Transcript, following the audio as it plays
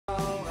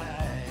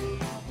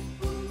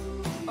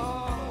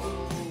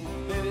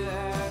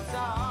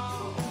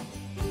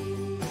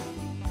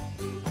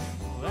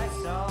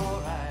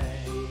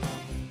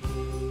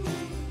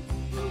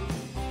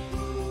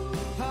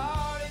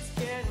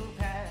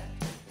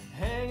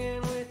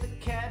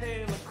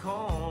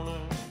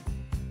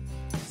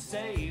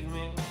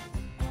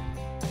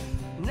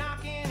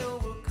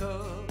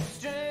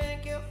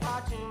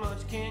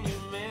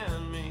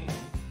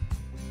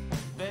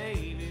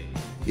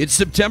It's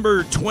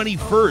September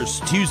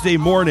 21st, Tuesday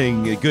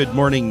morning. Good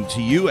morning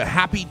to you. A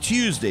happy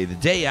Tuesday, the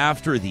day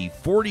after the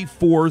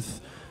 44th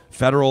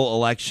federal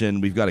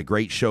election. We've got a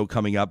great show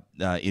coming up.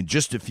 In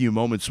just a few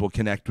moments, we'll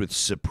connect with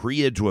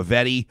Supriya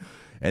Dwivedi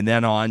and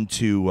then on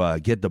to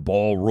get the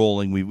ball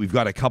rolling. We've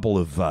got a couple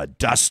of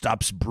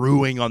dust-ups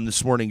brewing on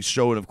this morning's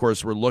show, and of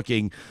course, we're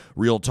looking,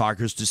 Real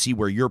Talkers, to see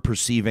where you're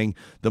perceiving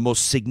the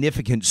most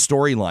significant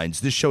storylines.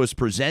 This show is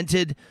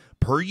presented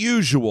per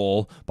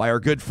usual, by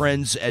our good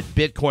friends at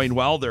Bitcoin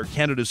Well. They're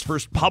Canada's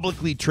first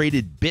publicly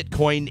traded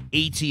Bitcoin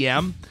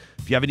ATM.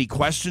 If you have any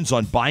questions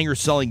on buying or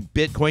selling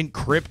Bitcoin,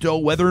 crypto,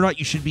 whether or not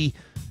you should be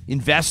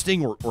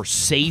investing or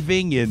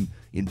saving in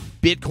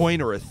Bitcoin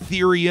or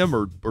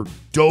Ethereum or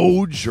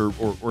Doge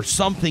or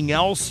something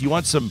else, you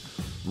want some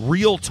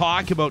real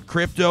talk about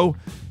crypto,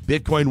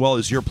 Bitcoin Well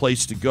is your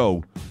place to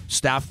go.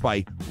 Staffed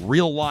by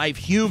real live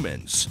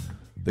humans.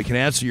 They can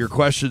answer your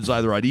questions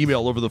either on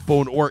email, over the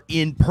phone, or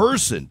in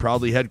person.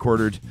 Proudly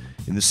headquartered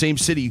in the same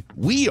city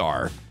we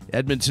are,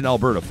 Edmonton,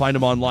 Alberta. Find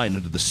them online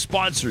under the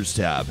Sponsors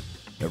tab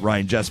at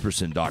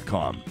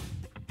ryanjesperson.com.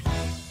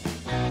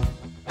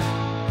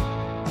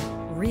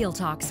 Real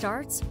Talk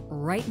starts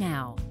right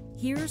now.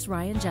 Here's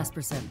Ryan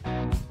Jesperson.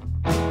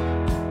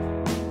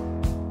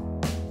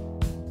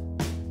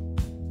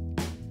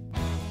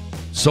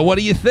 So what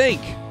do you think?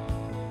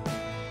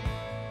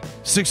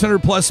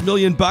 $600+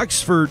 million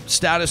for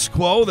status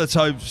quo. That's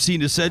how I've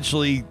seen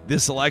essentially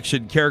this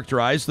election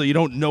characterized, though you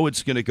don't know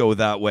it's going to go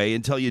that way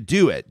until you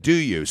do it, do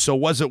you? So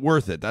was it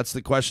worth it? That's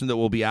the question that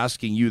we'll be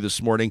asking you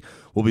this morning.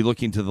 We'll be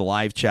looking to the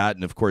live chat,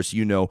 and of course,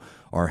 you know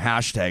our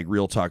hashtag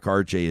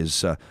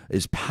RealTalkRJ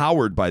is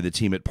powered by the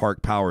team at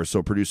Park Power,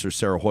 so producer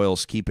Sarah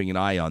Hoyle's keeping an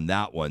eye on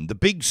that one. The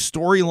big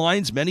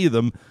storylines, many of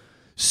them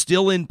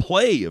still in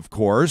play, of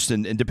course,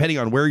 and depending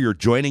on where you're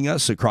joining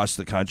us across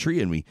the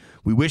country, and we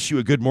wish you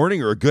a good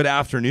morning or a good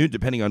afternoon,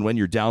 depending on when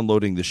you're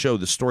downloading the show,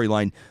 the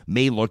storyline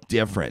may look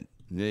different.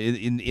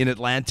 In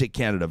Atlantic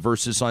Canada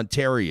versus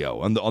Ontario,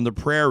 on the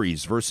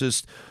prairies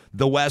versus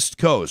the West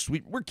Coast.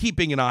 We're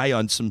keeping an eye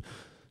on some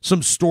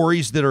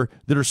stories that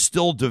are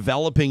still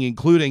developing,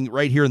 including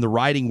right here in the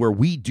riding where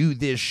we do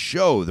this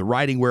show, the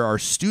riding where our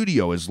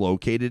studio is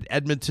located,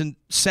 Edmonton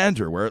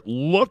Centre, where it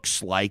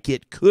looks like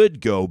it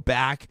could go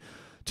back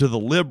to the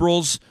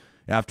Liberals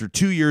after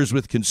 2 years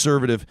with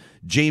Conservative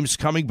James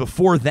Cumming.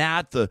 Before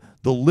that, the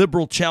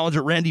Liberal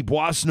challenger Randy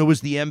Boisseneau was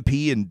the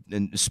MP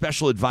and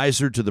special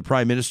advisor to the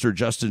Prime Minister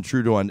Justin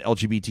Trudeau on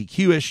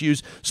LGBTQ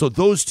issues. So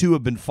those two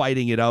have been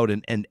fighting it out.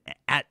 And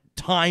at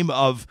time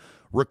of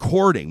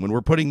recording, when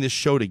we're putting this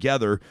show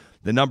together,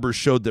 the numbers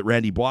showed that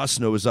Randy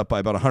Boisseneau is up by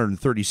about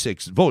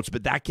 136 votes.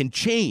 But that can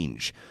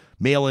change.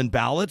 Mail-in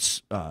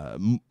ballots,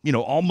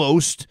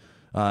 almost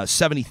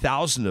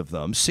 70,000 of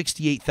them,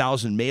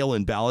 68,000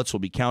 mail-in ballots will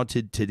be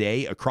counted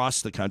today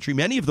across the country,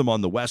 many of them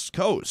on the West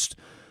Coast,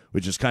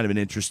 which is kind of an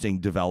interesting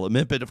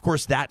development. But, of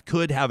course, that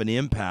could have an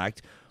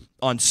impact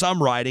on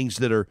some ridings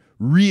that are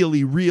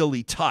really,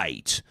 really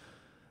tight.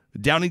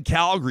 Down in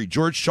Calgary,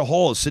 George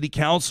Chahal, a city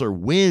councillor,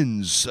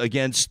 wins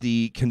against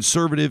the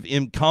Conservative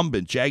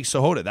incumbent, Jag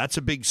Sahota. That's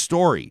a big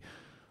story.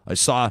 I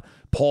saw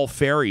Paul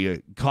Ferry, a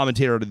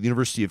commentator at the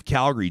University of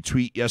Calgary,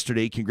 tweet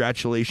yesterday,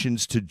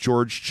 "Congratulations to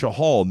George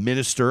Chahal,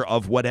 minister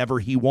of whatever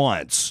he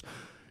wants."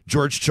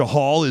 George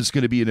Chahal is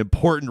going to be an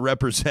important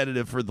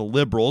representative for the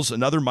Liberals,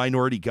 another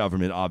minority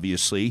government,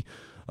 obviously,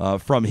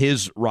 from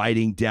his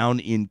riding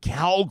down in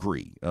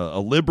Calgary. A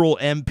Liberal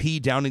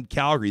MP down in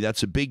Calgary,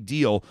 that's a big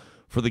deal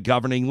for the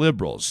governing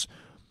Liberals.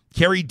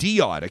 Kerry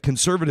Diott, a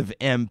Conservative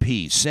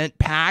MP, sent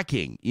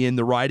packing in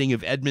the riding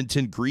of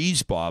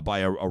Edmonton-Griesbach by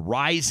a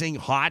rising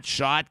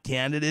hotshot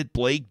candidate,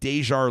 Blake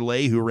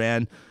Desjardins, who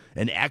ran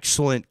an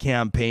excellent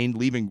campaign,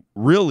 leaving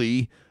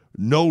really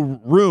no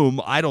room,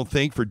 I don't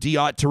think, for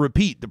Diott to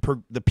repeat.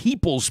 The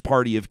People's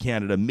Party of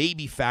Canada may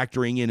be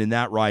factoring in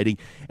that riding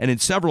and in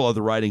several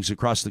other ridings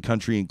across the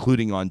country,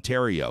 including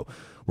Ontario.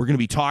 We're going to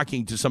be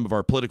talking to some of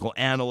our political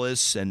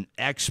analysts and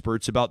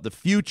experts about the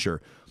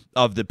future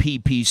of the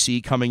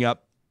PPC coming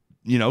up,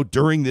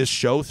 during this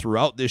show,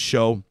 throughout this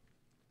show.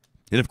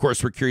 And, of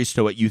course, we're curious to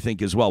know what you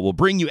think as well. We'll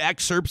bring you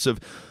excerpts of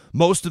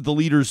most of the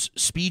leaders'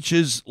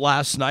 speeches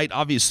last night.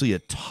 Obviously, a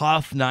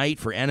tough night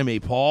for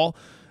Anna-May Paul.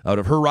 Out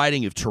of her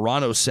riding of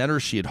Toronto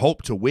Centre, she had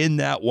hoped to win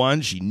that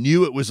one. She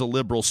knew it was a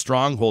Liberal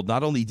stronghold.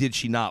 Not only did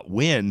she not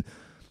win,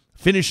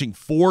 finishing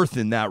fourth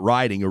in that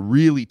riding, a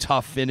really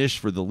tough finish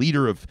for the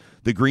leader of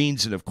the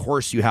Greens. And, of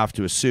course, you have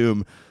to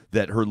assume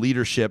that her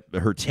leadership,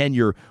 her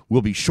tenure,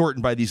 will be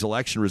shortened by these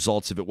election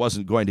results if it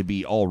wasn't going to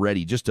be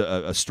already. Just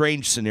a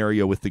strange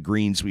scenario with the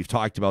Greens. We've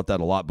talked about that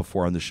a lot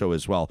before on the show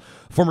as well.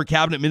 Former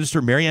Cabinet Minister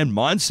Marianne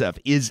Monsef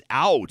is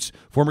out.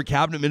 Former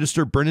Cabinet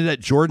Minister Bernadette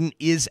Jordan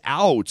is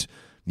out.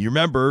 You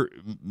remember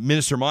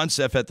Minister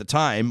Monsef at the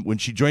time, when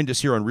she joined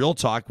us here on Real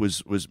Talk,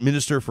 was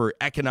Minister for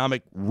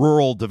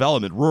Rural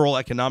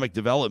Economic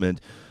Development.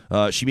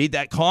 She made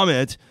that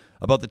comment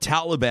about the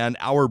Taliban,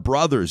 our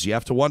brothers. You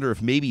have to wonder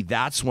if maybe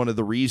that's one of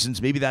the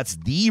reasons, maybe that's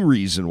the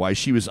reason why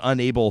she was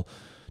unable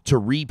to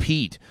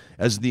repeat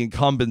as the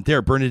incumbent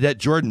there. Bernadette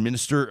Jordan,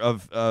 Minister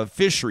of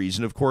Fisheries,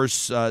 and of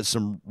course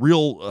some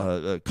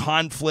real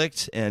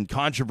conflict and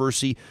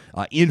controversy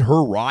in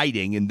her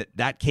riding, and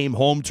that came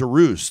home to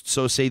roost.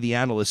 So say the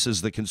analysts,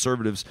 as the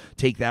Conservatives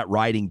take that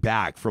riding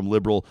back from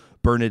Liberal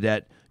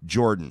Bernadette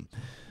Jordan.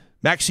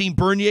 Maxime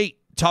Bernier,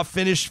 tough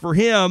finish for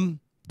him.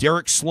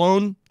 Derek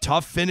Sloan,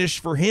 tough finish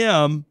for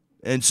him.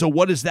 And so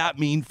what does that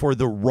mean for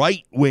the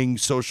right-wing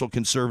social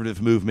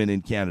conservative movement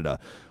in Canada?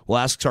 We'll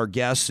ask our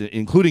guests,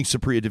 including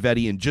Supriya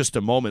Dwivedi, in just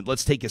a moment.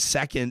 Let's take a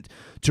second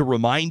to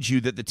remind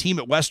you that the team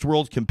at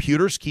Westworld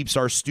Computers keeps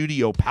our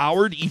studio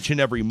powered each and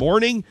every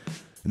morning.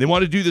 And they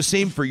want to do the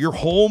same for your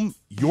home,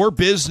 your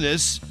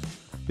business.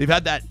 They've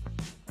had that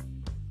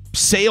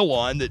sale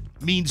on that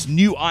means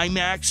new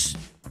iMacs,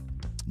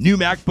 new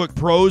MacBook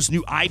Pros,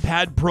 new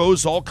iPad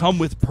Pros all come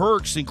with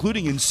perks,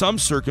 including in some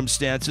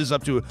circumstances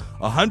up to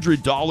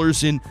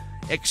 $100 in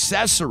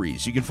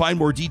accessories. You can find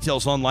more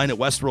details online at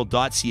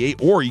westworld.ca,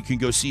 or you can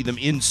go see them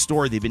in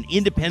store. They've been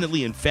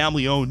independently and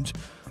family owned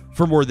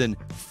for more than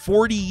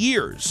 40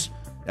 years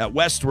at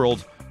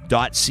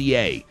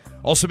westworld.ca.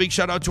 Also, big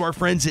shout out to our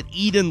friends at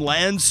Eden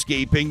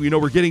Landscaping. You know,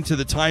 we're getting to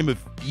the time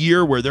of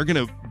year where they're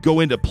going to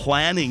go into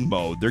planning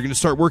mode. They're going to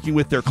start working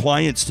with their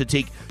clients to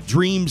take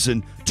dreams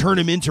and turn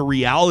them into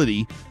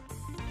reality.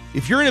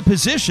 If you're in a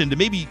position to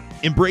maybe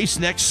embrace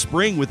next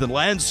spring with a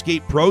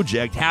landscape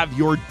project, have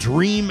your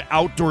dream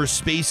outdoor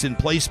space in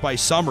place by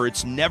summer,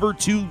 it's never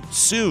too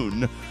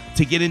soon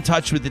to get in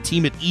touch with the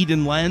team at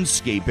Eden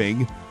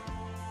Landscaping.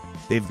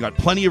 They've got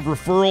plenty of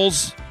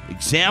referrals,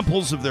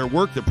 examples of their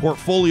work, the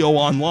portfolio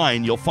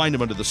online. You'll find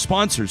them under the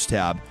sponsors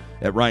tab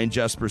at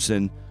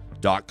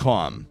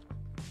ryanjesperson.com.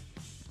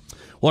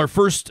 Well, our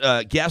first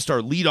guest, our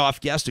leadoff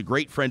guest, a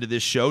great friend of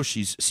this show.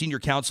 She's senior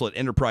counsel at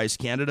Enterprise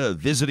Canada, a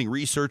visiting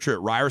researcher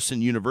at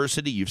Ryerson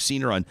University. You've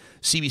seen her on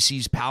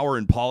CBC's Power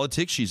and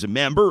Politics. She's a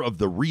member of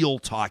the Real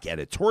Talk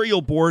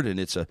editorial board, and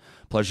it's a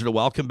pleasure to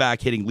welcome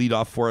back, hitting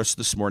leadoff for us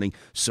this morning,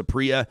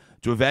 Supriya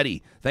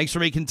Dwivedi. Thanks for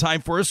making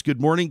time for us.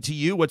 Good morning to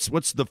you. What's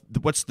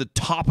the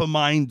top of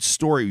mind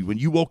story when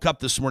you woke up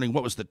this morning?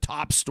 What was the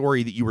top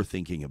story that you were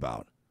thinking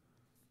about?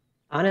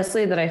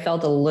 Honestly, that I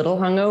felt a little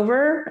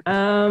hungover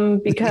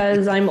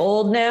because I'm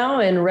old now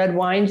and red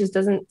wine just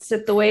doesn't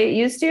sit the way it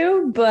used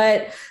to.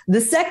 But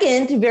the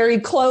second very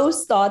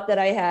close thought that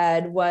I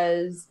had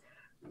was,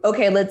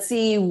 okay, let's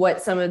see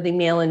what some of the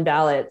mail-in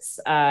ballots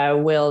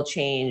will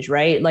change,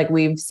 right? Like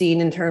we've seen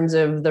in terms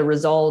of the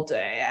result,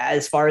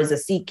 as far as the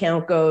seat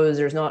count goes,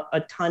 there's not a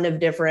ton of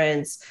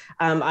difference.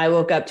 I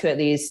woke up to at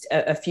least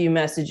a few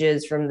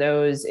messages from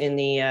those in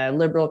the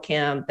Liberal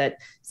camp that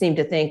seem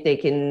to think they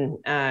can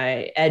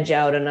edge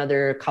out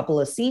another couple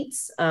of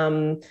seats.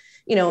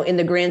 You know, in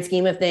the grand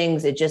scheme of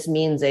things, it just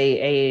means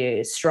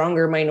a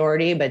stronger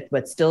minority,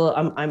 but still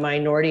a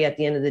minority at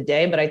the end of the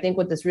day. But I think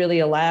what this really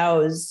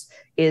allows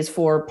is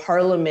for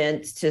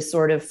Parliament to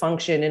sort of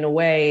function in a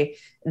way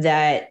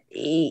that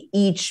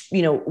each,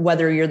 you know,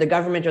 whether you're the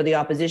government or the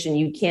opposition,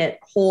 you can't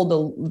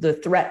hold the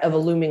threat of a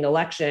looming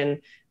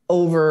election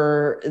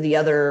over the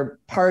other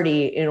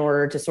party in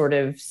order to sort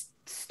of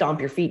stomp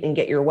your feet and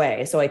get your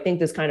way. So I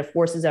think this kind of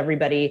forces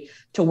everybody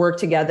to work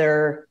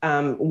together,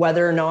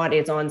 whether or not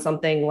it's on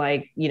something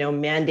like, you know,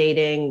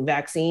 mandating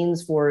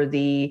vaccines for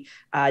the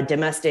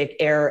domestic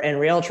air and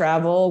rail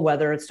travel,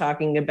 whether it's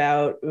talking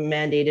about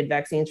mandated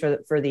vaccines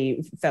for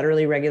the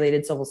federally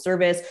regulated civil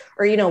service,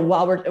 or, you know,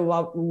 while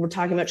we're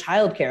talking about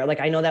childcare.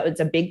 Like I know that it's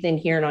a big thing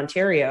here in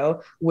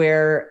Ontario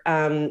where,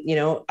 you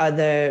know,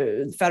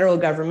 the federal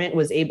government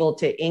was able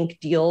to ink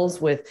deals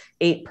with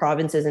 8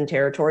 provinces and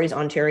territories,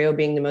 Ontario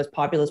being the most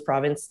populous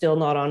province, still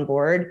not on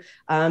board.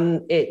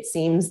 It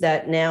seems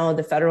that now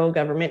the federal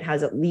government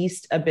has at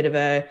least a bit of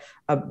a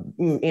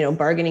you know,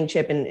 bargaining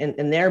chip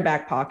in their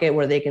back pocket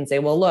where they can say,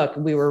 well, look,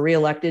 we were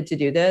reelected to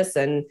do this.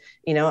 And,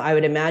 you know, I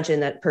would imagine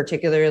that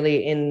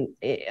particularly in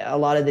a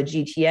lot of the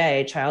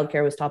GTA,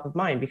 childcare was top of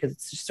mind because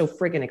it's just so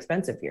freaking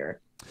expensive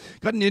here.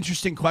 Got an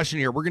interesting question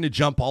here. We're going to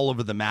jump all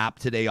over the map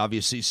today,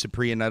 obviously,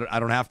 Supriya, and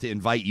I don't have to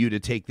invite you to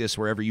take this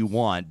wherever you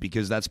want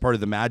because that's part of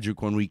the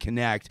magic when we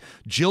connect.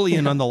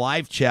 Jillian on the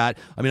live chat,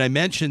 I mean, I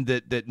mentioned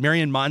that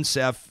Marion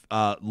Monsef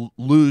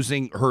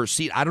losing her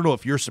seat. I don't know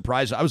if you're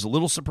surprised. I was a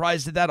little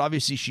surprised at that.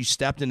 Obviously, she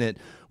stepped in it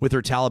with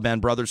her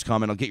Taliban brothers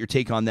comment. I'll get your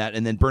take on that.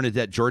 And then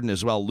Bernadette Jordan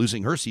as well,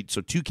 losing her seat.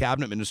 So 2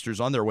 cabinet ministers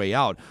on their way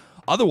out.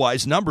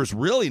 Otherwise, numbers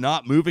really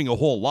not moving a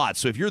whole lot.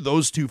 So if you're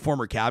those 2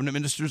 former cabinet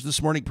ministers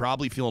this morning,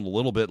 probably feeling a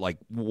little bit like,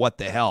 what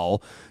the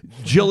hell?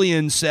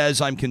 Jillian says,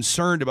 I'm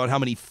concerned about how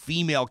many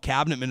female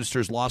cabinet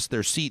ministers lost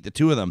their seat, the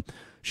 2 of them.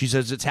 She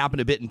says it's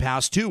happened a bit in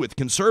past too with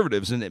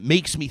Conservatives, and it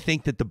makes me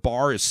think that the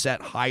bar is set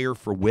higher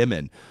for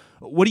women.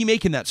 What do you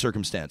make in that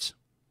circumstance?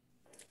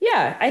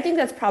 Yeah, I think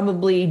that's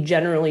probably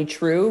generally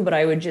true, but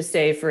I would just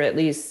say for at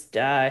least,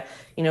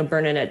 you know,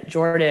 Bernadette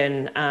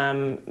Jordan,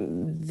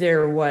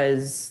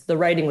 the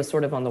writing was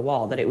sort of on the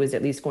wall that it was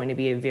at least going to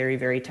be a very,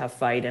 very tough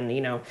fight. And, you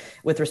know,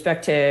 with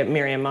respect to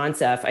Mariam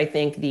Monsef, I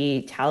think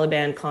the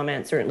Taliban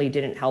comment certainly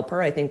didn't help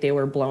her. I think they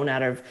were blown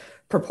out of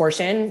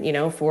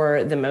proportion,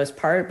 for the most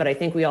part. But I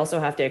think we also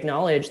have to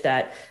acknowledge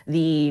that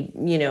the,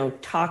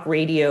 talk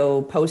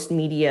radio, post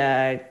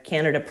media,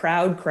 Canada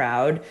Proud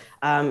crowd,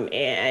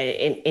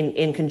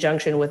 in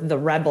conjunction with the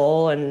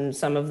Rebel and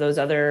some of those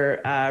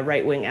other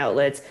right-wing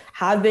outlets,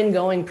 have been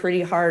going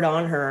pretty hard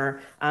on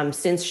her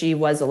since she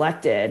was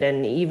elected,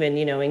 and even,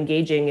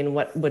 engaging in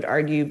what would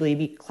arguably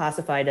be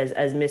classified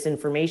as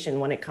misinformation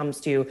when it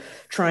comes to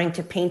trying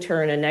to paint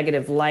her in a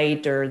negative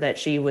light, or that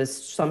she was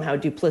somehow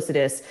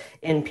duplicitous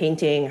in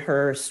painting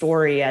her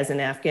story as an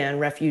Afghan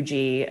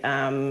refugee.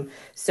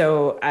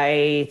 So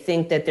I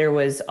think that there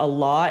was a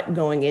lot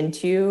going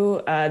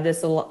into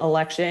this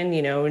election,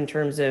 in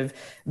terms of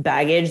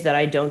baggage that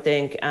I don't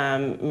think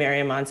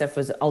Maryam Monsef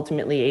was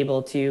ultimately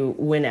able to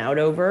win out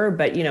over.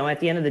 But, at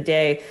the end of the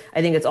day,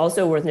 I think it's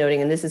also worth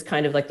noting, and this is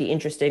kind of like the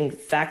interesting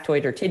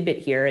factoid or tidbit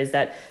here, is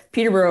that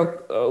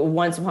Peterborough,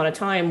 once upon a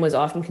time, was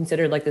often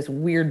considered like this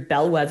weird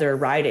bellwether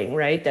riding,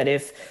 right? That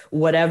if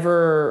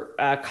whatever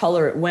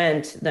color it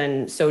went,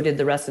 then so did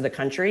the rest of the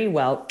country.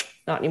 Well,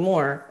 not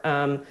anymore.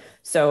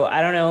 So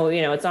I don't know,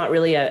 it's not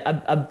really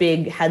a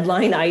big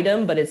headline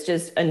item, but it's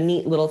just a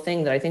neat little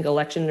thing that I think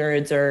election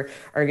nerds are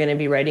going to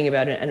be writing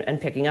about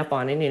and picking up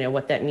on, and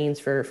what that means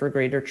for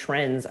greater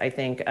trends, I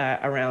think,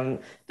 around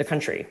the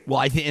country. Well,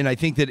 I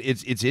think that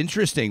it's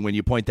interesting when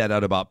you point that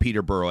out about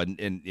Peterborough,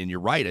 and you're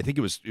right. I think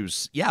it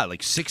was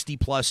like 60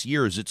 plus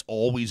years. It's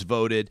always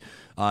voted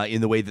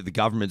in the way that the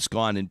government's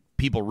gone, and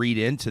people read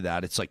into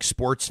that. It's like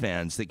sports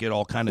fans that get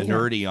all kind of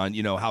nerdy on,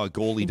 how a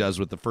goalie does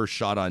with the first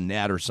shot on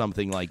net or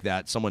something like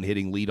that, someone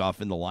hitting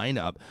leadoff in the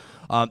lineup.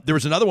 There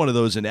was another one of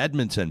those in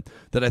Edmonton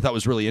that I thought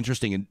was really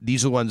interesting, and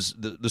these are the ones,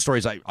 the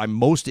stories I'm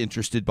most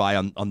interested by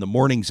on the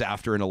mornings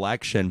after an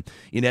election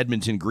in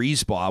Edmonton,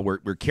 Griesbaugh,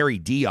 where Kerry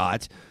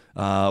Diot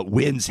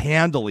wins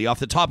handily. Off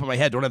the top of my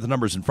head, don't have the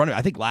numbers in front of me.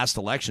 I think last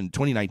election,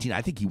 2019,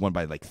 I think he won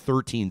by like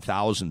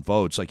 13,000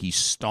 votes. Like, he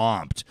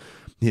stomped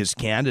his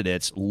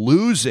candidates,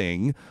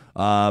 losing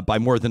by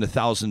more than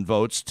 1,000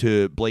 votes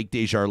to Blake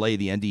Desjardins,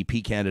 the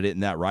NDP candidate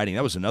in that riding.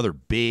 That was another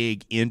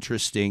big,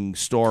 interesting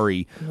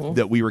story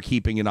that we were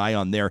keeping an eye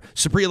on there.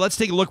 Supriya, let's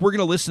take a look. We're going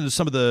to listen to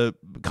some of the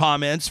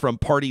comments from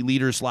party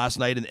leaders last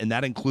night, and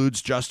that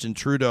includes Justin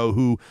Trudeau,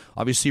 who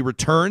obviously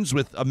returns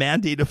with a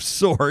mandate of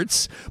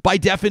sorts. By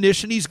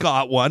definition, he's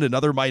got one,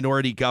 another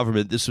minority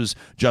government. This was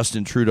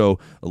Justin Trudeau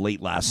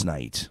late last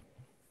night.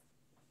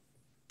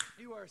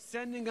 You are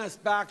sending us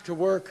back to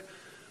work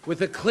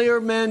with a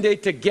clear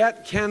mandate to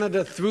get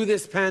Canada through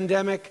this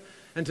pandemic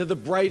and to the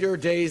brighter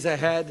days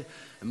ahead.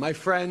 And my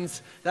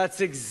friends,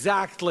 that's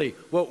exactly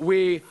what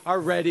we are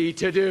ready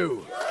to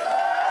do.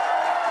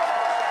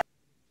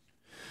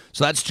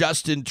 So that's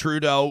Justin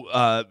Trudeau.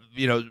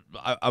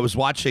 I was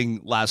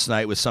watching last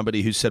night with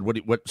somebody who said,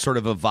 what sort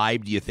of a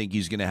vibe do you think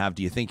he's going to have?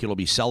 Do you think it'll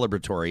be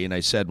celebratory? And I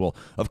said, well,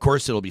 of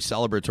course it'll be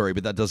celebratory,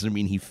 but that doesn't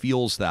mean he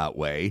feels that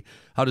way.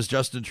 How does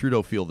Justin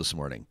Trudeau feel this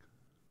morning?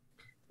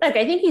 Look,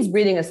 I think he's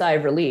breathing a sigh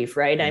of relief,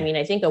 right? I mean,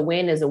 I think a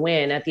win is a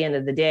win at the end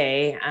of the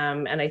day.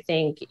 And I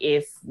think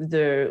if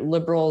the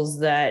Liberals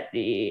that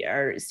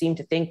seem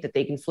to think that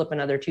they can flip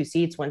another 2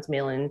 seats once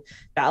mail-in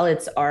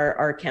ballots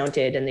are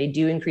counted, and they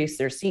do increase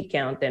their seat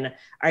count, then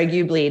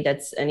arguably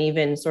that's an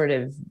even sort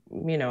of,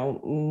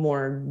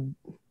 more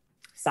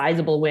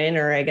sizable win,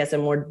 or I guess a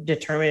more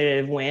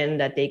determinative win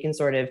that they can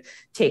sort of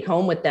take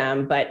home with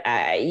them. But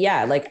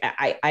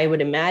I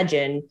would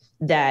imagine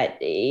that,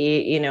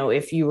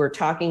 if you were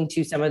talking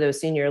to some of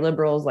those senior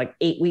Liberals like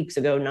 8 weeks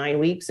ago, 9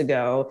 weeks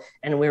ago,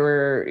 and we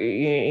were,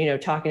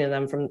 talking to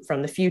them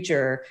from the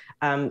future,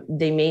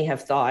 they may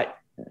have thought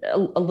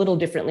a little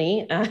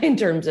differently in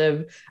terms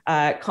of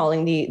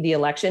calling the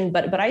election.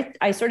 But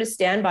I sort of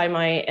stand by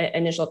my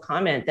initial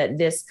comment that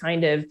this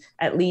kind of,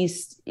 at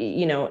least,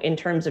 in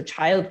terms of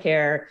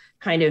childcare,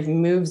 kind of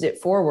moves it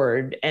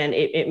forward, and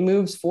it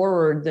moves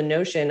forward the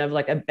notion of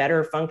like a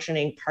better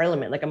functioning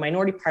parliament. Like, a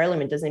minority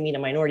parliament doesn't mean a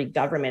minority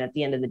government at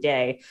the end of the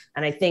day.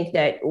 And I think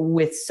that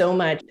with so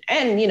much,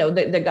 and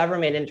the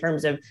government, in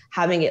terms of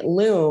having it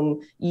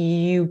loom,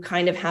 you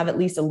kind of have at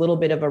least a little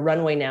bit of a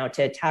runway now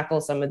to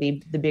tackle some of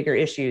the bigger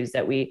issues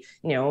that we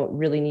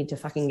really need to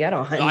fucking get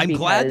on. I'm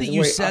glad that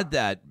you said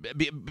that,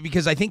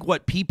 because I think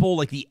what people,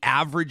 like the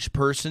average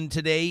person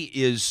today,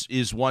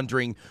 is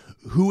wondering,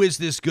 who is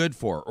this good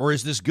for? Or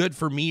is this good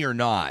for me or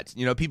not?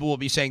 People will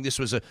be saying this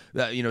was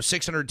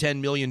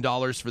 $610 million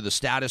for the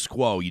status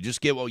quo. You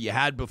just get what you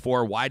had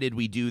before. Why did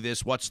we do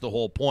this? What's the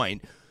whole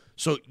point?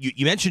 So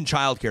you mentioned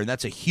childcare, and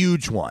that's a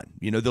huge one.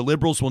 The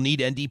Liberals will need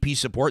NDP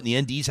support, and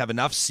the NDs have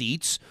enough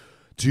seats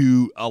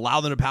to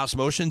allow them to pass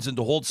motions and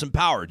to hold some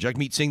power.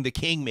 Jagmeet Singh, the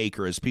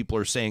kingmaker, as people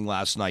are saying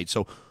last night.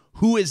 So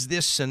who is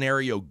this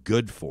scenario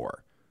good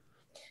for?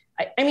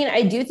 I mean,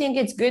 I do think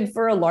it's good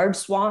for a large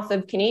swath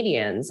of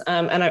Canadians.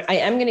 And I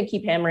am going to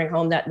keep hammering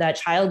home that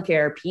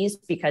childcare piece,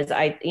 because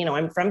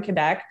I'm from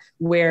Quebec,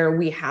 where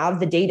we have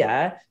the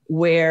data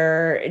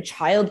where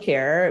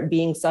childcare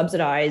being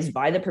subsidized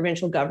by the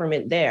provincial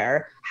government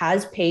there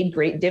has paid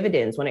great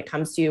dividends when it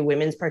comes to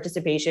women's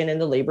participation in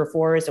the labor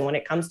force. And when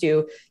it comes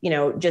to,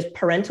 just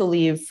parental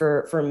leave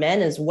for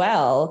men as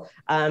well.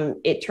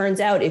 It turns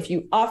out if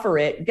you offer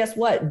it, guess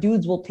what?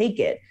 Dudes will take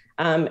it.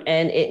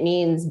 And it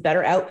means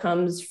better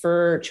outcomes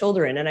for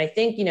children. And I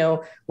think,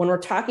 when we're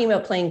talking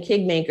about playing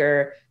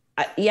kingmaker,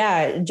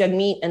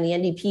 Jagmeet and the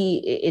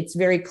NDP, it's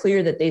very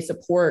clear that they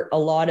support a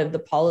lot of the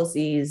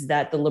policies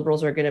that the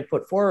Liberals are going to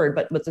put forward.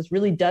 But what this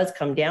really does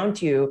come down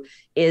to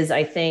is,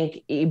 I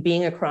think,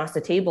 being across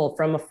the table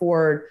from a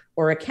Ford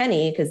or a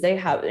Kenny, because they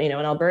have, and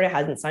Alberta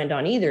hasn't signed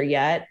on either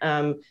yet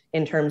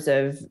in terms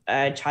of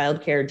a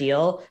childcare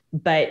deal.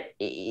 But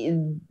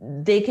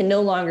they can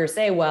no longer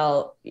say,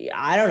 well,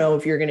 I don't know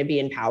if you're going to be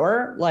in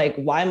power. Like,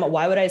 why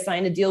would I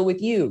sign a deal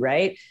with you?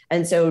 Right.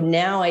 And so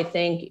now I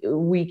think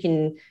we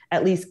can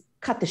at least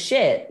cut the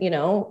shit,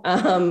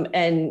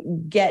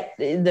 and get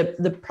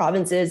the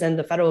provinces and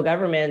the federal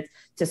government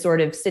to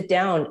sort of sit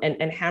down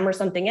and hammer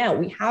something out.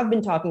 We have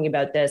been talking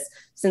about this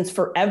since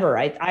forever.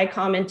 I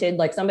commented,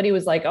 like, somebody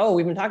was like, oh,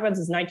 we've been talking about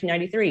this since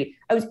 1993.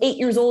 I was 8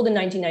 years old in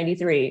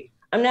 1993.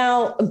 I'm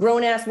now a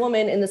grown ass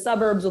woman in the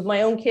suburbs with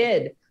my own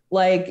kid.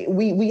 Like,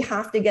 we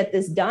have to get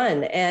this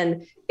done.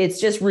 And it's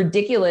just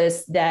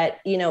ridiculous that,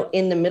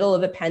 in the middle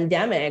of a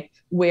pandemic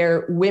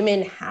where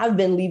women have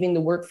been leaving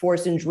the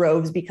workforce in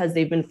droves because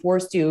they've been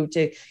forced to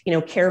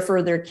care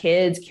for their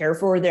kids, care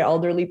for their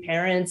elderly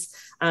parents,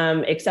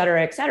 et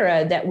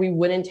cetera, that we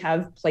wouldn't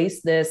have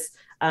placed this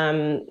at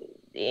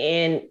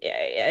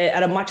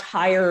a much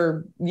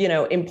higher,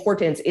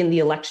 importance in the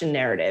election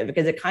narrative,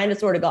 because it kind of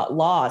sort of got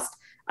lost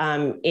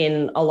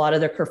in a lot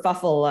of the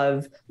kerfuffle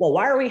of, well,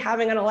 why are we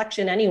having an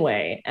election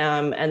anyway?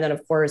 And then,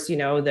 of course,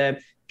 the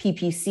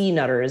PPC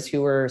nutters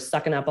who were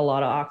sucking up a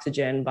lot of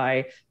oxygen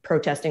by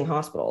protesting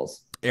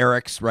hospitals.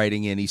 Eric's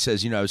writing in. He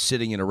says, I was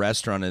sitting in a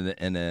restaurant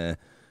and a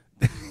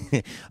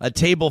a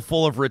table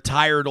full of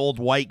retired old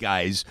white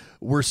guys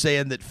were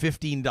saying that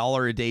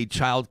 $15 a day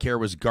childcare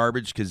was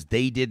garbage because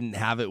they didn't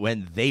have it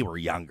when they were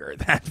younger.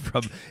 That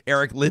from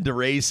Eric. Linda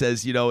Ray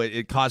says,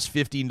 it costs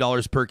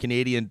 $15 per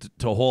Canadian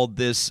to hold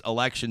this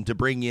election to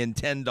bring in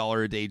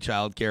 $10 a day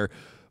childcare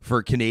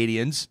for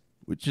Canadians,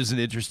 which is an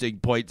interesting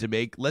point to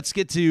make. Let's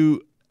get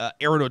to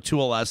Erin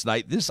O'Toole last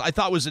night. This I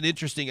thought was an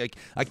interesting,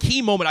 a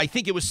key moment. I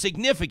think it was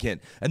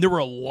significant, and there were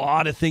a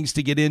lot of things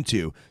to get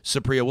into.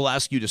 Supriya, we'll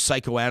ask you to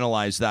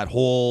psychoanalyze that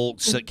whole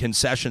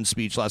concession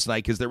speech last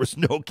night, because there was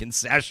no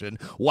concession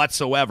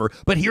whatsoever.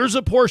 But here's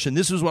a portion.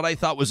 This is what I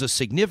thought was a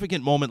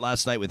significant moment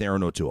last night with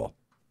Erin O'Toole.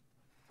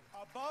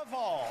 Above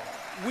all,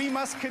 we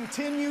must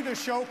continue to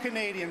show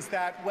Canadians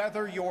that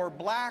whether you're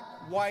black,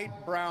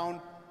 white,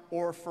 brown,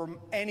 or from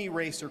any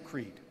race or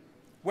creed,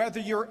 whether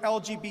you're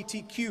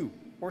LGBTQ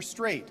or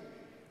straight,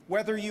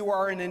 whether you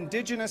are an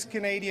Indigenous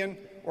Canadian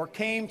or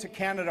came to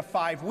Canada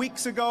 5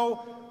 weeks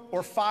ago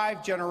or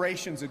 5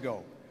 generations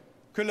ago,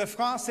 que le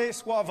français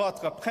soit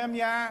votre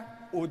première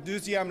ou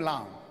deuxième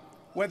langue.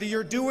 Whether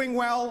you're doing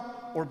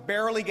well or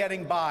barely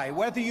getting by,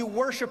 whether you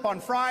worship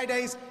on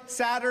Fridays,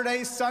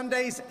 Saturdays,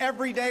 Sundays,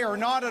 every day or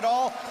not at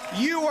all,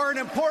 you are an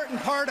important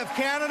part of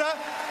Canada,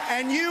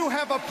 and you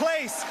have a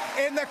place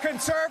in the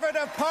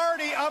Conservative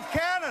Party of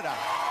Canada.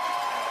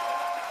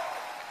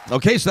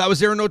 Okay, so that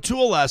was Erin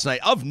O'Toole last night.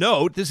 Of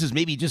note, this is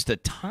maybe just a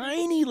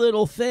tiny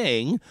little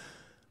thing,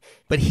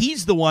 but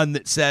he's the one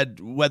that said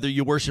whether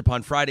you worship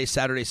on Friday,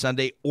 Saturday,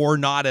 Sunday, or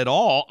not at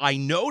all. I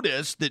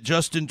noticed that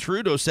Justin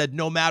Trudeau said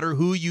no matter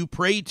who you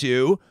pray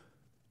to,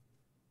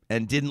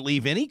 and didn't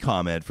leave any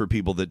comment for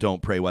people that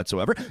don't pray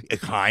whatsoever.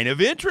 Kind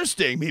of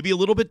interesting. Maybe a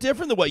little bit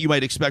different than what you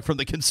might expect from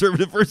the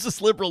Conservative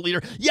versus Liberal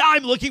leader. Yeah,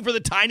 I'm looking for the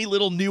tiny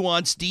little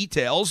nuanced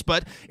details,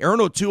 but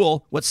Erin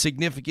O'Toole, what's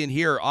significant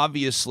here,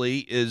 obviously,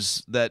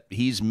 is that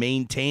he's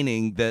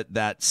maintaining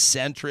that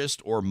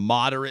centrist or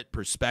moderate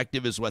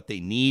perspective is what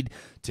they need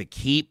to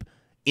keep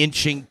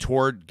inching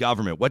toward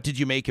government. What did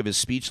you make of his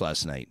speech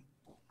last night?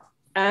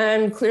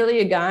 Clearly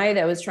a guy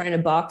that was trying to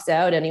box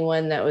out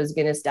anyone that was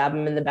going to stab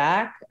him in the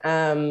back.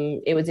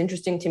 It was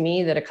interesting to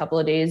me that a couple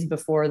of days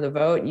before the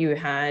vote, you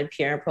had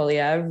Pierre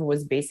Poilievre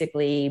was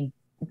basically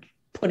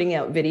putting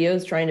out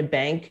videos trying to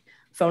bank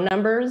phone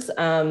numbers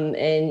and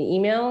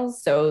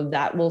emails. So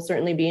that will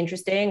certainly be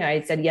interesting.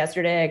 I said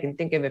yesterday, I can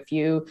think of a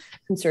few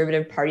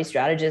Conservative Party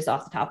strategists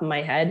off the top of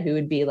my head who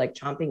would be like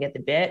chomping at the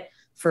bit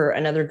for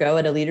another go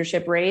at a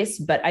leadership race.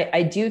 But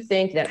I do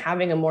think that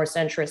having a more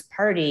centrist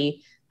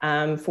party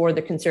for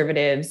the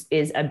Conservatives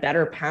is a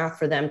better path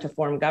for them to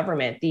form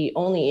government. The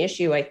only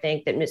issue I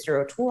think that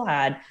Mr. O'Toole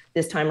had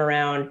this time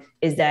around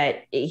is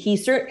that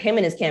him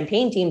and his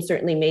campaign team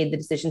certainly made the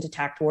decision to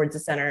tack towards the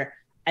center.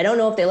 I don't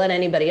know if they let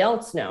anybody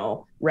else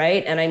know,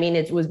 right? And I mean,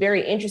 it was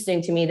very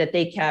interesting to me that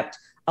they kept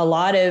a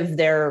lot of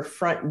their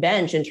front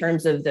bench in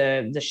terms of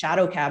the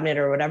shadow cabinet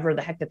or whatever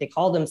the heck that they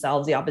call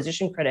themselves, the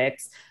opposition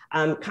critics,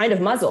 kind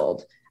of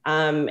muzzled.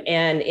 And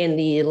in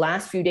the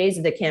last few days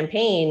of the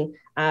campaign,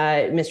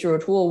 Mr.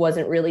 O'Toole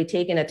wasn't really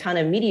taking a ton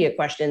of media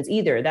questions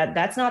either.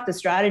 That's not the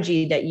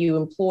strategy that you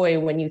employ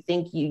when you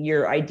think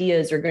your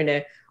ideas are going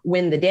to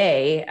win the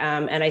day.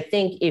 And I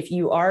think if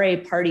you are a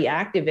party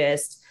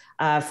activist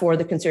for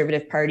the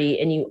Conservative Party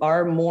and you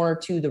are more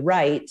to the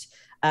right,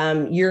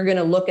 you're going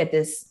to look at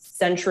this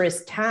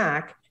centrist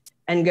tack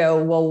and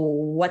go, well,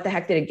 what the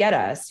heck did it get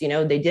us? You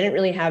know, they didn't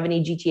really have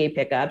any GTA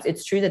pickups.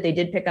 It's true that they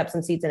did pick up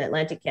some seats in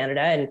Atlantic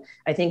Canada. And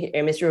I think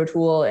Mr.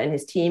 O'Toole and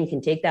his team can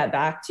take that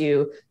back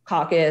to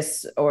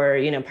caucus or,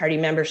 you know, party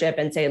membership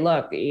and say,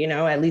 look, you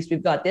know, at least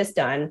we've got this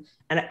done.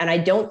 And I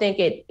don't think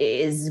it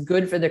is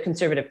good for the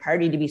Conservative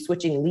Party to be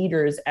switching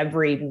leaders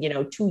every,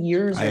 2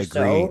 years or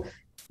so.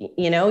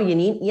 You know, you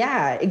need,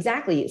 yeah,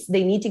 exactly. So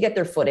they need to get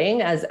their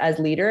footing as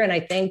leader. And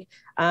I think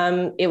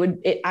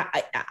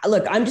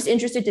look, I'm just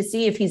interested to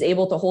see if he's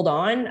able to hold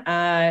on.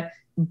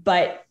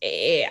 But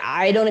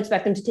I don't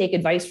expect them to take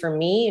advice from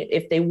me.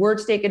 If they were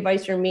to take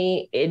advice from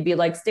me, it'd be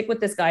like, stick with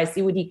this guy,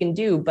 see what he can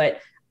do.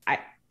 But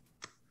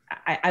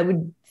I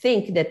would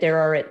think that there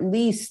are at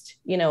least,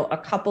 a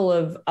couple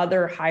of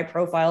other high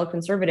profile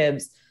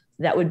conservatives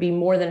that would be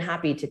more than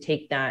happy to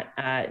take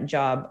that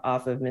job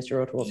off of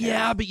Mr. O'Toole's hands.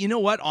 Yeah, but you know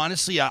what?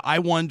 Honestly, I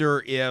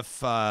wonder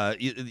if,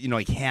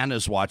 like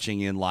Hannah's watching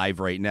in live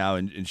right now,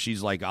 and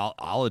she's like,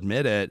 I'll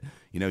admit it.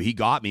 He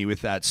got me with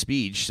that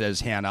speech,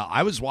 says Hannah.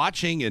 I was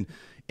watching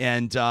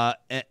and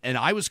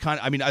I was kind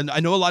of,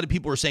 I know a lot of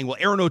people are saying, well,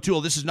 Aaron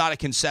O'Toole, this is not a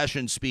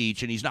concession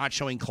speech and he's not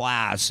showing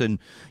class. And,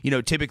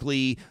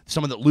 typically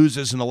someone that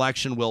loses an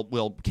election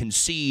will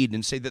concede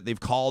and say that they've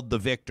called the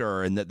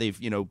victor and that they've,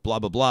 blah,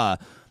 blah, blah.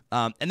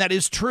 And that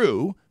is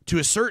true to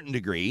a certain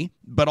degree,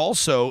 but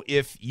also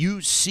if you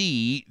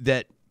see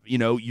that,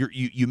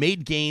 you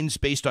made gains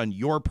based on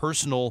your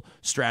personal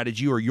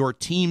strategy or your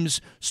team's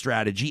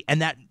strategy,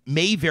 and that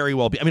may very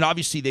well be,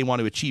 obviously they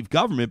want to achieve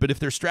government, but if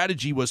their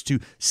strategy was to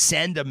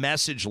send a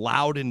message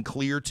loud and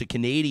clear to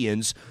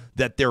Canadians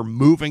that they're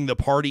moving the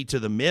party to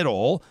the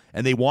middle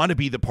and they want to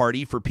be the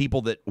party for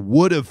people that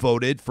would have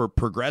voted for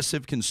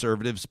progressive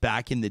conservatives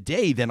back in the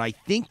day, then I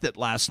think that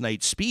last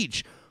night's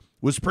speech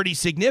was pretty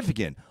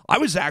significant. I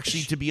was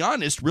actually, to be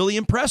honest, really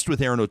impressed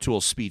with Aaron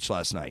O'Toole's speech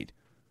last night.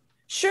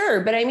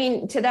 Sure. But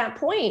to that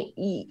point,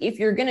 if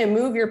you're going to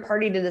move your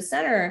party to the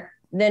center,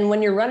 then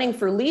when you're running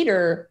for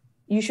leader,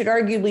 you should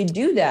arguably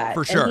do that.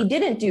 For sure. And he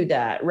didn't do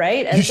that,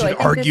 right? And you should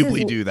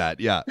arguably do that,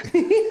 yeah.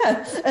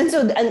 Yeah. And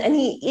so, and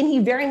he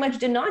very much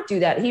did not do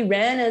that. He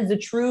ran as a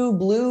true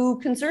blue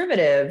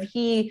conservative.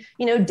 He,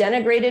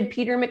 denigrated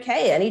Peter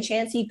MacKay any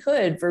chance he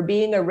could for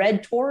being a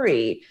red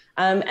Tory.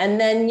 And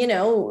then,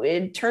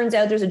 it turns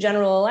out there's a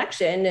general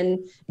election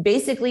and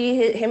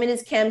basically him and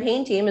his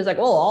campaign team is like,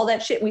 oh, all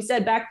that shit we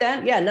said back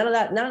then. Yeah, none of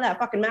that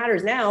fucking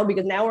matters now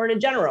because now we're in a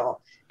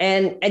general.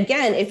 And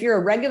again, if you're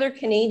a regular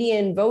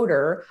Canadian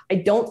voter, I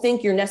don't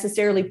think you're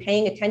necessarily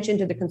paying attention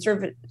to the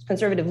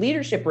conservative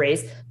leadership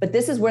race, but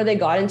this is where they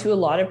got into a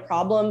lot of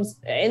problems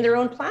in their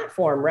own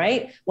platform,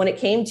 right? When it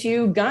came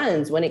to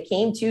guns, when it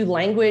came to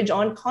language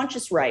on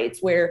conscious rights,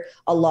 where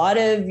a lot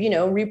of,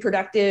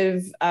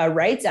 reproductive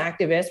rights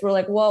activists were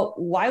like, well,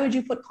 why would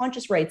you put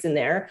conscious rights in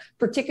there?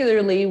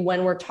 Particularly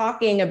when we're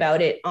talking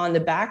about it on the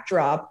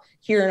backdrop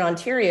here in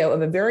Ontario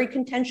of a very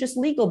contentious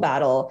legal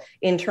battle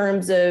in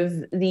terms of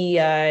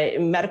the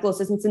medical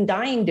assistance in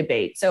dying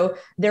debate. So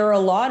there are a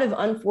lot of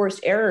unforced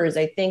errors,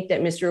 I think,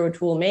 that Mr.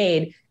 O'Toole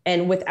made.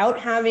 And without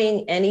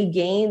having any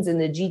gains in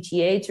the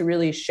GTA to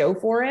really show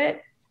for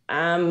it,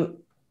 I'm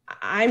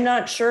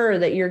not sure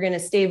that you're going to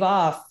stave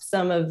off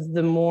some of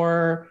the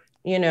more,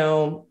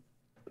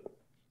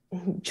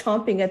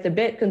 chomping at the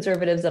bit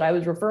conservatives that I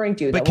was referring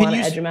to that want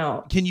to edge them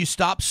out. Can you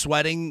stop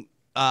sweating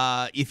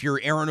if you're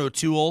Aaron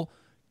O'Toole?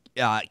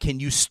 Can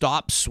you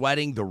stop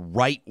sweating the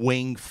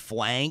right-wing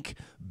flank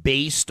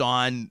based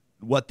on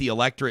what the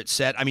electorate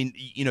said?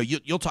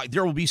 You'll talk.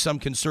 There will be some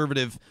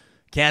conservative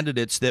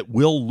candidates that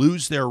will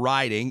lose their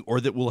riding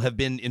or that will have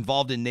been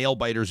involved in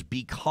nail-biters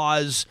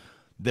because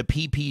the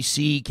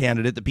PPC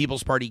candidate, the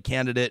People's Party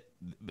candidate,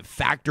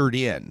 factored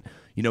in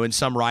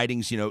some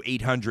ridings,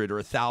 800 or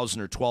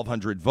 1,000 or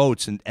 1,200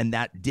 votes, and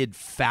that did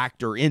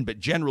factor in. But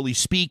generally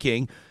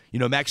speaking,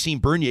 Maxime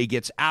Bernier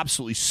gets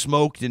absolutely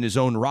smoked in his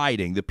own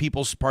riding. The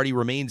People's Party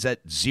remains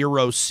at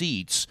 0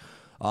 seats.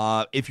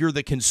 If you're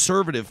the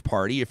Conservative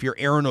Party, if you're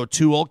Aaron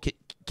O'Toole,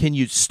 can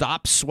you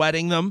stop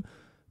sweating them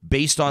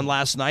based on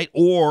last night?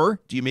 Or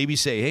do you maybe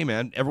say, hey,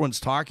 man, everyone's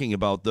talking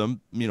about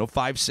them,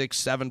 5,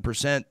 6,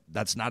 7%.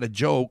 That's not a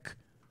joke.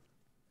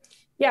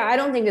 Yeah, I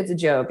don't think it's a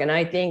joke. And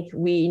I think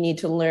we need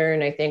to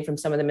learn, from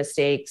some of the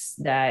mistakes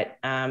that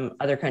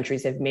other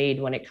countries have made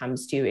when it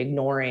comes to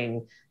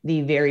ignoring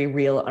the very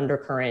real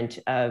undercurrent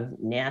of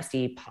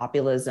nasty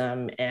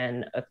populism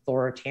and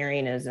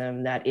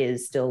authoritarianism that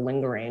is still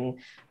lingering.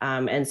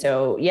 And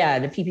so, yeah,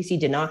 the PPC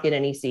did not get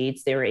any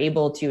seats. They were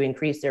able to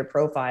increase their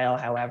profile,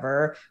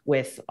 however,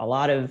 with a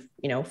lot of,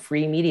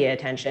 free media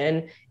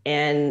attention.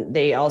 And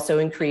they also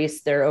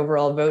increased their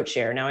overall vote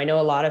share. Now, I know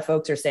a lot of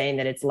folks are saying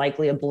that it's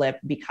likely a blip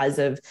because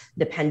of of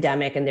the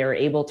pandemic, and they were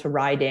able to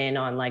ride in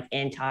on like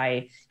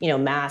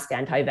mask,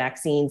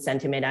 anti-vaccine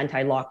sentiment,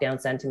 anti-lockdown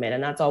sentiment.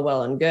 And that's all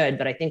well and good.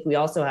 But I think we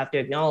also have to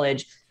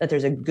acknowledge that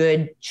there's a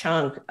good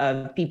chunk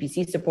of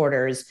PPC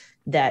supporters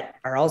that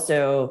are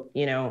also,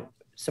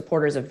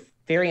 supporters of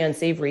very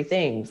unsavory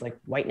things like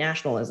white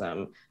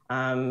nationalism,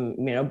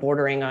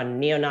 bordering on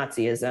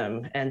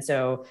neo-Nazism. And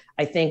so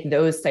I think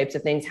those types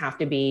of things have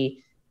to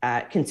be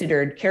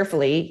considered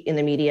carefully in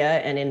the media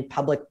and in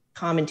public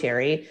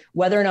commentary.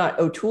 Whether or not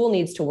O'Toole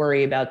needs to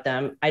worry about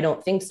them, I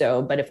don't think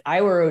so. But if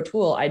I were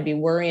O'Toole, I'd be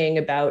worrying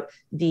about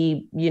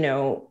the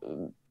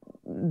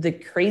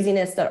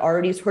craziness that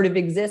already sort of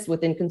exists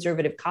within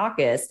Conservative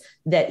caucus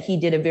that he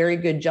did a very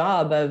good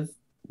job of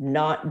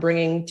not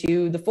bringing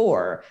to the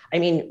fore. I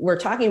mean, we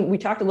talked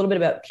a little bit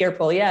about Pierre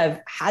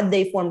Poilievre. Had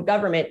they formed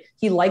government,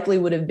 he likely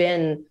would have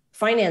been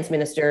finance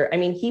minister. I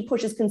mean, he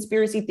pushes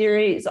conspiracy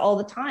theories all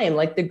the time,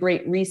 like the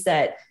Great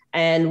Reset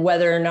and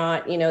whether or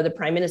not, the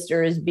prime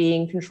minister is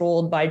being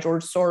controlled by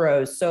George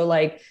Soros. So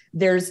like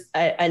there's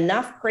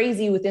enough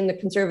crazy within the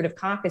Conservative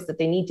caucus that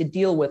they need to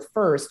deal with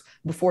first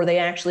before they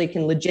actually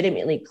can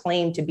legitimately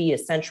claim to be a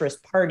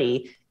centrist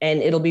party.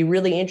 And it'll be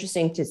really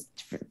interesting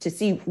to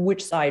see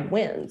which side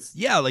wins.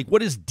 Yeah. Like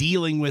what does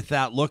dealing with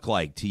that look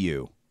like to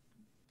you?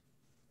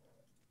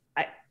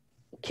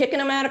 Kicking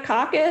them out of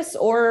caucus,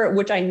 or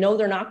which I know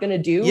they're not going to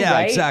do. Yeah,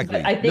 right?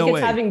 exactly. But I think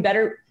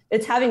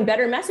it's having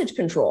better message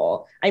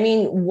control. I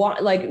mean,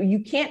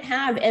 you can't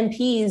have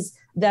MPs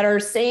that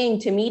are saying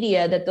to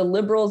media that the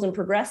liberals and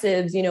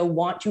progressives,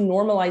 want to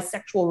normalize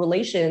sexual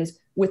relations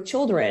with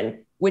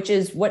children, which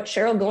is what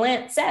Cheryl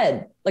Gallant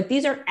said. Like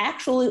these are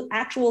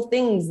actual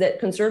things that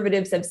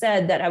conservatives have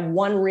said that have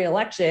won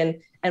re-election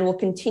and will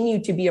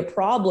continue to be a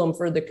problem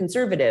for the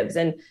conservatives.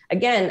 And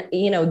again,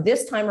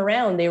 this time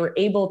around, they were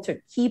able to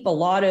keep a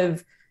lot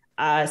of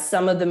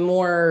some of the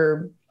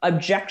more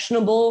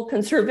objectionable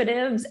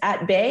conservatives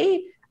at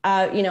bay,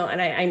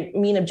 and I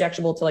mean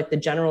objectionable to like the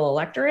general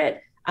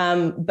electorate.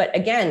 But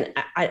again,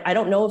 I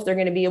don't know if they're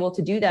going to be able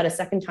to do that a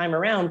second time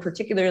around,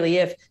 particularly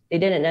if they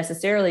didn't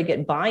necessarily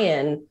get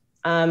buy-in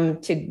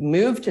to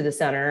move to the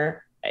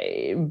center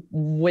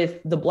with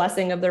the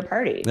blessing of their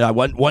party. Yeah,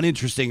 one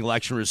interesting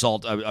election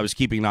result I was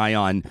keeping an eye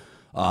on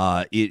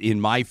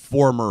in my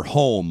former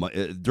home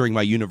during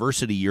my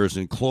university years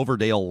in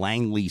Cloverdale,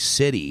 Langley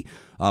City,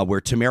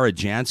 where Tamara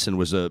Jansen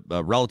was a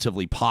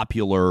relatively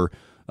popular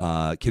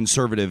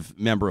conservative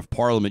member of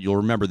parliament. You'll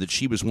remember that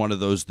she was one of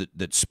those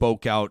that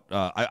spoke out.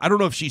 I don't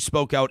know if she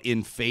spoke out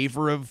in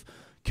favor of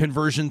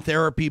conversion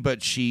therapy,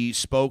 but she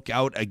spoke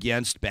out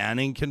against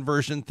banning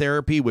conversion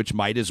therapy, which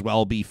might as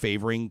well be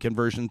favoring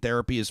conversion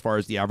therapy as far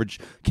as the average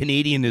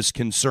Canadian is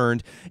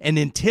concerned. And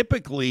in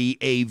typically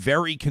a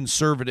very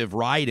conservative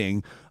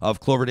riding of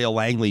Cloverdale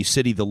Langley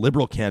City, the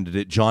Liberal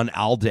candidate, John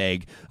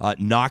Aldag,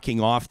 knocking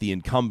off the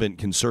incumbent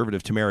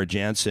Conservative Tamara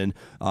Jansen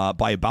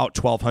by about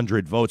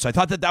 1,200 votes. I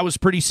thought that was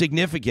pretty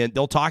significant.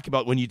 They'll talk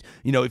about when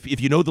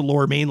if you know the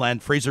Lower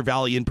Mainland, Fraser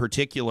Valley in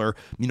particular,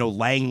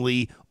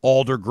 Langley,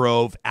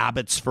 Aldergrove,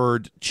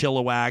 Abbotsford,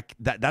 Chilliwack,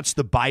 that's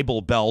the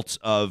Bible Belt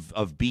of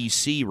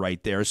BC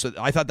right there. So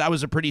I thought that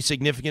was a pretty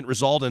significant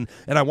result, and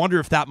I wonder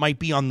if that might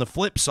be on the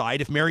flip side,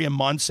 if Maryam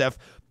Monsef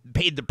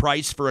paid the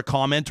price for a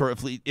comment, or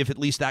if at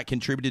least that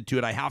contributed to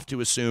it. I have to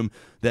assume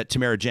that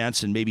Tamara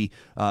Jansen maybe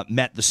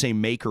met the same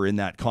maker in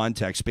that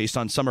context based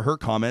on some of her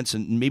comments,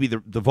 and maybe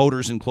the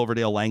voters in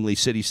Cloverdale Langley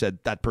City said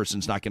that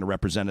person's not going to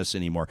represent us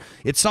anymore.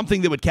 It's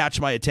something that would catch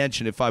my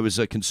attention if I was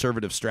a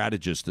conservative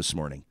strategist this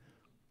morning.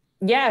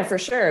 Yeah, for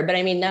sure. But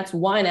I mean, that's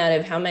one out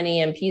of how many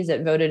MPs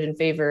that voted in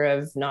favor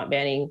of not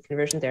banning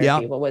conversion therapy. Yeah.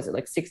 What was it,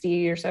 like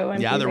 60 or so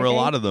MPs? Yeah, there were a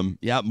lot of them.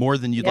 Yeah, more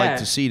than you'd like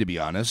to see, to be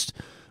honest.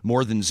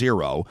 More than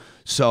zero.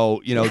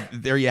 So,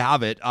 there you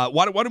have it.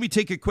 Why don't we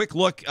take a quick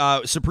look?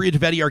 Supriya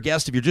Dwivedi, our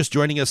guest, if you're just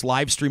joining us,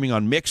 live streaming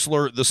on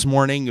Mixlr this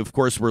morning. Of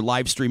course, we're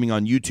live streaming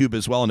on YouTube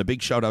as well. And a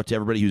big shout out to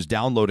everybody who's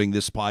downloading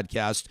this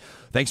podcast.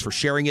 Thanks for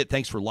sharing it.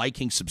 Thanks for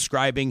liking,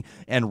 subscribing,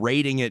 and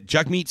rating it.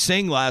 Jagmeet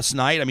Singh last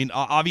night, I mean,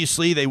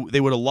 obviously they would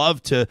have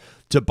loved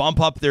to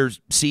bump up their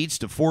seats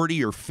to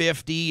 40 or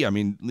 50. I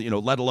mean,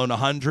 let alone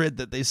 100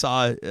 that they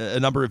saw a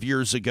number of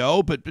years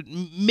ago, but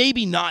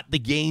maybe not the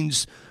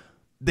gains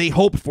they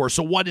hoped for.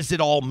 So what does it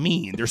all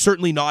mean? They're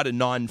certainly not a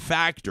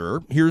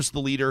non-factor. Here's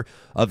the leader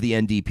of the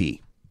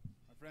NDP.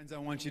 Friends, I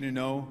want you to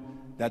know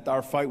that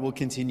our fight will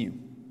continue.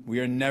 We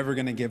are never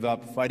going to give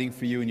up fighting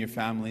for you and your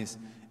families.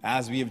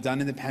 As we have done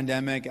in the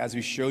pandemic, as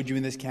we showed you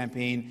in this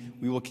campaign,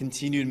 we will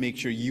continue to make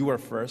sure you are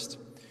first,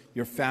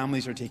 your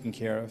families are taken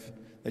care of,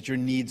 that your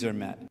needs are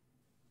met.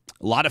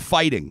 A lot of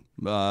fighting,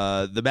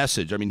 the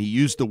message. I mean, he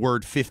used the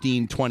word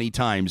 15, 20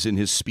 times in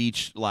his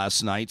speech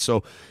last night.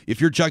 So if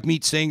you're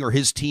Jagmeet Singh or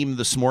his team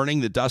this morning,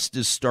 the dust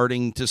is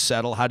starting to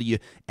settle. How do you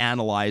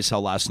analyze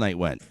how last night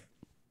went?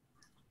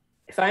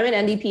 If I'm an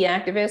NDP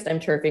activist, I'm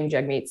turfing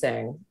Jagmeet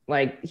Singh.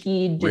 Like,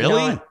 he did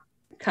not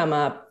come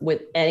up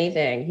with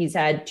anything. He's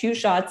had 2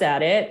 shots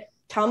at it.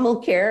 Tom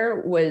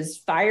Mulcair was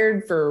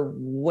fired for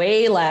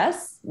way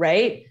less,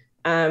 right?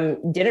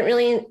 Didn't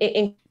really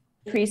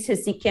increase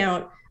his seat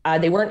count.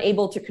 They weren't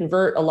able to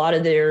convert a lot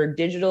of their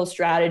digital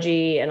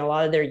strategy and a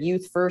lot of their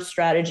youth first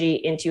strategy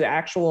into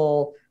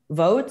actual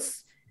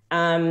votes.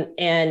 And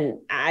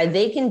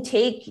they can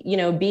take,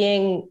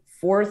 being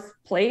fourth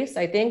place,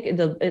 I think,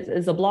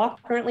 is the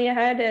Bloc currently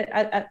ahead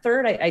at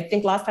third. I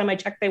think last time I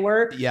checked they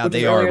were. Yeah,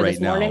 they are right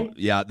now.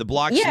 Yeah, the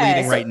Bloc's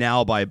leading right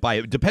now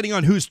by depending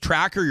on whose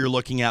tracker you're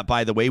looking at,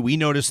 by the way. We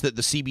noticed that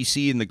the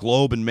CBC and the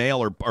Globe and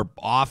Mail are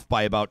off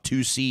by about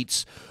 2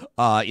 seats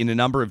in a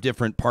number of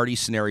different party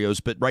scenarios,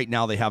 but right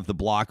now they have the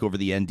Bloc over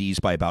the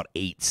NDs by about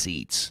 8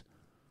 seats.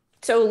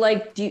 So,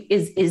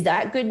 is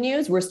that good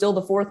news? We're still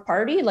the fourth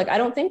party? I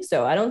don't think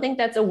so. I don't think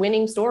that's a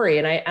winning story.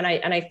 And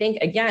I think,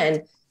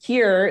 again,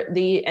 here,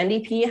 the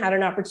NDP had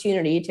an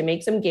opportunity to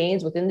make some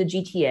gains within the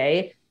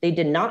GTA. They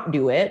did not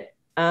do it.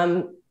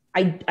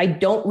 I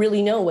don't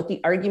really know what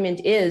the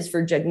argument is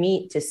for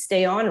Jagmeet to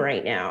stay on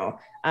right now.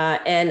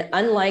 And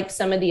unlike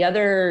some of the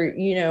other,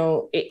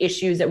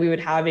 issues that we would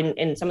have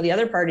in some of the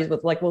other parties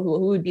with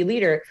who would be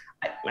leader?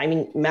 I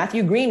mean,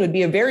 Matthew Green would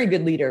be a very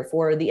good leader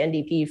for the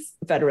NDP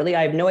federally.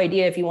 I have no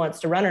idea if he wants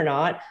to run or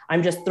not.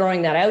 I'm just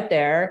throwing that out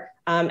there.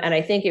 And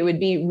I think it would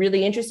be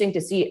really interesting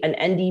to see an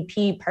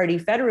NDP party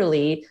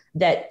federally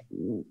that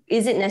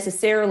isn't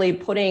necessarily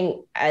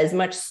putting as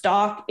much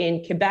stock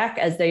in Quebec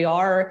as they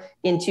are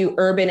into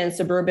urban and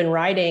suburban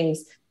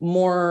ridings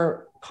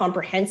more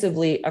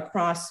comprehensively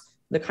across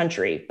the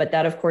country. But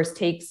that, of course,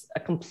 takes a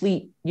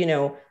complete,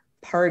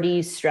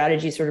 party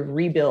strategy sort of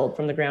rebuild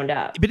from the ground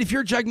up. But if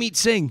you're Jagmeet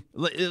Singh,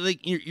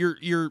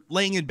 you're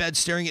laying in bed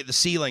staring at the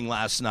ceiling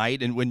last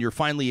night, and when you're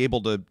finally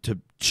able to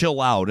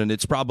chill out, and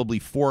it's probably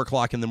 4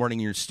 o'clock in the morning,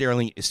 and you're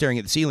staring at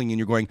the ceiling, and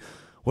you're going,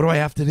 what do I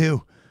have to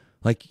do?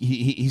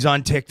 He's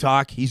on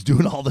TikTok. He's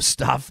doing all the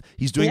stuff.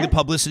 He's doing the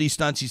publicity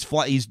stunts. He's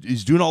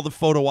doing all the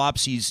photo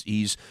ops.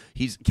 He's.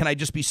 Can I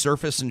just be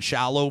surface and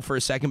shallow for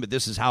a second? But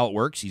this is how it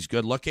works. He's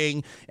good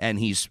looking, and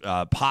he's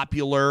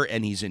popular,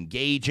 and he's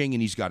engaging,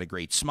 and he's got a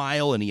great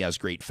smile, and he has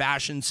great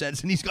fashion sense,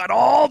 and he's got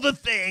all the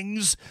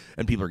things.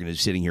 And people are going to be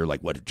sitting here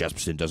like, what if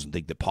Jesperson doesn't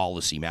think that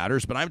policy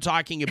matters? But I'm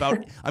talking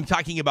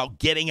about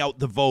getting out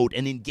the vote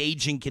and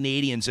engaging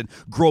Canadians and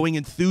growing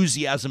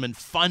enthusiasm and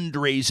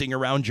fundraising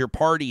around your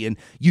party. And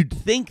you'd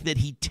think that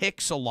he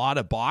ticks a lot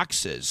of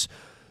boxes.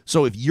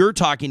 So if you're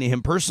talking to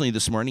him personally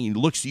this morning, he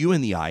looks you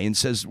in the eye and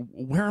says,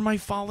 where am I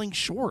falling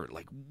short?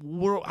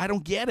 I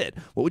don't get it.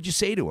 What would you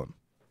say to him?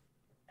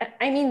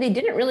 I mean, they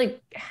didn't really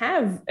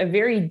have a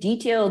very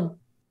detailed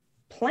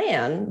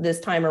plan this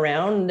time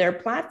around. Their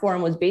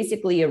platform was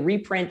basically a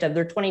reprint of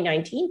their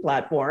 2019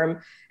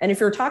 platform. And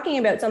if you're talking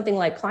about something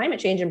like climate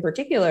change in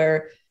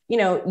particular,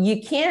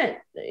 you can't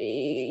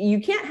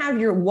have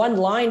your one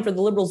line for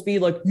the Liberals be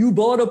like, you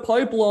bought a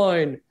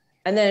pipeline.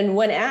 And then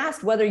when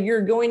asked whether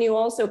you're going to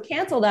also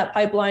cancel that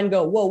pipeline,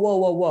 go,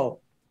 whoa.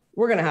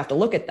 We're going to have to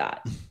look at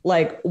that.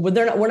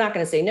 We're not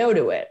going to say no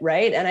to it.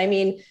 Right. And I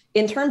mean,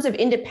 in terms of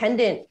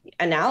independent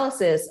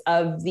analysis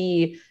of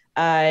the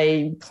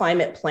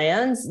climate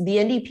plans, the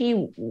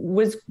NDP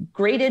was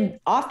graded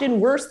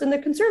often worse than the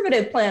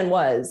Conservative plan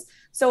was.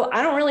 So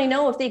I don't really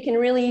know if they can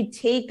really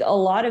take a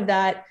lot of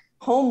that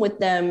home with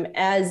them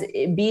as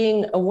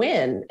being a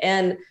win.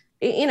 And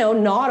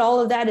not all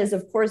of that is,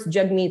 of course,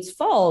 Jagmeet's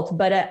fault,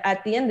 but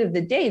at the end of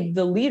the day,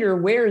 the leader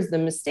wears the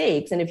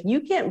mistakes. And if you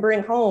can't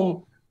bring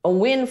home a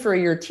win for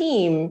your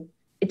team,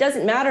 it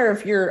doesn't matter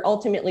if you're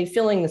ultimately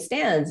filling the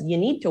stands. You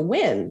need to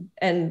win,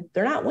 and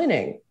they're not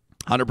winning.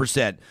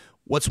 100%.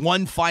 What's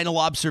one final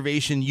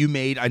observation you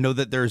made? I know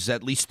that there's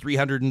at least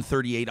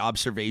 338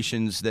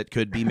 observations that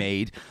could be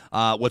made.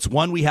 What's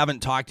one we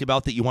haven't talked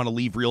about that you want to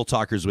leave Real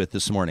Talkers with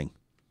this morning?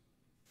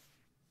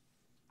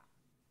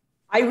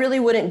 I really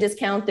wouldn't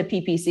discount the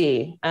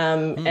PPC.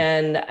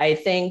 And I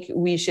think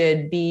we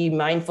should be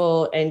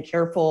mindful and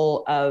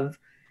careful of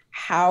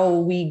how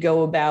we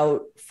go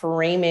about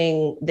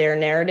framing their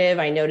narrative.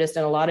 I noticed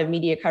in a lot of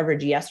media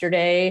coverage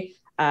yesterday,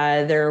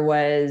 there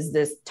was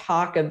this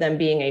talk of them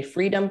being a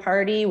freedom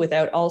party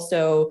without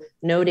also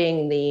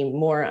noting the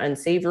more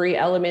unsavory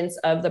elements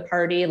of the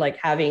party, like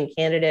having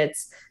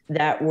candidates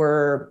that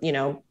were,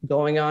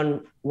 going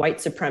on white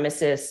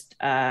supremacist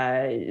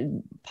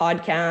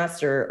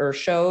podcasts or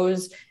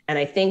shows. And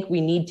I think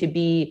we need to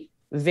be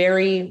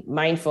very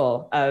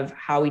mindful of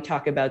how we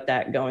talk about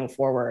that going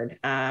forward.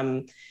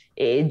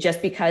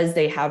 Just because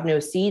they have no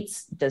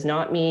seats does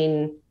not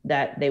mean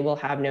that they will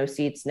have no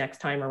seats next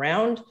time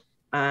around.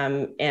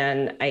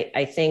 And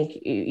I think,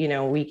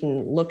 we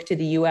can look to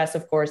the US,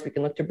 of course, we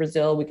can look to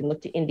Brazil, we can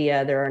look to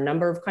India. There are a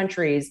number of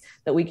countries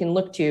that we can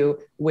look to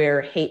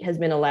where hate has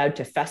been allowed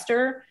to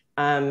fester.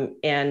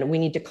 And we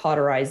need to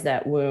cauterize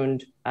that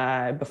wound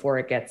before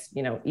it gets,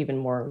 even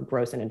more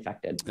gross and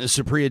infected.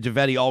 Supriya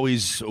Dwivedi,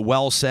 always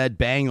well said,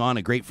 bang on,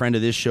 a great friend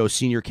of this show,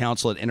 senior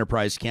counsel at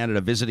Enterprise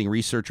Canada, visiting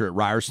researcher at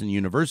Ryerson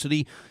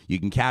University. You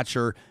can catch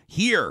her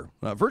here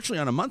virtually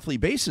on a monthly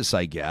basis,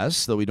 I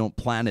guess, though we don't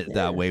plan it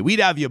that way. We'd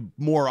have you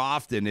more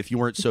often if you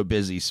weren't so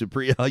busy.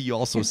 Supriya, you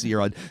also see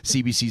her on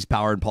CBC's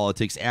Power and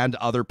Politics and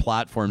other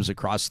platforms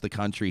across the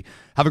country.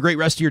 Have a great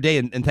rest of your day,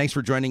 and thanks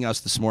for joining us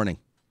this morning.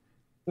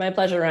 My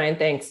pleasure, Ryan.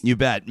 Thanks. You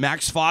bet.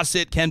 Max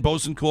Fawcett, Ken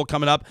Boessenkool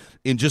coming up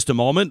in just a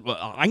moment.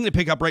 I'm going to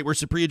pick up right where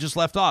Supriya just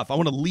left off. I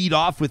want to lead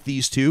off with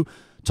these two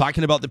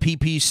talking about the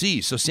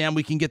PPC. So, Sam,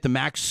 we can get the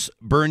Max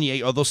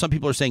Bernier, although some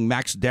people are saying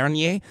Max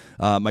Dernier.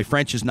 My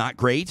French is not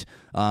great,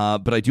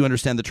 but I do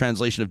understand the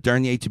translation of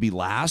Dernier to be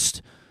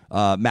last.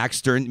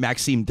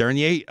 Maxime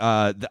Dernier.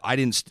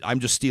 I'm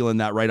just stealing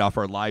that right off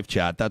our live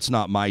chat. That's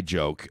not my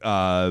joke.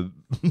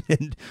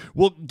 And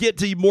we'll get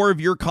to more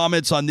of your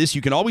comments on this.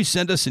 You can always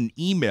send us an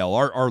email.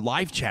 Our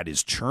live chat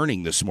is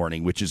churning this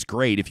morning, which is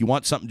great. If you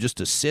want something just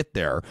to sit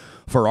there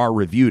for our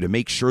review to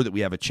make sure that we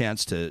have a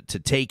chance to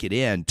take it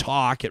in,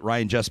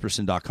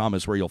 talk@ryanjesperson.com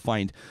is where you'll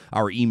find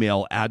our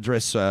email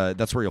address.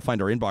 That's where you'll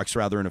find our inbox,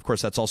 rather. And, of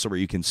course, that's also where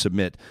you can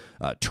submit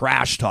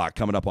Trash Talk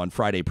coming up on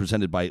Friday,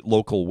 presented by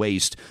Local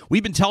Waste.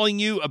 We've been telling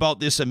you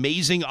about this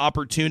amazing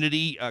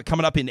opportunity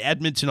coming up in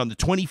Edmonton on the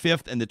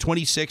 25th and the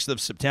 26th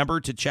of September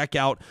to check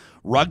out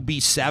Rugby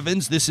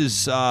Sevens. This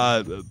is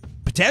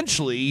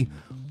potentially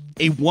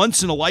a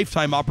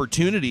once-in-a-lifetime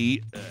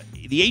opportunity.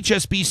 The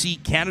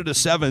HSBC Canada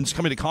Sevens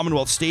coming to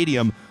Commonwealth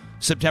Stadium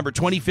September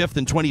 25th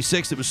and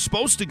 26th. It was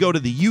supposed to go to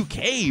the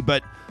UK,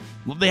 but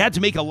they had to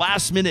make a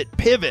last-minute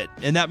pivot,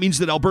 and that means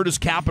that Alberta's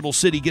capital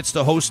city gets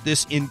to host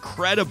this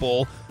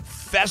incredible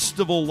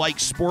festival-like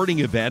sporting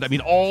event. I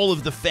mean, all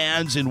of the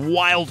fans in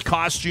wild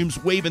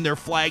costumes, waving their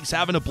flags,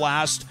 having a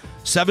blast.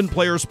 7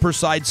 players per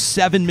side,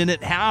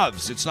 7-minute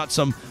halves. It's not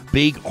some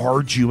big,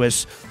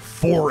 arduous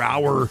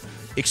 4-hour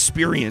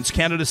experience.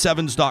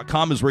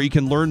 CanadaSevens.com is where you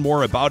can learn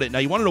more about it. Now,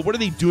 you want to know, what are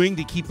they doing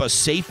to keep us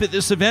safe at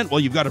this event? Well,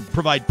 you've got to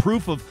provide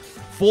proof of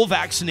full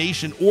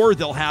vaccination, or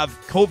they'll have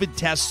COVID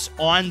tests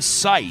on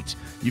site.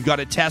 You've got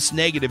to test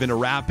negative in a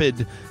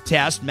rapid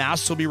test.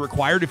 Masks will be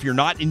required if you're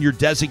not in your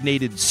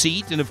designated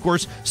seat. And, of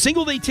course,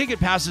 single-day ticket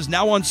passes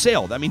now on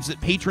sale. That means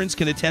that patrons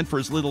can attend for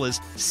as little as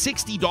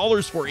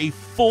 $60 for a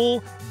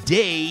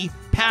full-day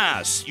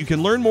pass. You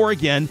can learn more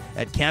again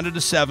at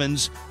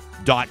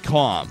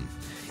CanadaSevens.com.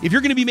 If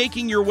you're going to be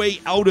making your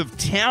way out of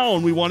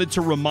town, we wanted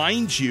to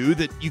remind you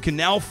that you can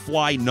now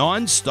fly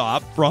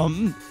nonstop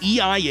from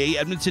EIA,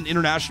 Edmonton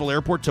International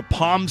Airport, to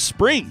Palm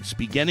Springs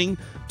beginning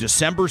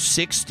December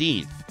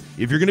 16th.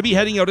 If you're going to be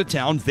heading out of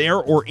town there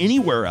or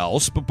anywhere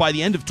else, but by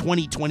the end of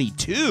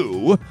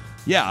 2022,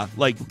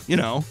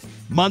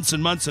 months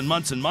and months and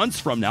months and months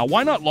from now,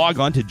 why not log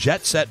on to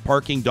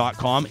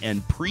jetsetparking.com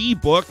and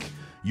pre-book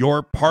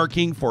your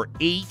parking for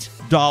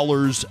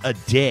 $8 a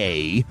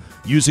day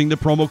using the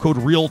promo code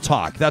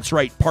REALTALK. That's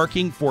right,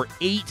 parking for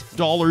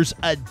 $8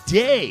 a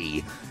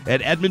day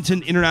at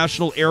Edmonton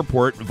International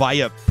Airport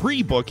via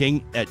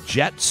pre-booking at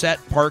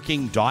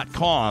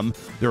jetsetparking.com.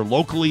 They're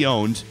locally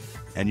owned,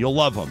 and you'll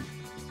love them.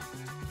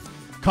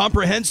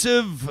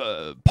 Comprehensive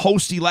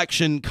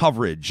post-election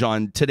coverage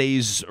on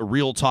today's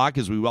Real Talk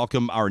as we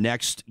welcome our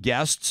next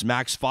guests.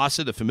 Max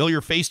Fawcett, a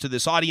familiar face to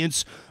this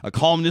audience, a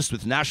columnist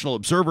with National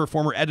Observer,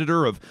 former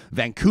editor of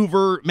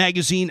Vancouver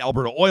Magazine,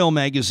 Alberta Oil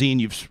Magazine.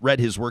 You've read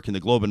his work in the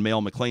Globe and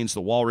Mail, Maclean's,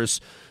 The Walrus,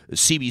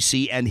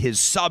 CBC, and his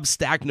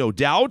Substack, no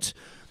doubt.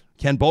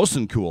 Ken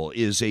Boessenkool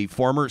is a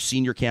former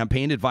senior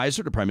campaign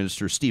advisor to Prime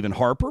Minister Stephen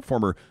Harper,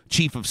 former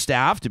chief of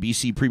staff to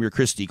BC Premier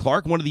Christy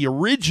Clark, one of the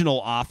original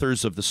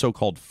authors of the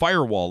so-called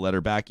Firewall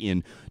letter back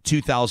in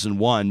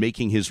 2001,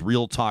 making his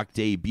Real Talk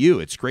debut.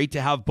 It's great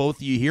to have both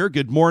of you here.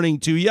 Good morning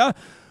to you. I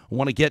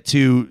want to get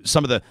to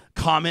some of the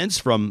comments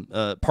from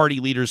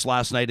party leaders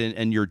last night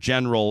and your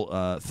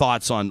general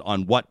thoughts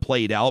on what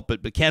played out.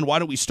 But Ken, why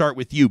don't we start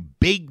with you?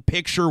 Big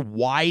picture,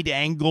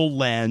 wide-angle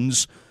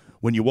lens.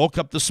 When you woke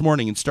up this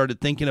morning and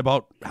started thinking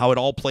about how it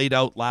all played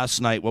out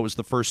last night, what was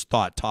the first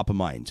thought top of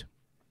mind?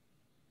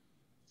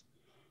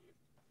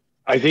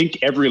 I think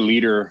every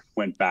leader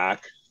went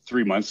back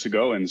 3 months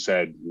ago and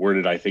said, where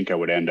did I think I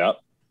would end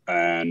up?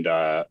 And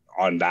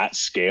on that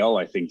scale,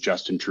 I think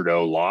Justin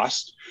Trudeau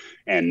lost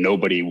and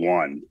nobody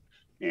won.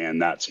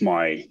 And that's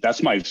my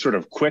sort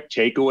of quick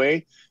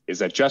takeaway, is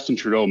that Justin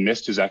Trudeau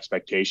missed his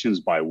expectations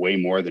by way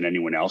more than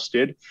anyone else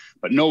did,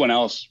 but no one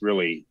else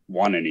really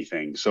won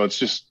anything. So it's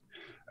just,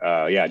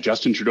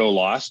 Justin Trudeau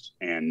lost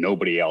and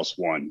nobody else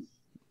won.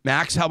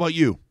 Max, how about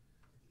you?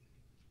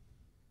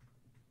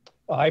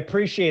 I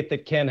appreciate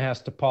that Ken has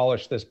to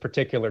polish this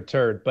particular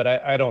turd, but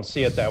I don't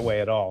see it that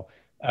way at all.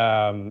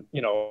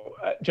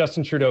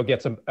 Justin Trudeau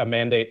gets a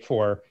mandate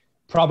for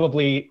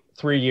probably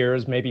 3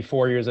 years, maybe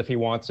 4 years if he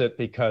wants it,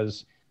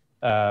 because,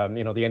 the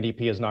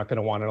NDP is not going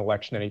to want an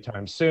election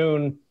anytime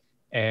soon.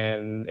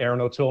 And Aaron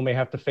O'Toole may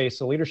have to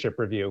face a leadership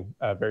review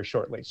very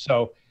shortly.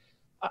 So,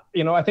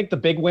 I think the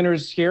big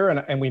winners here,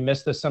 and we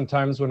miss this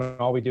sometimes when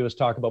all we do is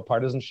talk about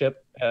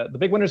partisanship, the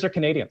big winners are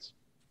Canadians.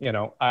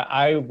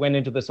 I went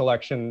into this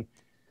election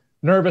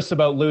nervous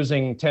about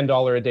losing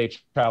 $10 a day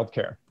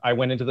childcare. I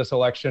went into this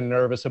election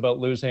nervous about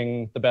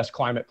losing the best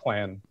climate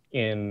plan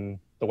in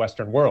the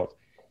Western world.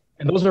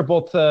 And those are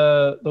both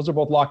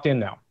locked in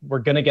now. We're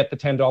going to get the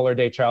 $10 a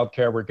day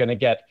childcare. We're going to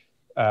get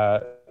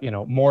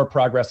more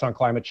progress on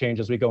climate change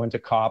as we go into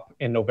COP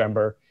in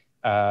November.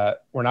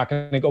 We're not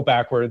going to go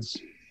backwards.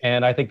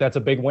 And I think that's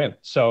a big win.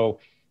 So,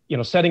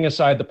 setting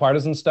aside the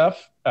partisan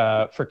stuff,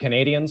 for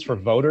Canadians, for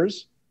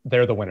voters,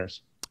 they're the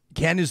winners.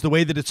 Ken, is the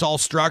way that it's all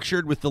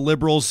structured with the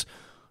Liberals,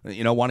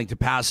 wanting to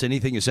pass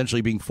anything,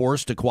 essentially being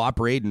forced to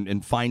cooperate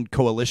and find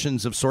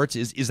coalitions of sorts,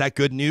 is that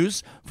good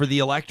news for the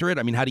electorate?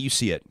 I mean, how do you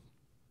see it?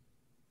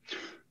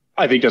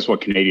 I think that's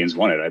what Canadians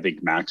wanted. I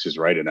think Max is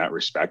right in that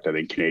respect. I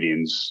think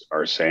Canadians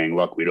are saying,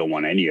 look, we don't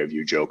want any of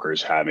you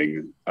jokers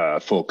having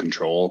full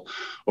control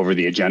over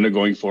the agenda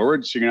going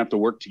forward. So you're going to have to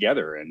work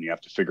together, and you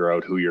have to figure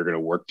out who you're going to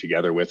work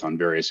together with on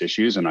various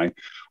issues. And I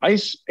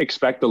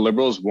expect the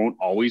Liberals won't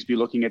always be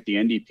looking at the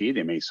NDP.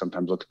 They may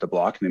sometimes look at the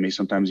Bloc, and they may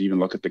sometimes even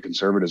look at the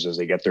Conservatives as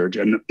they get their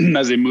agenda,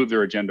 as they move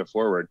their agenda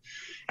forward.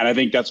 And I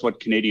think that's what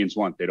Canadians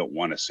want. They don't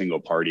want a single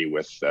party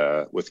with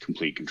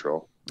complete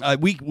control.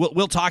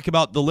 We'll talk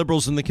about the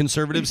Liberals and the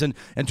Conservatives and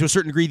to a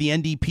certain degree the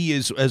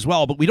NDP as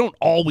well, but we don't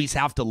always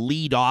have to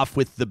lead off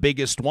with the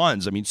biggest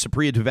ones. I mean,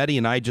 Supriya Dwivedi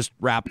and I just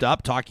wrapped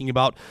up talking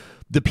about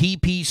the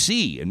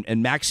PPC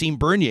and Maxime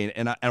Bernier,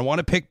 and I want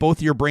to pick both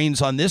of your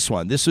brains on this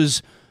one. This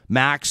was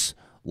Max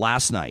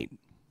last night.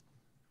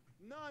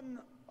 None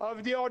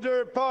of the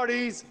other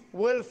parties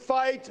will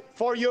fight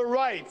for your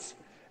rights,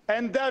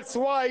 and that's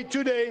why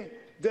today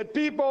the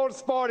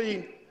People's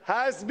Party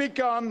has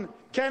become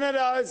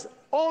Canada's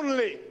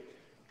only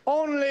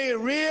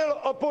real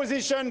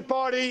opposition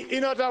party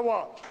in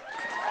Ottawa.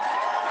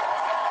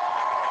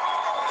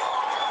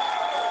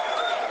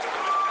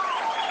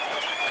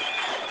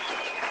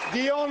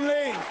 The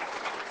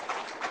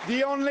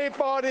only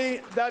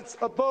party that's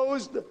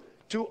opposed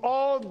to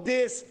all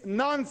this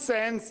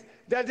nonsense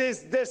that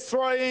is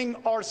destroying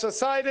our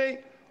society,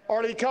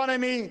 our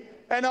economy,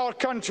 and our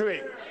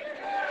country.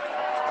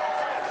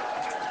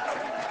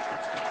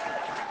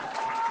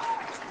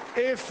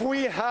 If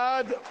we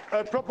had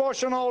a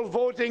proportional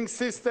voting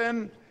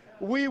system,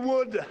 we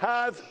would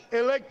have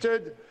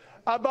elected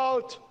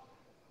about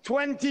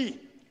 20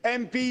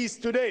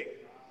 MPs today.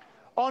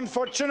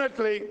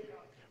 Unfortunately,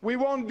 we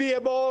won't be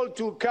able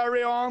to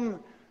carry on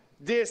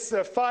this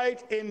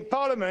fight in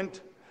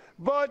Parliament,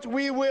 but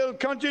we will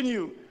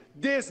continue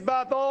this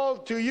battle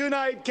to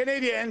unite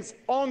Canadians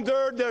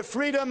under the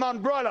freedom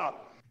umbrella.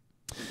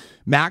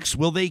 Max,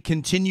 will they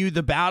continue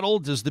the battle?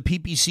 Does the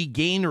PPC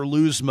gain or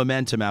lose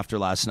momentum after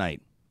last night?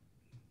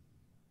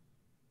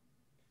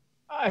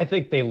 I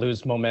think they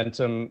lose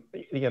momentum.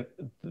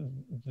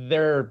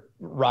 Their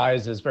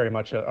rise is very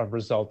much a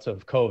result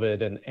of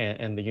COVID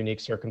and the unique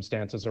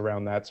circumstances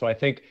around that. So I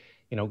think,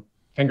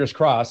 fingers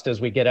crossed, as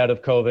we get out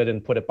of COVID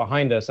and put it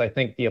behind us, I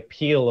think the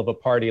appeal of a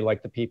party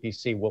like the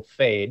PPC will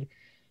fade.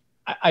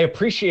 I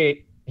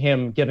appreciate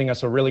him giving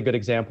us a really good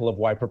example of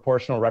why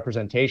proportional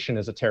representation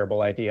is a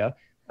terrible idea.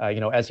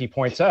 As he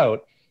points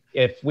out,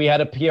 if we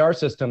had a PR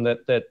system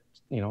that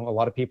a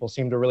lot of people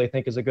seem to really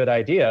think is a good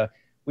idea,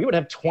 we would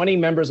have 20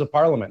 members of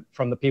parliament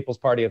from the People's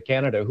Party of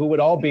Canada who would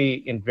all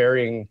be in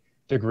varying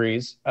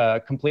degrees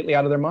completely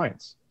out of their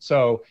minds.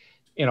 So,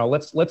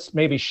 let's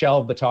maybe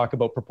shelve the talk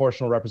about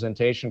proportional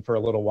representation for a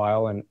little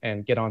while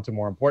and get on to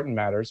more important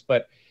matters.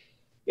 But,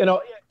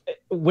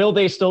 will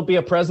they still be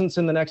a presence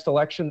in the next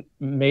election?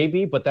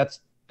 Maybe, but that's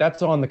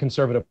on the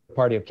Conservative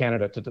Party of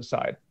Canada to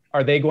decide.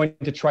 Are they going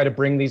to try to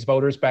bring these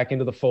voters back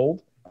into the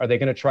fold? Are they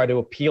going to try to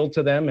appeal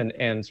to them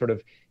and sort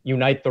of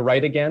unite the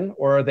right again?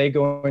 Or are they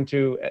going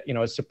to,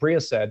 as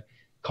Supriya said,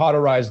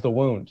 cauterize the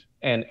wound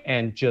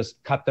and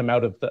just cut them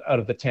out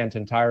of the tent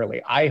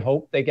entirely? I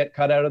hope they get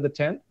cut out of the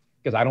tent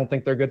because I don't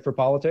think they're good for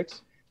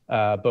politics.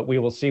 But we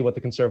will see what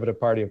the Conservative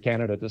Party of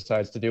Canada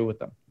decides to do with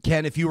them.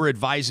 Ken, if you were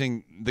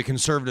advising the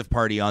Conservative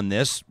Party on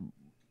this,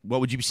 what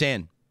would you be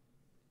saying?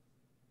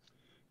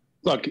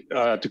 Look,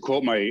 to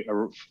quote my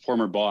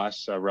former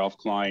boss, Ralph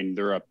Klein,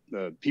 the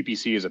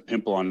PPC is a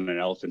pimple on an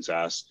elephant's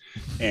ass,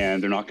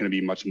 and they're not going to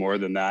be much more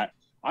than that.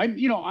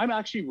 I'm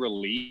actually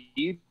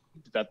relieved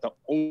that the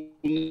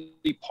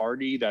only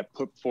party that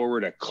put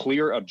forward a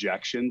clear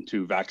objection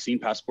to vaccine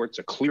passports,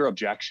 a clear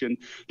objection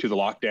to the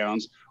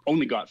lockdowns,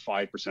 only got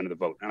 5% of the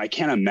vote. And I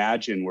can't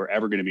imagine we're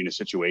ever going to be in a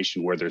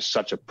situation where there's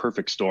such a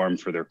perfect storm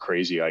for their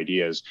crazy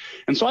ideas.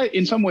 And so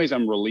in some ways,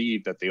 I'm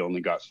relieved that they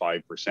only got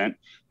 5%.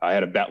 I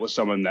had a bet with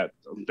someone that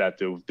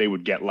they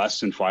would get less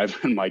than 5,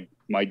 and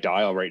my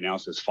dial right now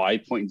says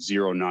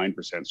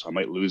 5.09%. So I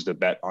might lose the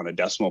bet on a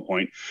decimal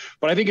point.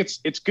 But I think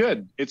it's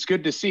good. It's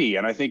good to see.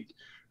 And I think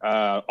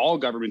all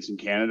governments in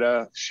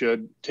Canada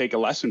should take a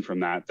lesson from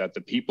that the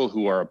people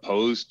who are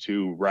opposed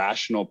to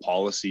rational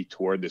policy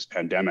toward this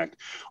pandemic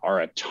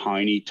are a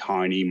tiny,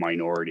 tiny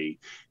minority.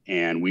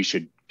 And we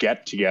should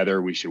get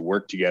together, we should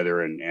work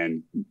together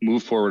and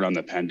move forward on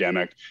the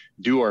pandemic,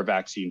 do our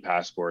vaccine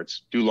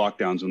passports, do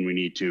lockdowns when we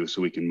need to,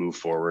 so we can move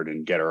forward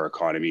and get our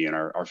economy and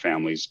our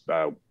families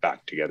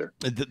back together.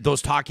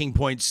 Those talking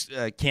points,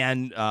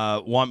 Ken,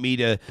 want me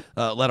to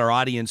let our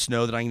audience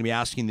know that I'm going to be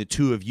asking the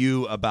two of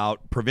you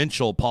about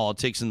provincial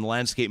politics and the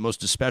landscape,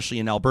 most especially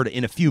in Alberta,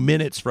 in a few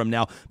minutes from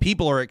now.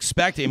 People are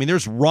expecting,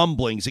 there's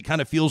rumblings. It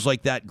kind of feels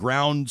like that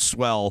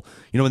groundswell,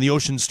 when the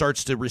ocean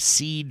starts to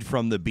recede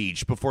from the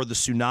beach before the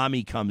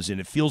tsunami comes comes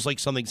in. It feels like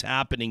something's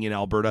happening in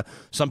Alberta.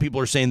 Some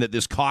people are saying that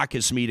this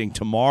caucus meeting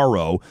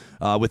tomorrow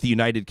with the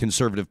United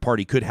Conservative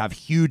Party could have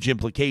huge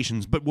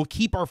implications, but we'll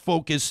keep our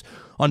focus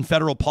on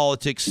federal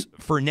politics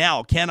for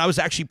now. Ken, I was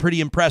actually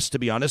pretty impressed, to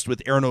be honest,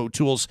 with Erin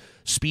O'Toole's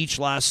speech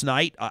last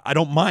night. I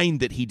don't mind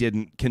that he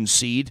didn't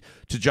concede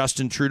to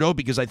Justin Trudeau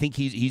because I think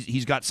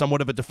he's got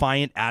somewhat of a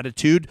defiant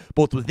attitude,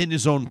 both within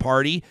his own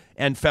party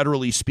and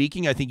federally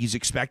speaking. I think he's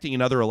expecting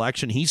another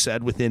election, he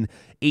said, within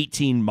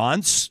 18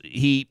 months.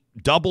 He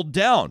doubled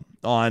down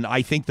on,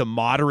 I think, the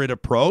moderate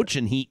approach,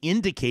 and he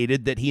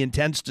indicated that he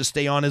intends to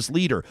stay on as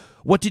leader.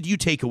 What did you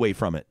take away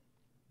from it?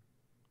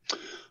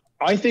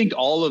 I think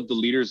all of the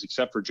leaders,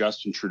 except for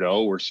Justin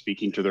Trudeau, were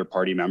speaking to their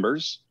party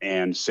members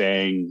and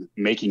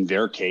making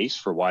their case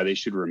for why they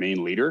should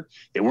remain leader.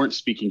 They weren't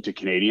speaking to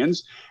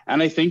Canadians.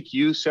 And I think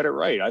you said it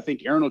right. I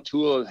think Erin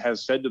O'Toole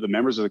has said to the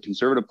members of the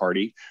Conservative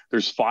Party,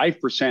 there's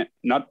 5%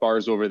 nut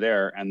bars over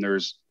there, and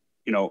there's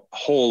a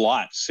whole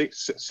lot,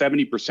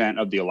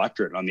 70% of the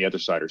electorate on the other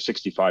side, or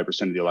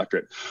 65% of the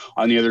electorate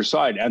on the other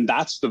side. And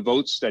that's the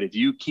votes that if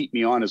you keep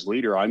me on as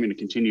leader, I'm going to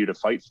continue to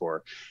fight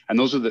for. And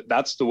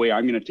that's the way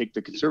I'm going to take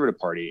the Conservative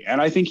Party. And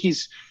I think he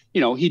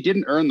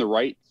didn't earn the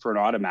right for an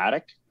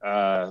automatic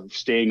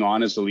staying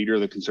on as the leader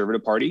of the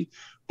Conservative Party,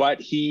 but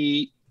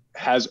he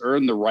has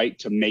earned the right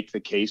to make the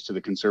case to the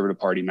Conservative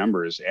Party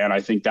members. And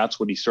I think that's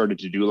what he started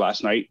to do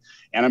last night.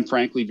 And I'm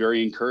frankly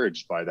very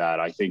encouraged by that.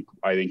 I think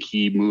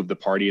he moved the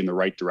party in the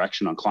right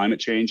direction on climate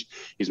change.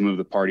 He's moved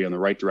the party in the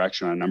right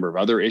direction on a number of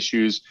other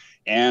issues.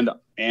 And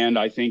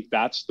I think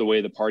that's the way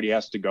the party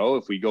has to go.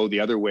 If we go the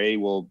other way,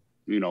 we'll,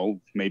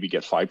 maybe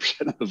get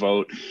 5% of the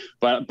vote.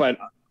 But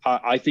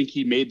I think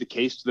he made the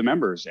case to the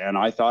members, and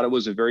I thought it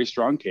was a very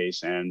strong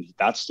case. And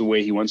that's the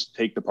way he wants to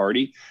take the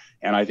party.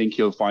 And I think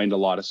he'll find a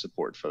lot of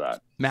support for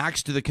that.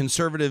 Max, do the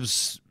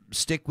Conservatives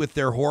stick with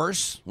their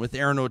horse with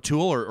Erin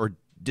O'Toole, or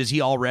does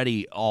he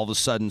already all of a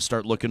sudden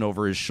start looking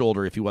over his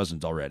shoulder if he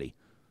wasn't already?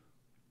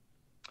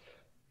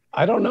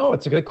 I don't know.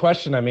 It's a good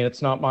question. I mean,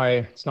 it's not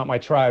my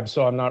tribe,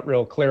 so I'm not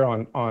real clear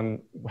on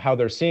how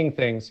they're seeing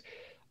things.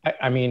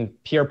 I mean,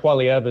 Pierre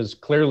Poilievre is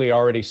clearly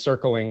already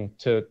circling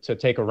to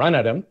take a run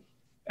at him.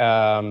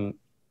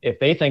 If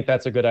they think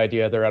that's a good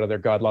idea, they're out of their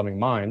God-loving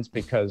minds,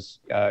 because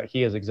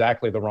he is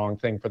exactly the wrong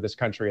thing for this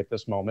country at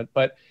this moment.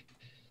 But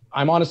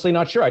I'm honestly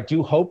not sure. I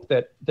do hope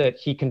that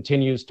he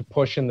continues to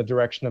push in the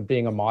direction of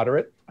being a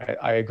moderate.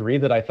 I agree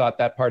that I thought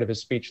that part of his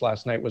speech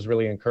last night was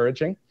really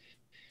encouraging.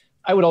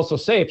 I would also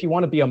say, if you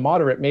want to be a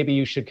moderate, maybe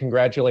you should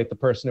congratulate the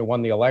person who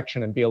won the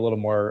election and be a little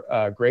more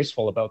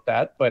graceful about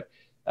that. But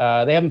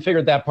they haven't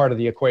figured that part of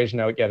the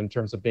equation out yet in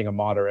terms of being a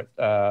moderate.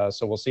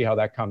 So we'll see how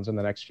that comes in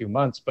the next few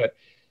months. But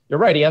you're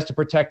right. He has to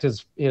protect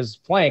his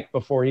flank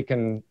before he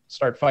can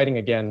start fighting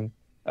again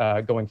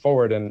going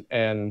forward.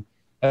 And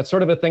that's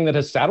sort of a thing that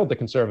has saddled the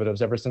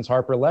Conservatives ever since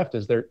Harper left,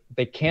 is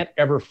they can't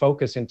ever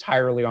focus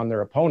entirely on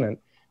their opponent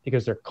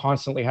because they're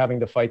constantly having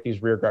to fight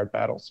these rearguard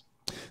battles.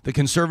 The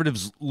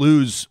Conservatives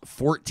lose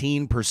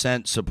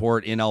 14%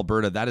 support in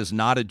Alberta. That is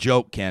not a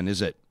joke, Ken,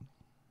 is it?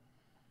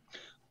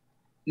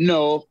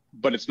 No,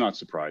 but it's not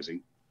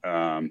surprising.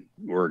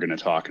 We're going to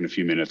talk in a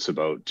few minutes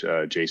about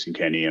Jason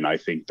Kenney, and I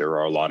think there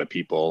are a lot of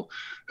people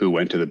who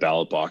went to the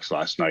ballot box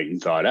last night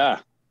and thought,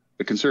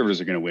 the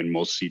Conservatives are going to win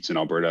most seats in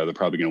Alberta. They're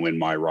probably going to win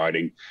my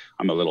riding.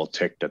 I'm a little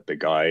ticked at the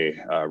guy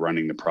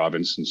running the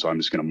province, and so I'm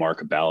just going to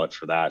mark a ballot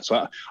for that.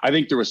 So I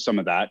think there was some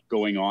of that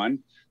going on.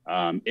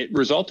 It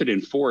resulted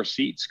in 4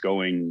 seats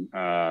going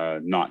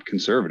not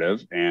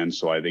Conservative. And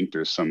so I think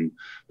there's some,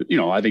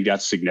 I think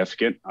that's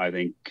significant. I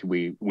think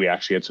we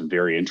actually had some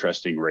very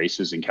interesting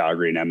races in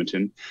Calgary and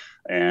Edmonton.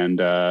 And,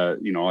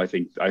 I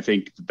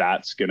think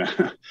that's going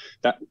to,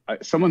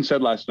 someone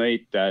said last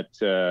night that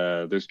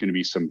there's going to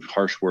be some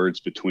harsh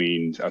words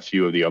between a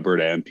few of the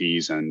Alberta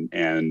MPs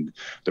and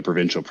the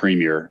provincial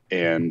premier.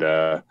 And,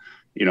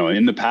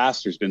 in the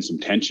past, there's been some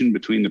tension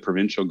between the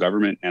provincial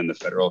government and the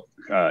federal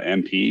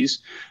MPs.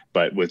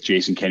 But with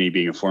Jason Kenney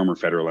being a former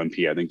federal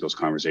MP, I think those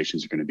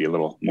conversations are going to be a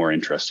little more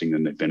interesting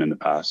than they've been in the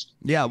past.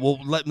 Yeah, well,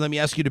 let me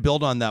ask you to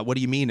build on that. What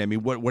do you mean? I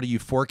mean, what are you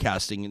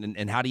forecasting,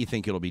 and how do you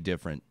think it'll be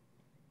different?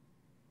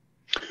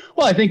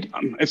 Well, I think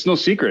it's no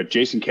secret.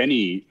 Jason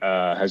Kenney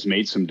has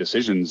made some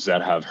decisions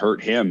that have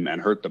hurt him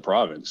and hurt the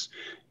province.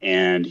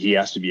 And he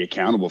has to be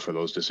accountable for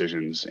those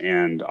decisions.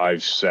 And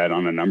I've said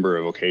on a number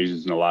of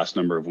occasions in the last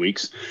number of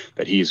weeks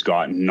that he's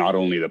gotten not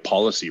only the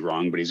policy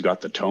wrong, but he's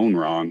got the tone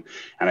wrong.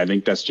 And I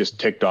think that's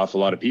just ticked off a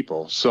lot of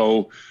people.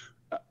 So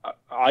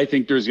I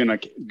think there's going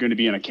to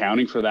be an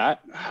accounting for that.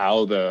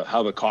 How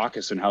the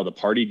caucus and how the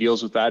party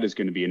deals with that is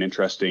going to be an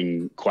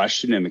interesting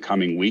question in the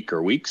coming week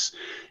or weeks.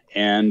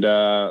 And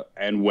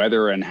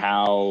whether and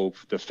how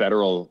the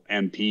federal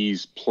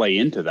MPs play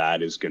into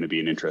that is going to be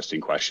an interesting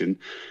question.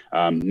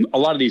 A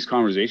lot of these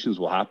conversations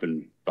will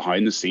happen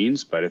behind the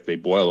scenes, but if they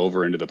boil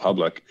over into the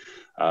public,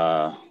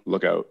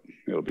 look out,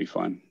 it'll be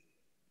fun.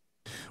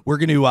 We're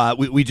going to,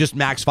 we just,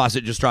 Max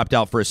Fawcett just dropped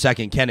out for a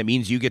second. Ken, it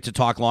means you get to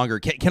talk longer.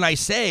 Can I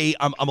say,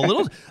 I'm a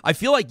little, I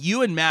feel like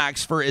you and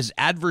Max, for as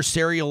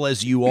adversarial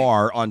as you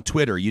are on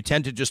Twitter, you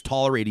tend to just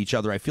tolerate each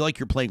other. I feel like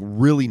you're playing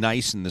really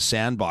nice in the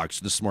sandbox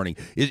this morning.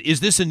 Is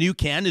this a new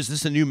Ken? Is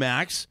this a new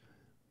Max?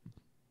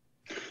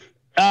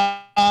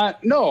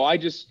 No, I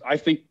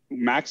think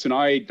Max and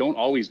I don't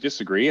always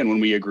disagree. And when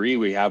we agree,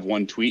 we have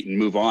one tweet and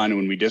move on. And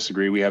when we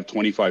disagree, we have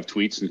 25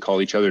 tweets and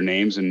call each other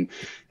names and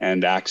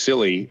act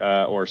silly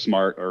or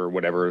smart or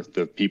whatever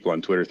the people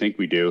on Twitter think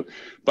we do.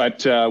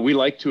 But we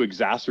like to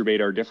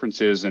exacerbate our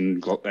differences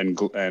and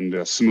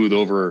smooth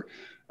over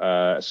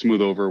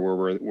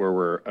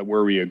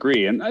where we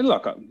agree. And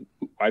look,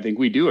 I think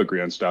we do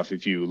agree on stuff.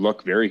 If you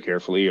look very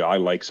carefully, I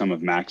like some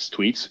of Max's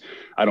tweets.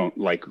 I don't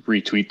like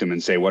retweet them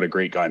and say what a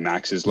great guy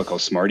Max is. Look how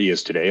smart he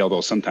is today.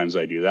 Although sometimes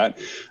I do that.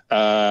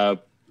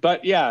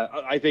 But yeah,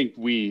 I think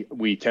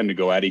we tend to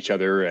go at each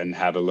other and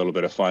have a little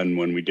bit of fun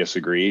when we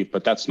disagree,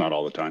 but that's not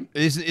all the time.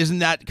 Isn't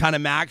that kind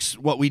of, Max,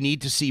 what we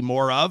need to see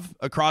more of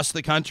across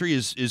the country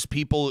is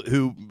people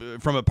who,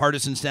 from a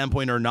partisan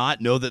standpoint or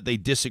not, know that they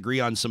disagree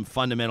on some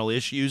fundamental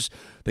issues.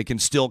 They can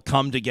still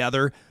come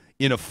together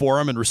in a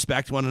forum and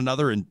respect one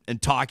another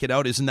and talk it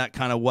out. Isn't that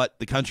kind of what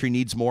the country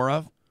needs more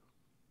of?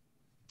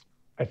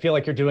 I feel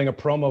like you're doing a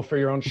promo for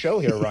your own show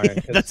here,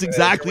 Ryan. That's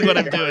exactly what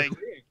I'm doing.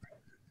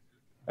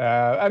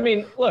 I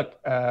mean,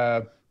 look,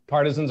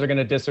 partisans are going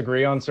to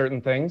disagree on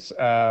certain things.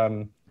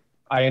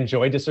 I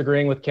enjoy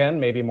disagreeing with Ken,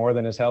 maybe more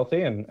than is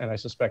healthy, and I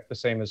suspect the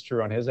same is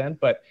true on his end.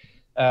 But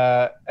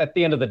at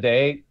the end of the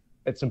day,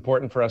 it's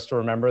important for us to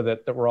remember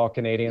that we're all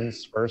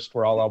Canadians first.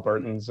 We're all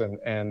Albertans,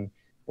 and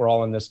we're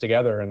all in this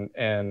together.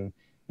 And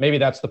maybe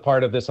that's the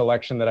part of this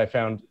election that I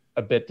found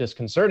a bit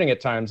disconcerting at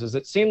times, is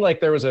it seemed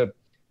like there was a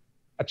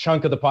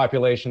chunk of the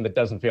population that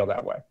doesn't feel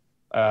that way.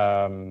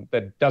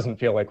 That doesn't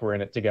feel like we're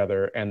in it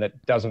together, and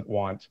that doesn't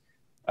want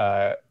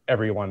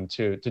everyone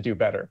to do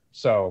better.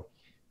 So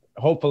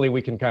hopefully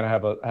we can kind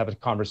of have a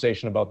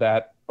conversation about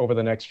that over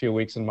the next few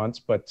weeks and months.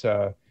 But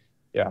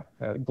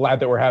glad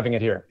that we're having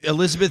it here.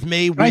 Elizabeth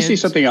May wins. Can I say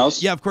something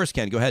else? Yeah, of course,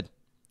 Ken. Go ahead.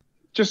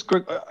 Just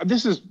quick,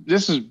 this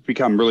has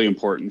become really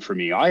important for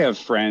me. I have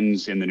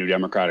friends in the New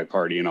Democratic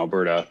Party in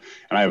Alberta,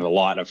 and I have a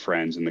lot of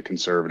friends in the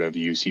Conservative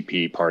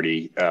UCP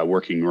Party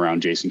working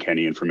around Jason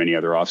Kenney and for many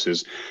other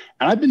offices.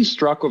 And I've been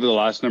struck over the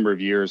last number of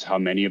years how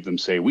many of them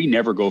say, we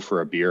never go for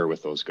a beer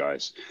with those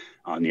guys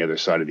on the other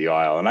side of the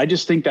aisle. And I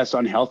just think that's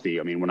unhealthy.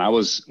 I mean, when I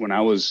was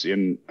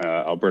in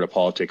Alberta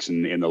politics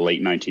in the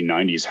late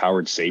 1990s,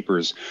 Howard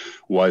Sapers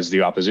was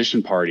the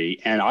opposition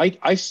party. And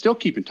I still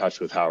keep in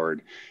touch with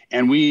Howard.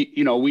 And we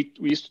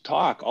used to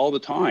talk all the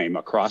time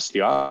across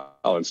the aisle.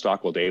 And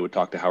Stockwell Day would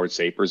talk to Howard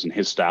Sapers and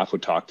his staff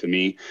would talk to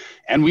me.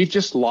 And we've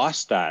just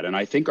lost that. And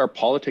I think our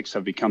politics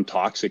have become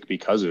toxic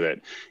because of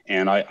it.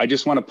 And I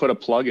just want to put a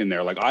plug in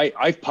there. Like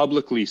I've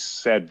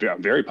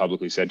very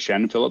publicly said,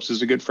 Shannon Phillips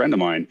is a good friend of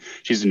mine.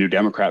 She's a New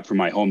Democrat from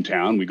my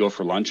hometown. We go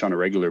for lunch on a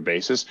regular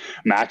basis.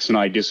 Max and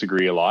I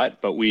disagree a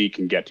lot, but we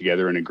can get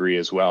together and agree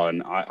as well.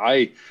 And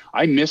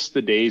I miss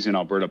the days in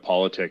Alberta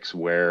politics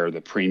where the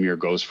premier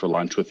goes for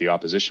lunch with the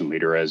opposition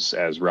leader,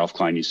 as Ralph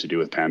Klein used to do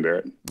with Pam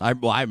Barrett. I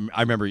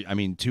remember, I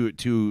mean,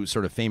 two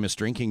sort of famous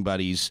drinking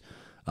buddies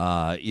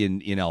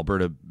in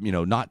Alberta,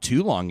 not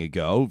too long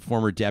ago,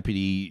 former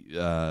Deputy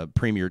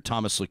Premier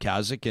Thomas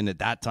Lukaszuk and at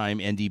that time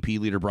NDP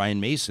leader Brian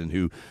Mason,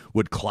 who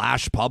would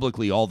clash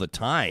publicly all the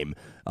time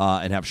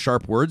and have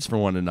sharp words for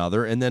one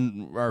another, and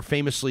then are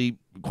famously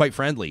quite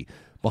friendly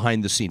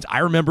behind the scenes. I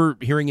remember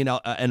hearing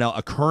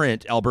a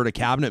current Alberta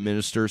cabinet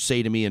minister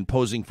say to me in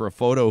posing for a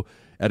photo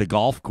at a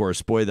golf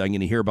course, boy, I'm going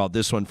to hear about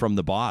this one from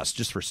the boss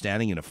just for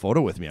standing in a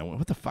photo with me. I went,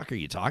 what the fuck are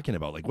you talking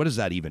about? Like, what does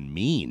that even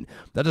mean?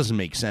 That doesn't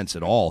make sense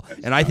at all.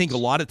 And I think a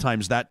lot of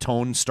times that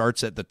tone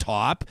starts at the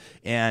top.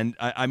 And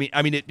I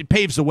mean, it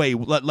paves the way.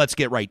 Let's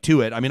get right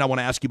to it. I mean, I want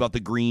to ask you about the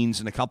Greens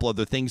and a couple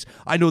other things.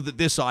 I know that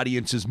this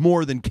audience is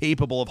more than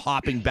capable of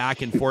hopping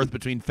back and forth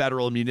between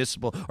federal and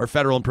municipal or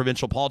federal and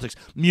provincial politics.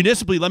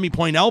 Municipally, let me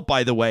point out,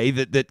 by the way,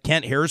 that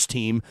Kent Hare's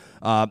team,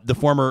 the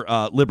former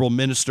Liberal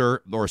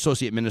minister or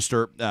associate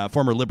minister,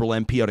 former Liberal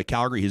MP out of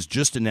Calgary, has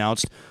just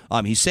announced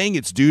he's saying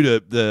it's due to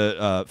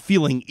the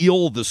feeling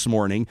ill this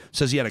morning.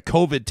 Says he had a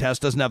COVID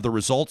test, doesn't have the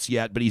results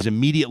yet, but he's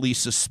immediately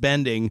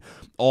suspending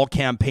all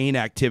campaign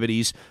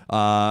activities,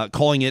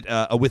 calling it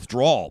a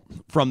withdrawal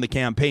from the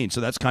campaign. So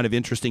that's kind of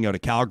interesting out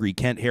of Calgary.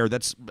 Kent Hare,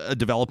 that's a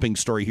developing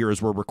story here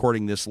as we're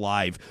recording this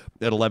live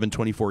at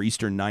 11:24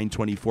 Eastern,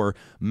 9:24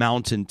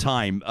 Mountain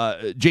Time.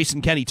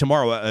 Jason Kenney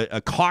tomorrow, a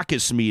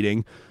caucus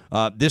meeting.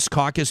 This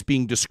caucus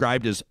being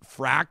described as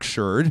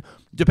fractured.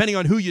 Depending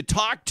on who you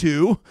talk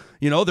to,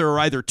 there are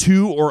either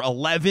 2 or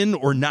 11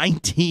 or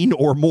 19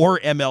 or more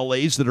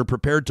MLAs that are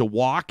prepared to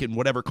walk in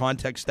whatever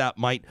context that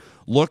might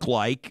look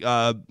like.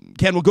 Ken,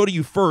 we'll go to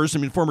you first. I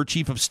mean, former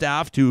chief of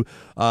staff to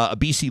a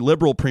BC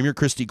Liberal Premier,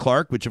 Christy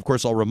Clark, which, of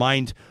course, I'll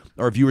remind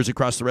our viewers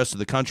across the rest of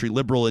the country,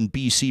 Liberal in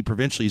BC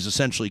provincially is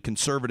essentially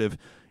Conservative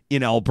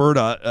in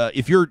Alberta.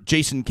 If you're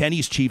Jason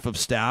Kenney's chief of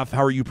staff,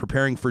 how are you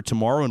preparing for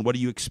tomorrow and what are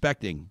you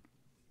expecting?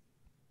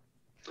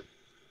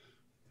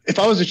 If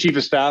I was the chief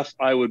of staff,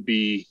 I would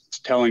be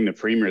telling the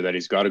premier that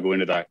he's got to go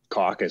into that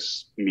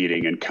caucus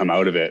meeting and come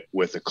out of it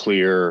with a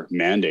clear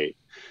mandate,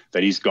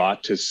 that he's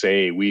got to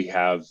say, we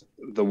have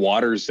the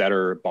waters that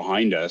are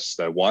behind us,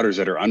 the waters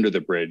that are under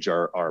the bridge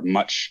are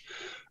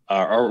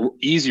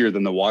easier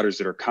than the waters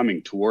that are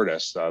coming toward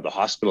us. The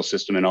hospital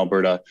system in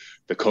Alberta,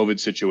 the COVID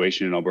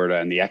situation in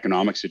Alberta, and the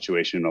economic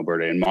situation in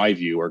Alberta, in my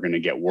view, are going to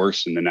get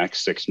worse in the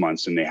next 6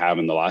 months than they have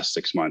in the last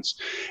 6 months.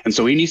 And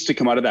so he needs to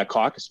come out of that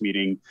caucus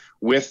meeting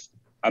with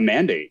a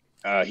mandate.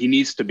 He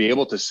needs to be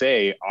able to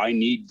say, I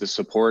need the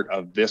support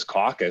of this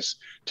caucus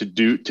to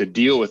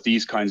deal with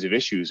these kinds of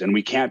issues. And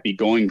we can't be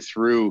going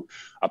through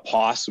a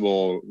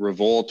possible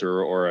revolt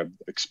or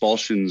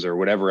expulsions or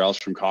whatever else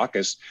from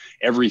caucus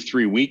every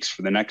 3 weeks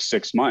for the next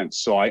 6 months.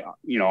 So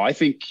I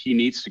think he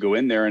needs to go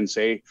in there and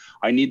say,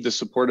 I need the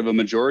support of a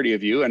majority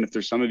of you. And if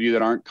there's some of you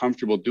that aren't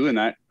comfortable doing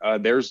that,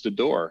 there's the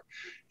door.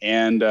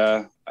 And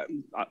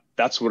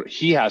that's what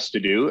he has to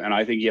do. And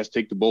I think he has to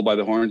take the bull by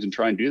the horns and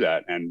try and do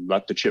that and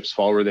let the chips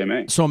fall where they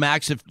may. So,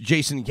 Max, if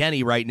Jason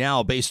Kenney right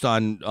now, based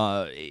on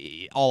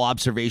all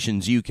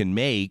observations you can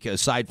make,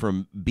 aside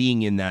from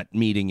being in that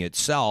meeting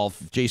itself,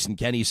 if Jason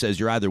Kenney says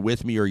you're either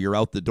with me or you're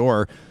out the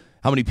door,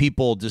 how many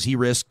people does he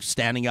risk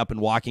standing up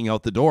and walking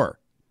out the door?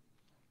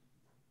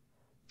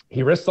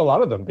 He risks a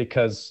lot of them,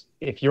 because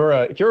if you're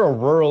a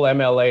rural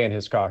MLA in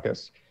his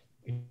caucus,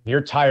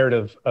 you're tired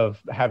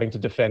of having to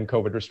defend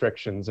COVID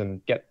restrictions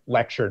and get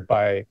lectured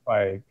by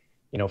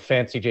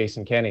fancy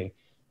Jason Kenney.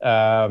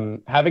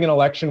 Having an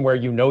election where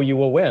you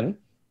will win,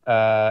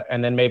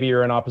 and then maybe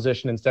you're in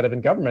opposition instead of in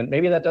government,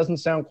 maybe that doesn't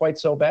sound quite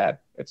so bad.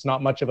 It's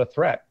not much of a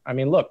threat. I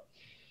mean, look,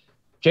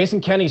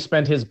 Jason Kenney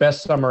spent his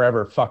best summer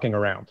ever fucking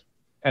around,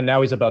 and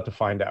now he's about to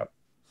find out.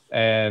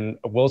 And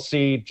we'll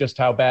see just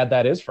how bad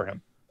that is for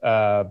him.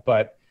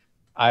 But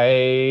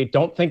I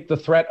don't think the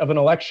threat of an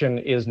election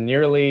is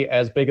nearly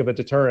as big of a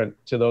deterrent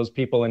to those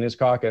people in his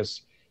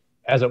caucus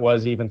as it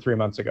was even 3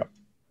 months ago.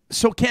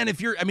 So, Ken, if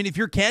you're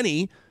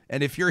Kenney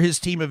and if you're his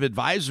team of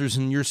advisors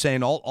and you're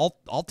saying,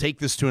 I'll take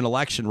this to an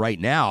election right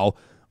now,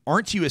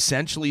 aren't you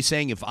essentially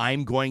saying, if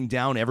I'm going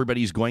down,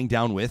 everybody's going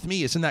down with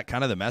me? Isn't that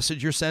kind of the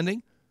message you're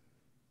sending?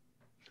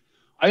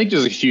 I think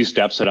there's a few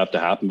steps that have to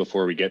happen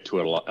before we get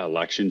to an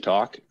election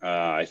talk.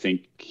 I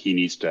think he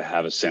needs to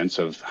have a sense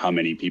of how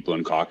many people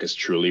in caucus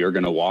truly are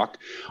going to walk.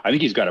 I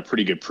think he's got a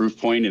pretty good proof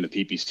point in the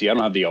PPC. I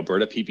don't have the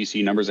Alberta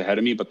PPC numbers ahead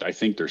of me, but I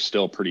think they're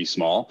still pretty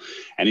small.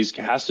 And he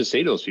has to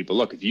say to those people,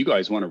 look, if you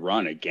guys want to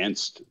run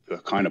against the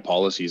kind of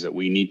policies that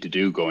we need to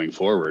do going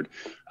forward,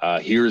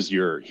 here's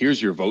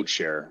your vote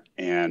share,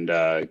 and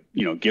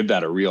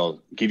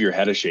give your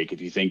head a shake if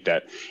you think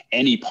that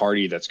any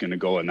party that's going to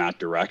go in that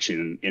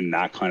direction in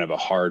that kind of a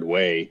hard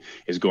way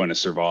is going to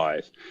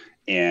survive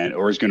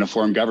or is going to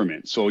form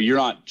government. So you're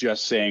not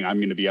just saying I'm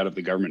going to be out of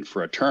the government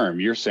for a term.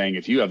 You're saying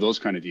if you have those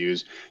kind of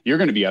views, you're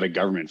going to be out of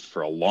government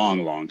for a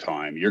long, long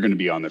time. You're going to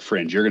be on the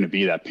fringe. You're going to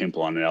be that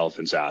pimple on an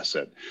elephant's ass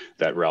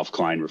that Ralph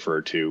Klein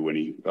referred to when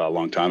he a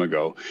long time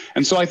ago.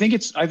 And so I think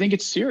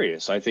it's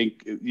serious. I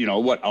think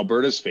what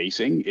Alberta's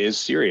facing is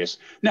serious.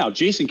 Now,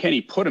 Jason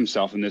Kenney put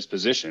himself in this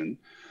position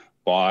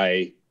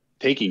by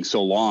taking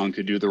so long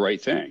to do the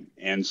right thing.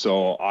 And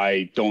so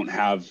I don't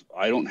have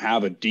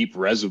a deep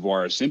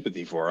reservoir of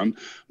sympathy for him,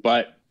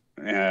 but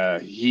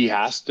he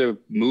has to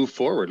move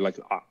forward. Like,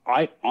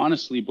 I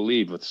honestly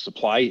believe with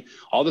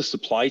all the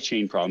supply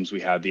chain problems we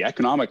have, the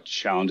economic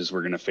challenges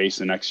we're going to face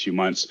in the next few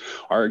months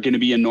are going to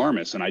be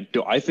enormous. And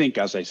I think,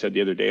 as I said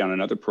the other day on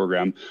another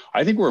program,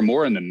 I think we're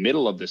more in the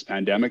middle of this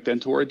pandemic than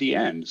toward the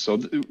end. So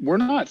we're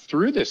not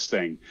through this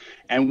thing.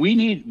 And we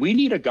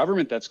need a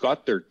government that's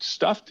got their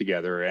stuff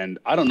together. And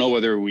I don't know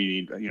whether we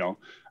need,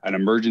 an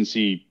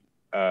emergency.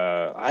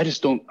 I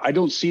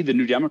don't see the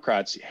New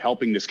Democrats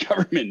helping this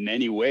government in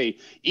any way,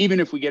 even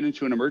if we get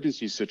into an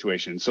emergency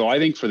situation. So I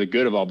think for the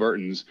good of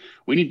Albertans,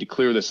 we need to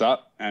clear this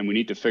up and we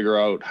need to figure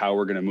out how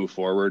we're going to move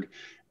forward.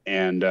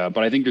 And but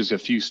I think there's a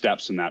few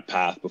steps in that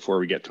path before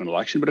we get to an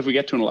election. But if we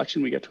get to an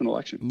election, we get to an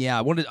election. Yeah,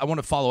 I want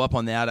to follow up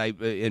on that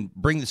and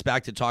bring this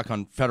back to talk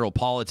on federal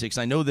politics.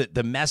 I know that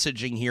the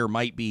messaging here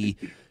might be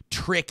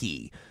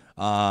tricky.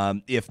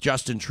 If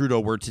Justin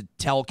Trudeau were to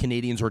tell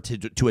Canadians or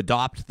to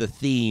adopt the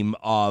theme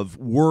of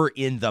we're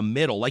in the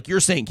middle, like you're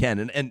saying,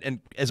 Ken,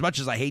 and as much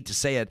as I hate to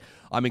say it,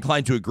 I'm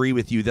inclined to agree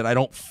with you that I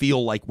don't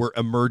feel like we're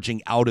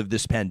emerging out of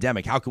this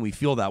pandemic. How can we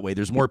feel that way?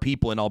 There's more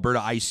people in Alberta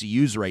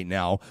ICUs right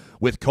now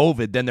with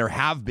COVID than there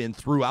have been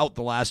throughout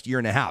the last year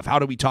and a half. How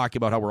do we talk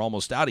about how we're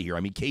almost out of here?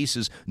 I mean,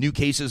 new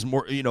cases,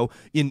 more,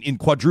 in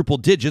quadruple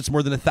digits,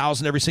 more than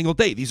 1,000 every single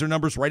day. These are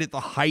numbers right at the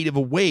height of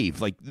a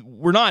wave. Like,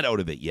 we're not out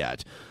of it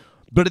yet.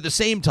 But at the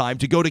same time,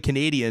 to go to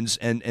Canadians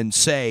and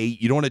say,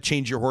 you don't want to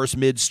change your horse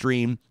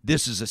midstream,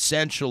 this is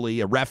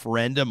essentially a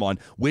referendum on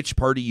which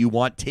party you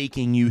want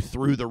taking you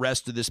through the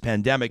rest of this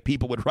pandemic,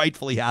 people would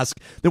rightfully ask,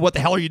 then what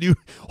the hell are you doing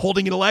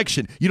holding an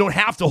election? You don't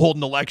have to hold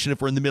an election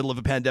if we're in the middle of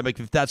a pandemic,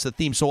 if that's the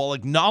theme. So I'll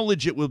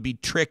acknowledge it will be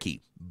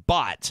tricky.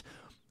 But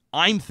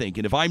I'm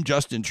thinking, if I'm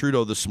Justin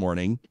Trudeau this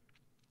morning,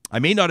 I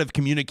may not have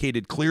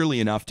communicated clearly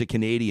enough to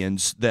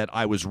Canadians that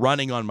I was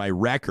running on my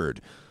record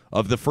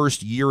of the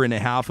first year and a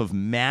half of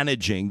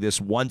managing this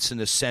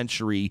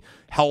once-in-a-century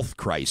health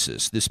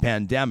crisis, this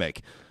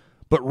pandemic,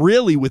 but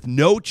really with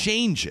no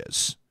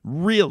changes,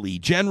 really,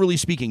 generally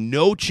speaking,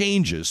 no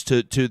changes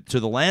to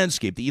the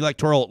landscape, the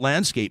electoral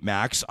landscape,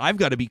 Max, I've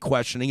got to be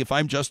questioning, if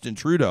I'm Justin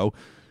Trudeau,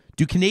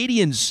 do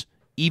Canadians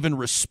even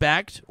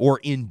respect or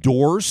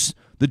endorse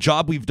the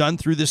job we've done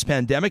through this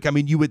pandemic? I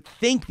mean, you would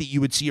think that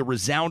you would see a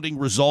resounding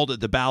result at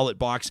the ballot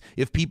box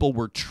if people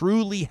were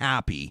truly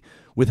happy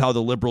with how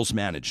the Liberals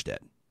managed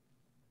it.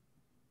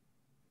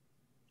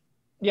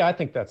 Yeah, I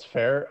think that's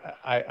fair.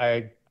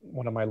 I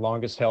one of my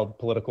longest held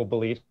political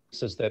beliefs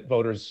is that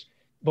voters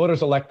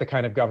elect the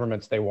kind of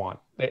governments they want.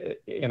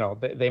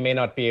 They may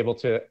not be able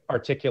to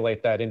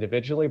articulate that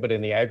individually, but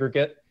in the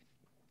aggregate,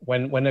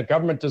 when a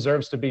government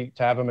deserves to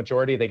have a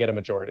majority, they get a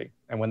majority.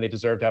 And when they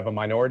deserve to have a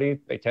minority,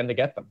 they tend to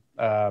get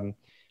them.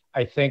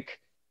 I think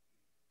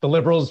the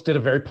Liberals did a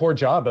very poor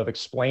job of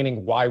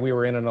explaining why we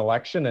were in an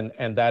election.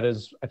 And that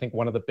is, I think,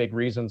 one of the big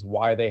reasons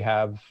why they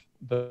have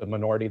the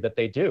minority that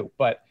they do.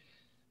 But,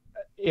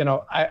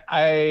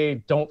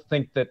 I don't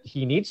think that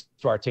he needs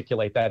to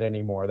articulate that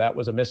anymore. That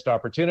was a missed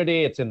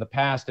opportunity. It's in the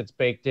past. It's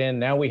baked in.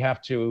 Now he has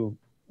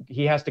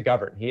to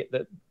govern.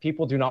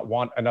 People do not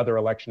want another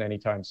election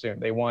anytime soon.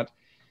 They want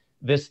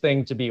this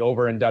thing to be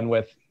over and done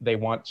with. They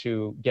want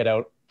to get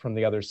out from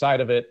the other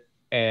side of it.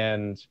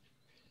 And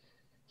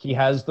he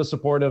has the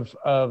support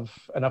of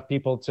enough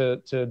people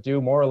to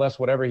do more or less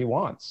whatever he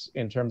wants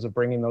in terms of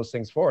bringing those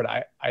things forward.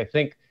 I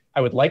think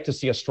I would like to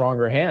see a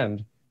stronger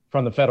hand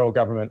from the federal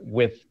government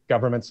with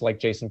governments like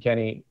Jason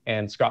Kenney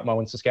and Scott Moe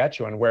in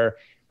Saskatchewan, where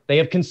they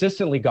have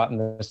consistently gotten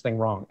this thing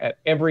wrong. At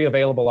every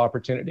available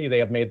opportunity, they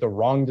have made the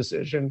wrong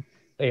decision.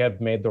 They have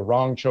made the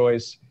wrong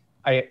choice.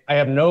 I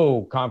have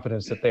no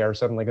confidence that they are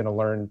suddenly going to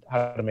learn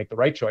how to make the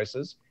right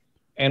choices.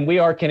 And we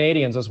are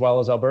Canadians as well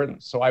as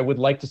Albertans. So I would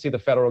like to see the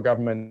federal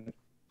government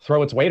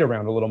throw its weight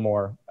around a little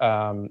more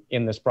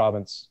in this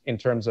province in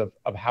terms of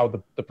how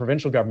the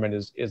provincial government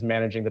is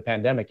managing the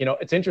pandemic.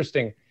 It's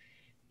interesting.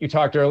 You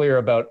talked earlier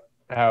about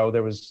how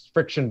there was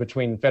friction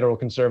between federal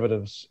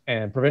Conservatives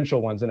and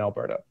provincial ones in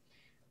Alberta.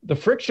 The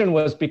friction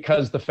was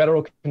because the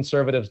federal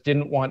Conservatives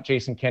didn't want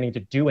Jason Kenney to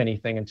do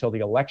anything until the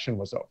election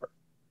was over.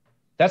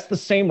 That's the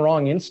same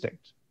wrong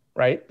instinct,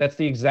 right? That's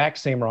the exact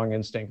same wrong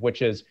instinct,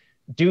 which is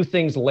do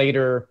things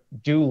later,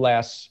 do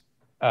less,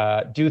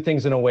 do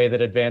things in a way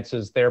that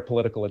advances their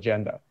political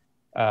agenda.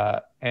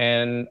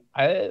 And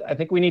I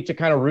think we need to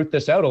kind of root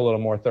this out a little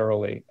more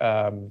thoroughly.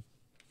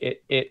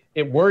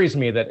 It worries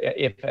me that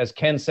if, as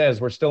Ken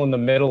says, we're still in the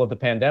middle of the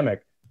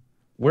pandemic,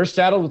 we're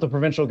saddled with a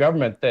provincial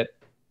government that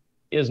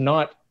is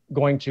not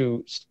going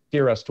to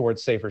steer us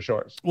towards safer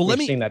shores. Well,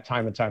 we've seen that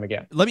time and time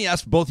again. Let me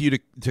ask both of you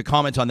to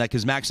comment on that,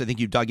 because Max, I think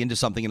you've dug into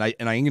something, and I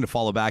am going to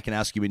follow back and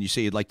ask you when you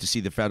say you'd like to see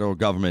the federal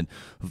government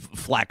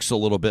flex a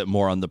little bit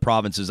more on the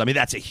provinces. I mean,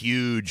 that's a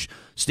huge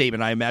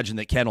statement. I imagine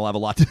that Ken will have a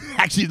lot to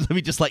actually. Let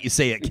me just let you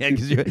say it, Ken,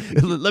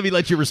 because let me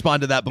let you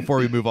respond to that before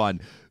we move on.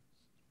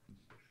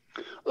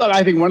 Look,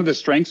 I think one of the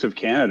strengths of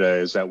Canada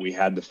is that we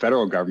had the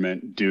federal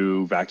government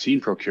do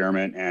vaccine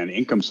procurement and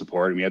income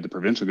support, and we had the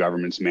provincial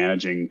governments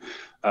managing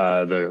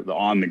the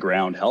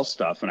on-the-ground health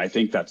stuff. And I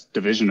think that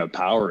division of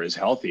power is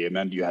healthy. It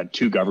meant you had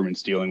two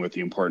governments dealing with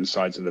the important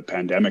sides of the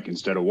pandemic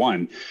instead of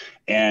one.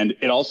 And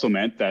it also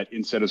meant that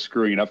instead of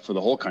screwing it up for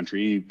the whole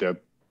country, the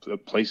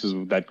places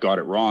that got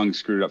it wrong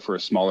screwed it up for a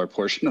smaller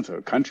portion of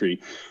the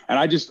country. And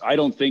I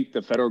don't think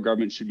the federal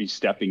government should be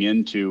stepping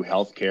into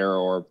healthcare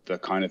or the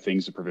kind of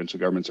things the provincial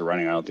governments are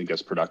running. I don't think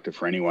that's productive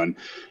for anyone.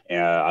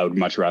 I would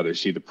much rather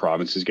see the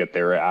provinces get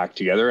their act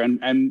together.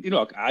 And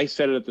look, I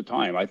said it at the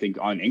time, I think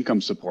on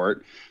income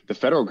support, the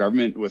federal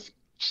government with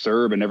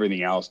CERB and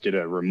everything else did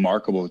a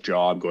remarkable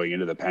job going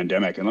into the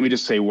pandemic. And let me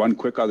just say one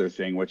quick other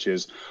thing, which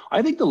is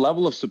I think the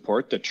level of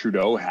support that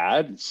Trudeau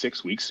had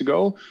 6 weeks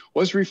ago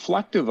was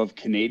reflective of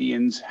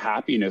Canadians'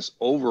 happiness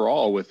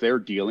overall with their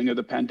dealing of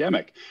the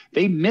pandemic.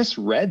 They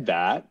misread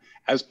that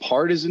as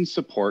partisan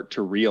support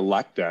to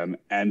re-elect them,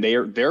 and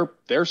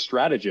their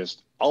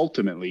strategist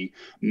ultimately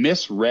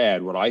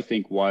misread what I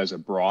think was a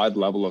broad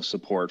level of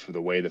support for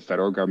the way the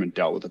federal government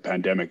dealt with the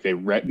pandemic. They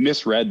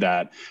misread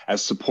that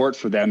as support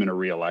for them in a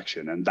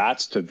re-election, and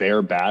that's to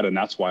their bad, and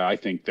that's why I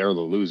think they're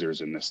the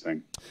losers in this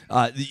thing.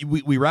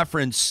 We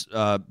reference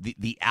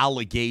the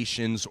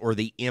allegations or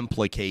the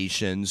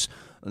implications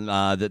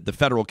that the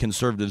federal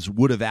Conservatives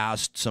would have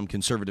asked some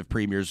Conservative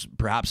premiers,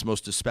 perhaps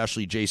most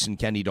especially Jason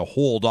Kenney, to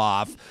hold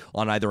off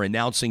on either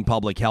announcing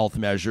public health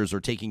measures or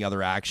taking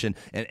other action.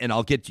 And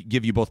I'll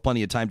give you both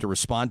plenty of time to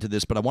respond to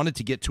this, but I wanted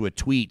to get to a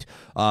tweet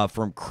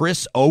from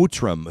Chris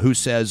Outram, who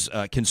says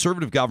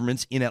Conservative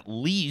governments in at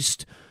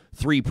least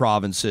 3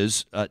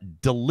 provinces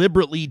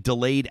deliberately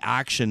delayed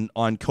action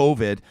on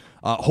COVID,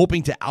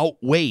 hoping to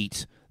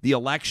outwait the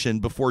election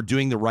before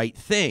doing the right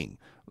thing.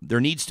 There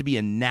needs to be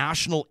a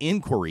national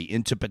inquiry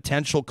into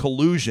potential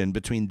collusion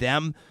between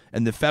them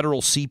and the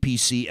federal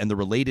CPC and the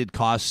related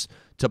costs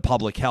to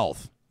public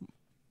health.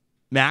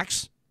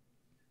 Max?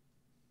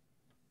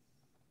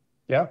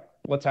 Yeah,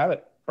 let's have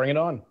it. Bring it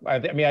on. I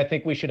mean, I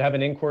think we should have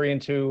an inquiry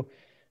into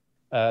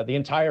the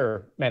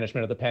entire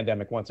management of the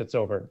pandemic once it's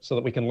over, so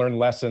that we can learn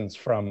lessons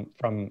from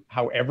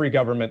how every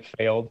government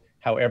failed,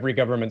 how every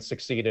government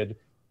succeeded,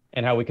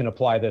 and how we can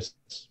apply this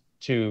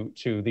to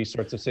these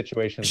sorts of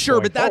situations.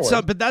 Sure, but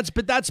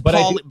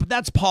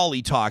that's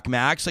poly talk,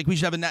 Max. Like, we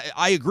should have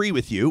I agree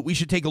with you. We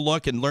should take a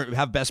look and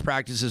have best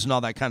practices and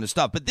all that kind of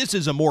stuff. But this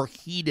is a more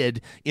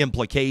heated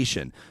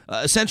implication.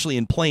 Essentially,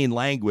 in plain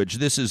language,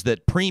 this is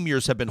that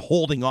premiers have been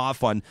holding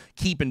off on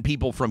keeping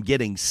people from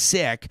getting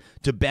sick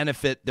to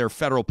benefit their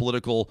federal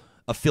political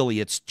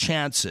affiliates'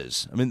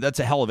 chances. I mean, that's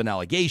a hell of an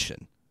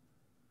allegation.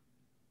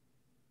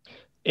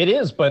 It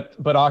is, but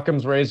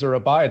Occam's razor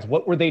abides.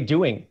 What were they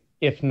doing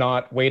if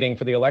not waiting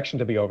for the election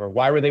to be over?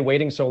 Why were they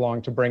waiting so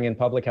long to bring in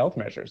public health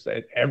measures?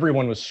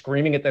 Everyone was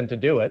screaming at them to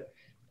do it.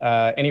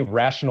 Any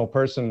rational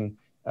person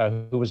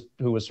who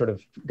was sort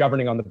of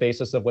governing on the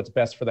basis of what's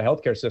best for the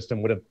healthcare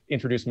system would have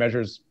introduced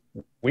measures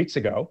weeks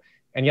ago,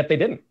 and yet they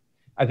didn't.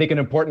 I think an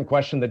important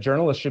question that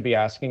journalists should be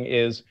asking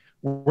is,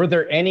 were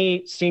there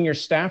any senior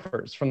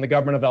staffers from the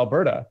government of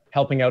Alberta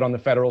helping out on the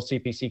federal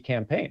CPC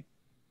campaign?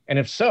 And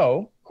if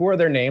so, who are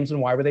their names and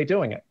why were they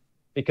doing it?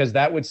 Because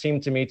that would seem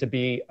to me to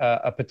be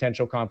a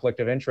potential conflict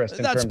of interest.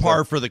 That's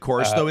par for the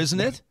course, though, isn't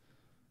it?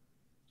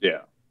 Yeah.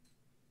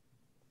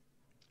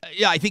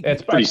 Yeah, I think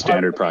it's pretty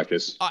standard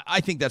practice.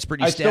 I think that's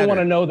pretty standard. I still want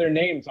to know their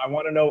names. I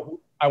want to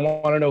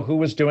know who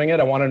was doing it.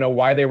 I want to know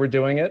why they were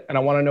doing it. And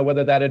I want to know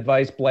whether that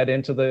advice bled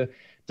into the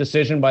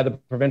decision by the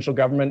provincial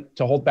government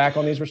to hold back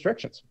on these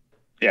restrictions.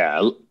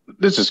 Yeah,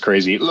 this is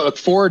crazy. Look,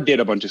 Ford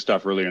did a bunch of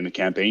stuff earlier in the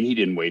campaign. He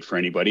didn't wait for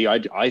anybody.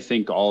 I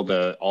think all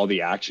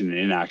the action and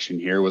inaction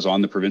here was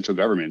on the provincial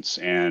governments,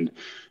 and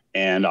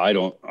I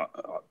don't.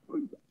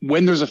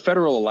 When there's a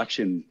federal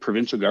election,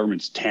 provincial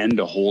governments tend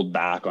to hold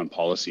back on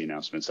policy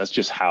announcements. That's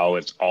just how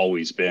it's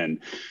always been.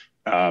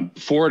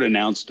 Ford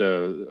announced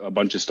a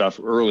bunch of stuff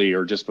early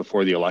or just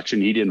before the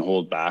election. He didn't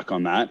hold back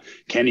on that.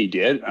 Kenny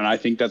did. And I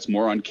think that's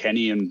more on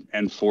Kenny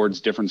and Ford's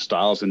different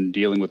styles in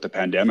dealing with the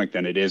pandemic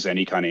than it is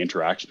any kind of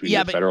interaction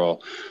between the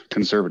federal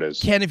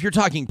Conservatives. Ken, if you're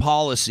talking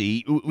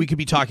policy, we could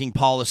be talking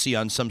policy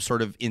on some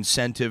sort of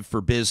incentive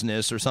for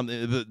business or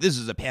something. This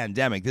is a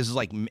pandemic. This is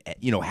like,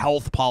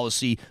 health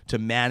policy to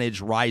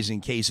manage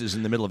rising cases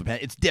in the middle of a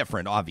pandemic. It's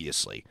different,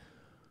 obviously.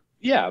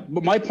 Yeah,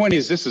 but my point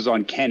is this is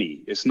on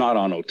Kenny. It's not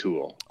on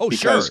O'Toole. Oh,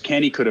 because sure.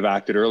 Kenny could have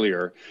acted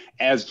earlier,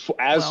 as Ford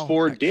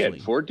actually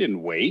did. Ford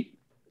didn't wait.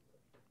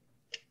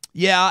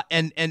 Yeah,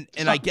 and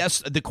I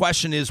guess the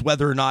question is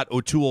whether or not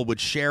O'Toole would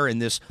share in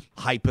this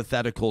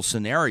hypothetical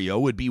scenario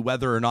would be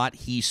whether or not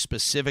he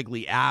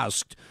specifically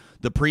asked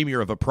the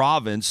premier of a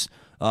province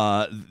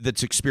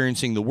that's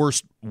experiencing the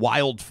worst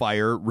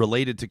wildfire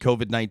related to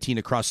COVID-19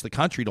 across the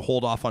country to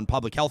hold off on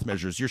public health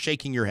measures. You're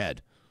shaking your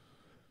head.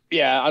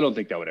 Yeah, I don't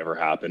think that would ever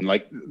happen.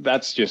 Like,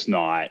 that's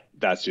not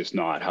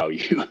how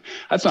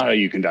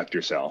you conduct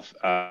yourself.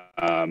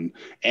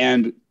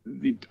 And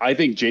I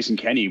think Jason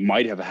Kenney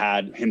might have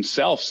had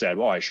himself said,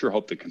 well, I sure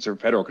hope the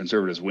federal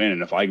Conservatives win.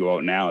 And if I go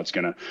out now, it's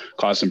going to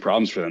cause some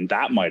problems for them.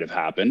 That might have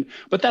happened,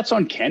 but that's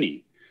on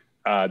Kenney.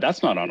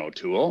 That's not on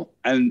O'Toole.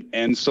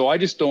 And so I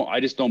just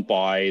don't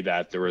buy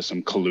that there was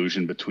some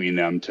collusion between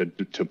them to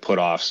put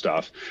off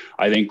stuff.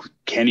 I think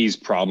Kenny's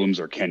problems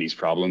are Kenny's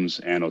problems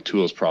and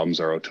O'Toole's problems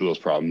are O'Toole's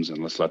problems, and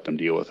let's let them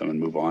deal with them and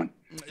move on.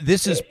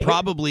 This is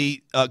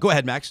probably go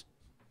ahead, Max.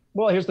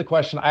 Well, here's the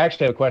question. I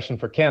actually have a question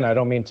for Ken. I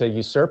don't mean to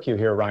usurp you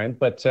here, Ryan,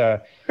 but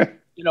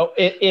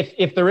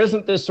if there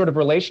isn't this sort of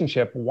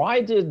relationship,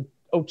 why did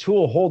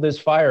O'Toole hold his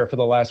fire for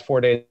the last 4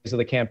 days of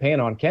the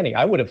campaign on Kenny?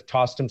 I would have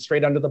tossed him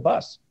straight under the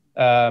bus.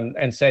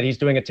 And said he's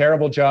doing a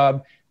terrible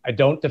job. I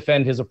don't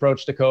defend his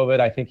approach to COVID.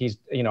 I think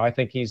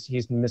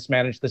he's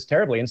mismanaged this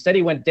terribly. Instead,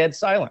 he went dead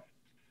silent.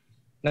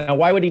 Now,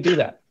 why would he do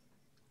that?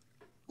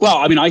 Well,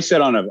 I mean, I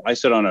said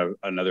on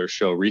another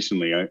show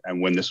recently,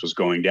 and when this was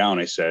going down,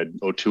 I said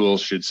O'Toole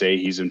should say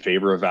he's in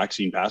favor of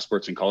vaccine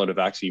passports and call it a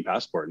vaccine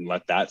passport and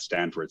let that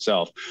stand for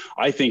itself.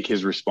 I think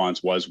his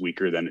response was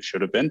weaker than it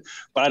should have been,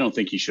 but I don't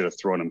think he should have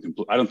thrown him.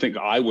 I don't think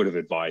I would have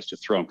advised to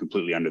throw him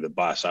completely under the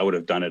bus. I would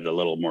have done it a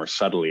little more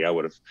subtly. I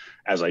would have,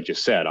 as I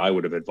just said, I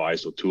would have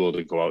advised O'Toole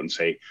to go out and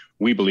say,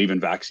 we believe in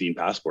vaccine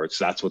passports.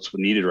 That's what's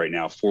needed right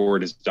now.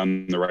 Ford has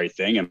done the right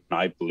thing, and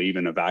I believe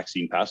in a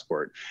vaccine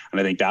passport. And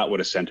I think that would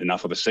have sent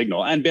enough of a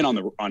signal and been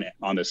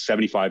on the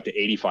 75 to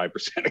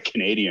 85% of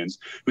Canadians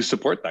who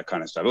support that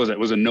kind of stuff. It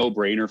was a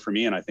no-brainer for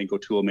me, and I think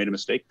O'Toole made a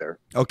mistake there.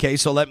 Okay,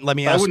 so let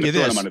me ask you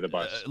this. Under the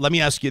bus. Let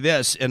me ask you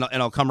this, and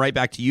I'll come right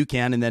back to you,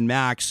 Ken, and then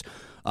Max.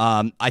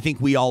 I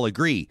think we all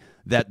agree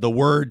that the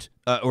word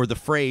or the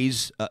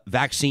phrase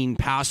vaccine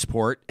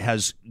passport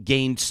has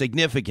gained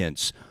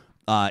significance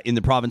in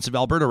the province of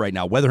Alberta right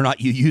now. Whether or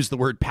not you use the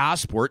word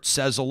passport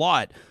says a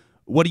lot.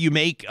 What do you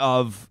make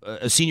of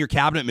a senior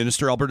cabinet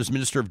minister, Alberta's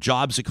Minister of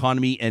Jobs,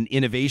 Economy and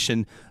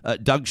Innovation,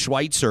 Doug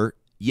Schweitzer,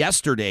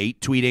 yesterday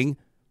tweeting,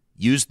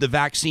 used the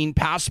vaccine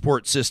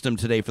passport system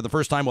today for the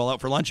first time while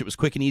out for lunch. It was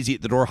quick and easy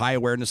at the door, high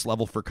awareness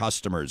level for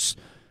customers.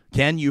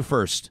 Ken, you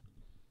first.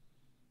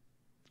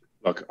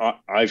 Look,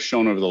 I've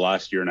shown over the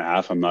last year and a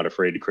half, I'm not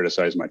afraid to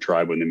criticize my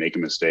tribe when they make a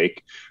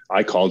mistake.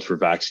 I called for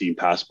vaccine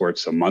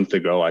passports a month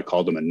ago. I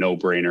called them a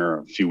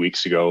no-brainer a few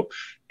weeks ago.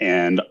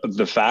 And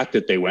the fact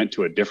that they went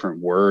to a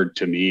different word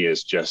to me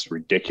is just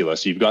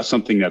ridiculous. You've got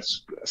something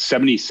that's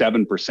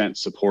 77%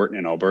 support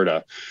in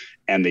Alberta,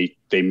 and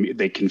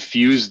they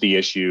confuse the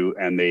issue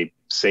and they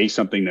say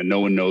something that no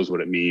one knows what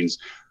it means.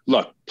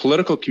 Look,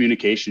 political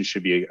communication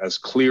should be as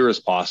clear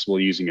as possible,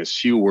 using as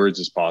few words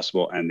as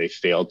possible, and they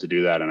failed to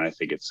do that. And I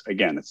think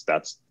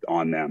that's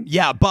on them.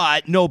 Yeah,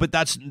 but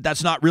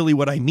that's not really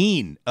what I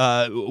mean.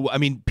 I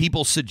mean,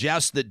 people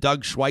suggest that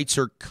Doug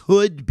Schweitzer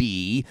could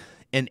be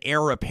an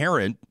heir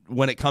apparent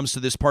when it comes to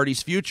this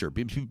party's future.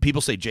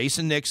 People say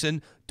Jason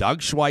Nixon,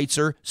 Doug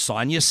Schweitzer,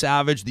 Sonia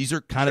Savage. These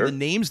are kind of the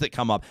names that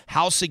come up.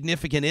 How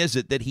significant is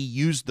it that he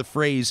used the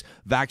phrase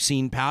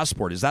vaccine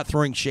passport? Is that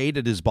throwing shade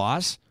at his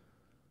boss?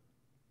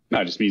 No,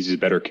 it just means he's a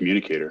better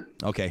communicator.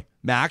 Okay.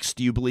 Max,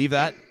 do you believe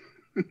that?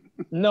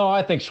 No,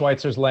 I think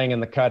Schweitzer's laying in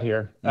the cut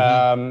here.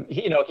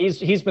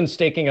 He's been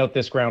staking out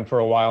this ground for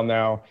a while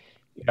now.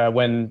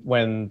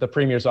 When the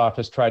Premier's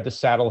office tried to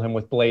saddle him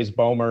with Blaise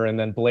Bomer and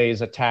then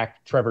Blaise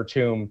attacked Trevor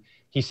Tombe,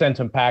 he sent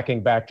him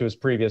packing back to his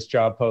previous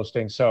job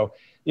posting. So,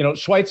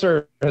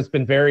 Schweitzer has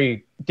been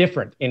very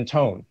different in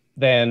tone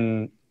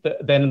than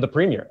the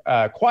Premier,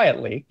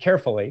 quietly,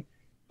 carefully.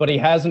 But he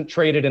hasn't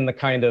traded in the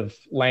kind of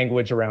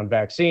language around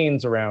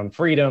vaccines, around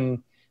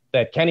freedom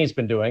that Kenny's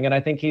been doing. And I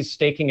think he's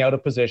staking out a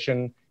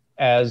position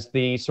as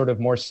the sort of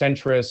more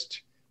centrist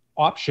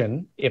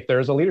option if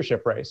there's a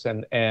leadership race.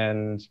 And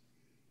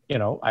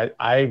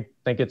I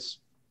think it's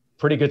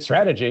pretty good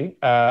strategy.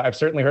 I've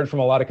certainly heard from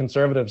a lot of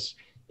conservatives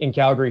in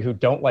Calgary who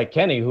don't like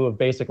Kenny, who have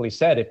basically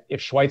said if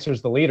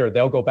Schweitzer's the leader,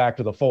 they'll go back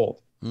to the fold.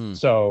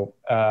 So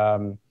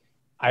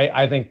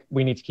I think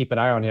we need to keep an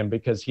eye on him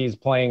because he's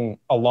playing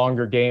a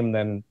longer game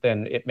than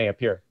it may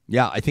appear.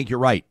 Yeah, I think you're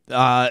right.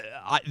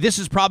 This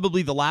is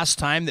probably the last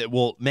time that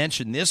we'll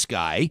mention this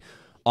guy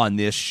on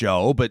this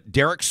show, but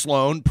Derek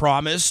Sloan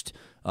promised,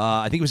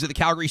 I think it was at the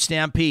Calgary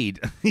Stampede.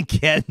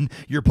 Ken,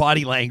 your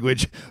body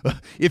language.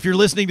 If you're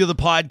listening to the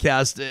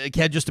podcast,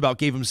 Ken just about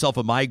gave himself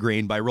a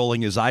migraine by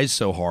rolling his eyes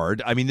so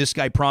hard. I mean, this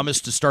guy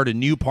promised to start a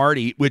new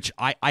party, which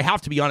I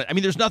have to be honest. I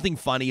mean, there's nothing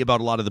funny about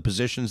a lot of the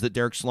positions that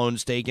Derek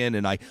Sloan's taken,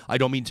 and I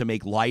don't mean to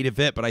make light of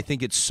it, but I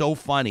think it's so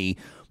funny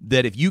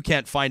that if you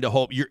can't find a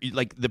hope, you're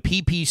like the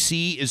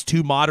PPC is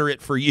too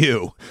moderate for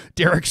you.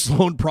 Derek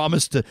Sloan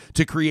promised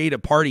to create a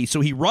party.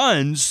 So he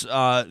runs,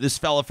 this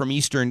fella from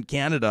Eastern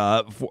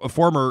Canada, a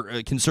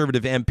former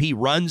Conservative MP,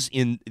 runs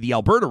in the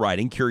Alberta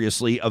riding,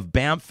 curiously, of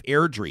Banff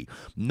Airdrie.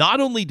 Not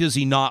only does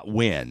he not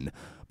win,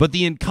 but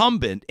the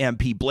incumbent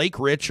MP, Blake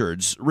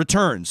Richards,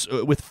 returns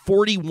with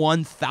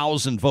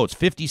 41,000 votes,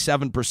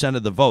 57%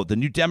 of the vote. The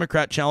New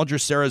Democrat challenger,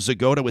 Sarah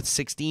Zagota, with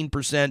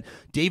 16%.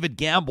 David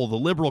Gamble, the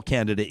Liberal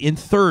candidate, in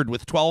third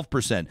with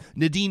 12%.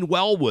 Nadine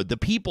Wellwood, the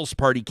People's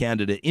Party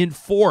candidate, in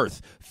fourth,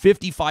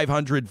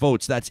 5,500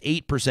 votes. That's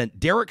 8%.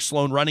 Derek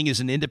Sloan, running as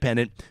an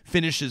independent,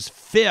 finishes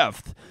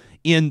fifth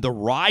in the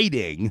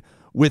riding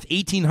with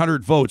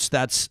 1,800 votes.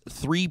 That's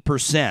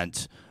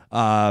 3%.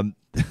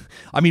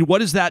 I mean, what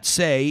does that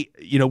say?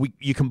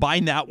 You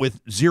combine that with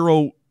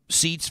 0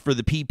 seats for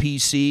the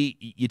PPC.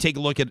 You take a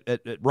look at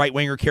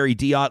right-winger Kerry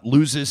Diott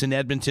loses in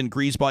Edmonton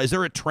Griesbaugh. Is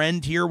there a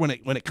trend here when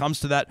it comes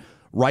to that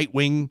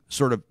right-wing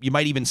sort of, you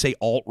might even say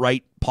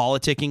alt-right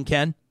politicking,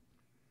 Ken?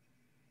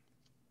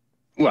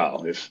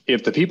 Well,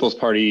 if the People's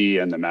Party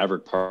and the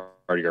Maverick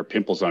Party are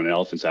pimples on an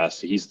elephant's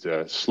ass,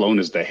 Sloan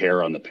is the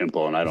hair on the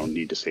pimple, and I don't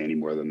need to say any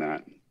more than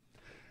that.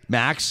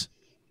 Max?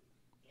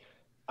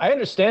 I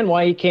understand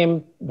why he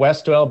came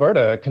west to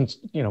Alberta.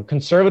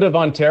 Conservative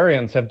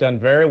Ontarians have done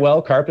very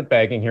well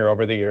carpetbagging here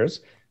over the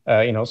years.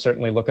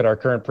 Certainly look at our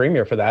current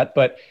premier for that.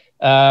 But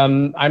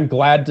I'm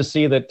glad to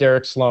see that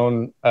Derek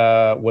Sloan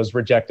was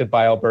rejected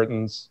by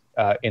Albertans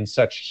in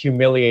such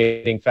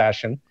humiliating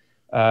fashion.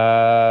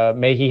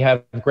 May he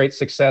have great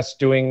success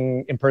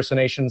doing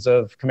impersonations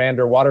of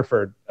Commander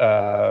Waterford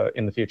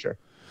in the future.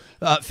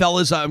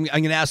 Fellas, I'm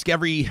going to ask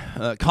every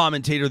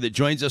commentator that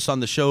joins us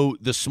on the show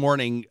this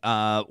morning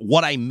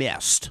what I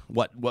missed.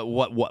 What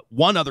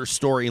one other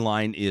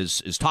storyline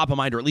is top of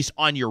mind, or at least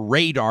on your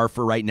radar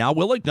for right now.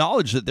 We'll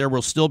acknowledge that there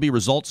will still be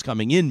results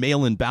coming in.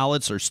 Mail-in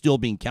ballots are still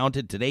being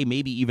counted today,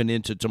 maybe even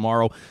into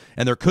tomorrow,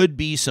 and there could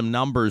be some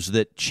numbers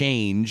that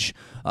change.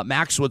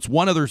 Max, what's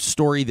one other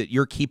story that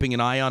you're keeping an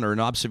eye on, or an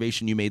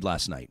observation you made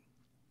last night?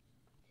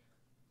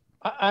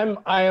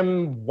 I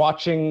am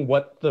watching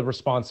what the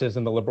response is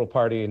in the Liberal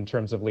Party in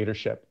terms of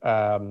leadership.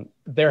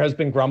 There has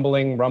been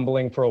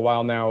rumbling for a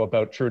while now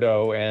about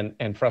Trudeau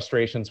and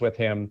frustrations with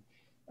him.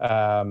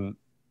 And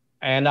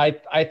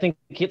I think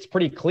it's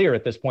pretty clear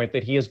at this point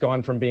that he has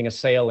gone from being a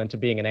sail into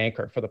being an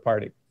anchor for the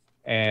party.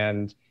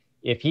 And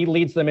if he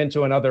leads them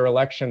into another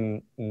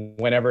election,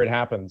 whenever it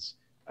happens,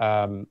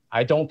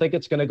 I don't think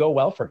it's going to go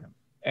well for him.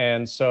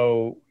 And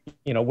so,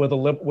 will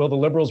the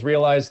Liberals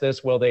realize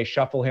this? Will they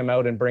shuffle him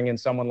out and bring in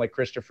someone like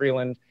Chrystia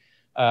Freeland?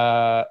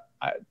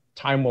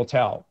 Time will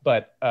tell.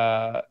 But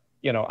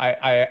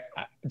I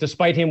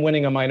despite him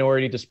winning a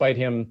minority, despite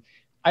him,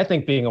 I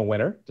think, being a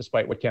winner,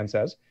 despite what Ken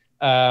says,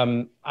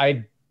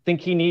 I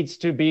think he needs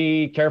to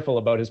be careful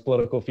about his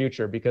political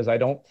future, because I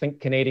don't think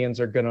Canadians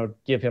are going to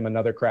give him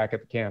another crack at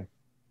the can.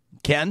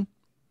 Ken?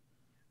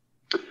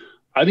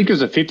 I think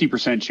there's a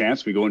 50%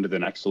 chance we go into the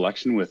next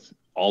election with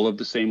all of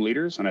the same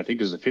leaders. And I think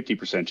there's a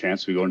 50%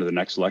 chance we go into the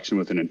next election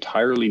with an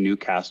entirely new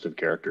cast of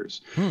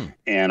characters.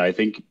 And I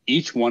think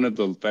each one of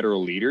the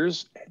federal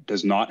leaders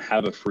does not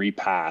have a free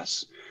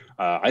pass.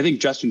 I think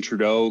Justin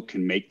Trudeau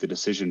can make the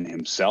decision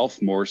himself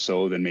more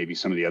so than maybe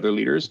some of the other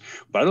leaders,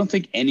 but I don't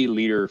think any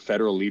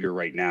federal leader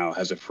right now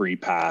has a free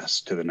pass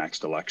to the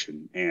next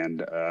election.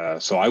 And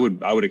so I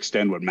would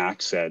extend what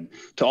Max said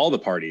to all the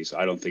parties.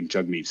 I don't think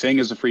Jagmeet Singh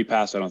is a free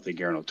pass. I don't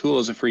think Erin O'Toole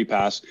is a free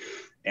pass.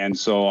 And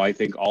so I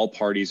think all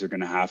parties are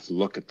going to have to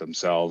look at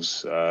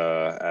themselves,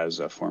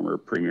 as a former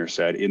premier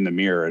said, in the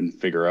mirror and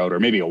figure out, or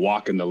maybe a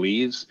walk in the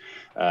leaves,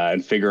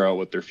 and figure out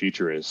what their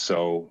future is.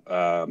 So,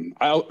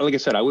 like I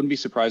said, I wouldn't be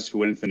surprised if we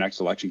went into the next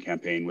election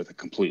campaign with a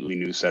completely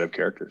new set of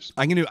characters.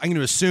 I'm going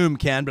to assume,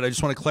 Ken, but I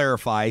just want to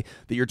clarify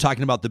that you're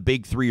talking about the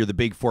big three or the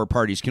big four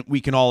parties.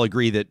 We can all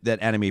agree that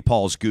Anime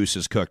Paul's goose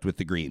is cooked with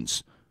the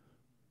Greens.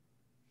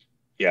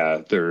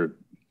 Yeah,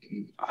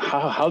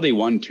 how they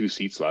won 2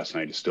 seats last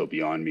night is still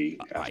beyond me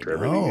after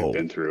everything they've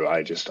been through.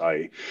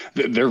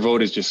 Their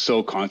vote is just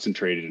so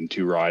concentrated in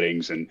 2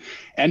 ridings, and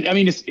I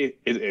mean,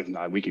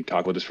 we can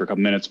talk about this for a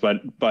couple minutes,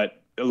 but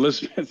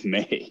Elizabeth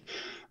May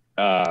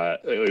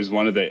is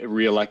one of the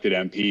re-elected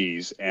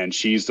MPs, and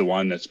she's the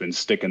one that's been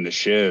sticking the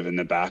shiv in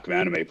the back of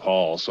Anime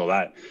Paul. So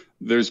that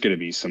there's going to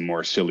be some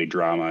more silly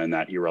drama in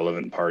that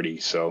irrelevant party.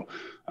 So.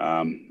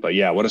 But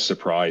yeah, what a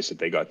surprise that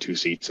they got 2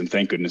 seats, and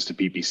thank goodness the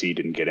PPC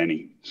didn't get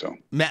any. So,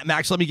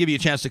 Max, let me give you a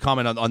chance to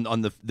comment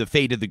on the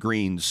fate of the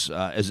Greens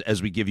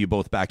as we give you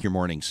both back your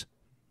mornings.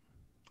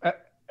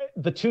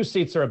 The 2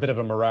 seats are a bit of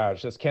a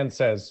mirage, as Ken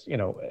says.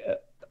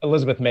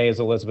 Elizabeth May is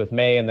Elizabeth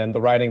May, and then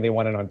the riding they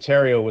won in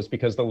Ontario was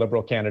because the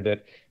Liberal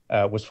candidate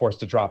was forced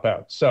to drop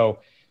out. So,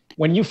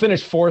 when you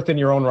finish 4th in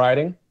your own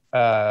riding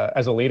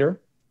as a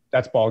leader,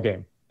 that's ball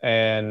game.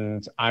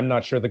 And I'm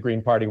not sure the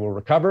Green Party will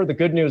recover. The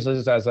good news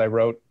is, as I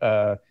wrote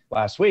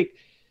last week,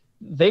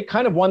 they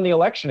kind of won the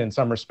election in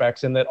some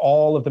respects, in that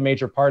all of the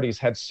major parties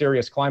had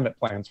serious climate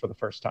plans for the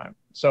first time.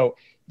 So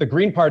the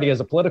Green Party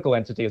as a political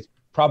entity is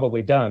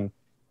probably done.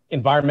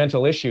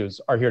 Environmental issues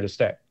are here to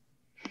stay.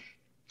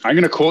 I'm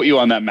going to quote you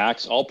on that,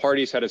 Max. All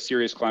parties had a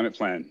serious climate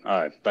plan.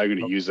 I'm going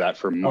to use that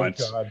for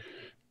months. Oh, God.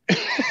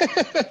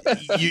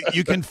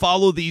 you can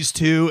follow these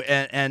two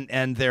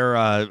and their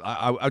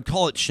I'd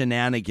call it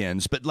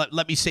shenanigans, but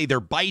let me say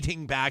they're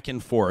biting back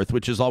and forth,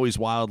 which is always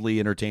wildly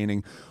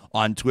entertaining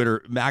on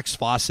Twitter. Max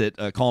Fawcett,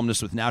 a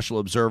columnist with National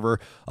Observer,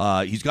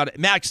 he's got it.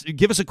 Max,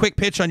 give us a quick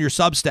pitch on your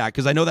Substack,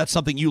 because I know that's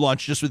something you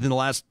launched just within the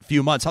last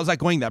few months. How's that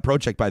going, that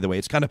project, by the way?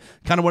 It's kind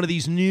of one of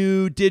these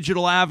new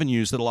digital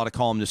avenues that a lot of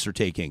columnists are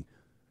taking.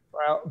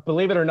 Well,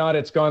 believe it or not,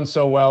 it's gone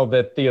so well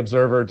that the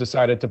Observer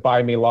decided to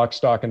buy me lock,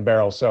 stock, and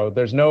barrel. So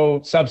there's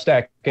no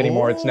Substack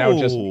anymore. It's now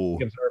just the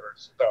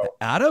Observers. So,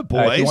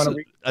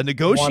 attaboy, a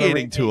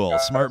negotiating tool.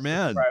 Smart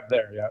man.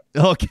 There, yeah.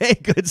 Okay,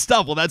 good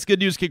stuff. Well, that's good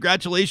news.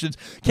 Congratulations.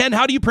 Ken,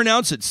 how do you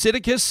pronounce it?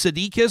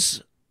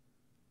 Sidicus?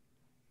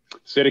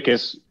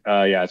 Sidicus,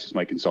 yeah, it's just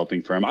my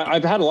consulting firm.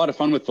 I've had a lot of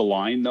fun with The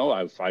Line, though.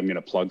 I'm going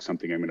to plug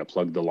something. I'm going to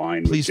plug The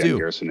Line with Jen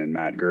Garrison and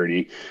Matt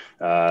Gurney.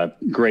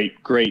 Great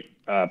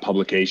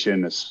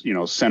publication. It's,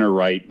 center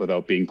right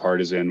without being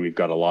partisan. We've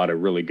got a lot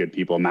of really good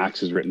people. Max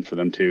has written for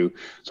them too,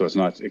 so it's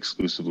not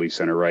exclusively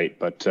center right.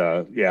 But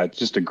yeah, it's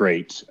just a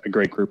great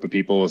group of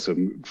people with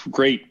some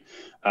great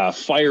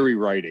fiery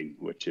writing,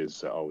 which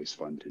is always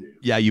fun to do.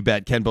 Yeah, you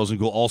bet. Ken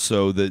Boessenkool,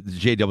 also the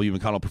J.W.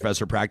 McConnell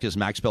Professor of Practice,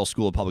 Max Bell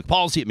School of Public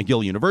Policy at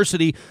McGill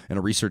University, and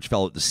a research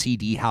fellow at the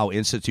C.D. Howe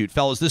Institute.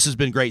 Fellas, this has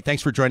been great.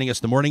 Thanks for joining us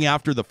the morning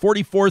after the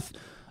 44th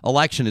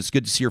election. It's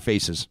good to see your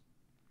faces.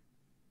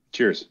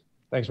 Cheers.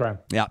 Thanks, Ryan.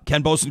 Yeah,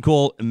 Ken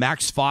Boessenkool,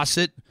 Max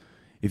Fawcett.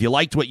 If you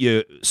liked what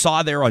you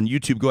saw there on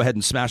YouTube, go ahead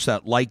and smash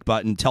that like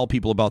button. Tell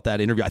people about that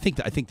interview. I think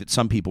that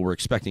some people were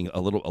expecting a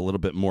little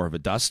bit more of a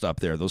dust up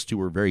there. Those two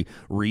were very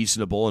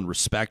reasonable and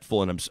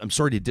respectful, and I'm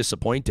sorry to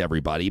disappoint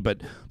everybody,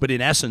 but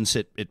in essence,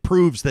 it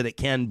proves that it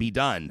can be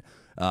done,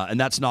 and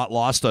that's not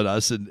lost on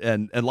us.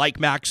 And like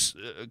Max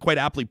quite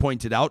aptly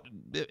pointed out,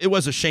 it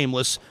was a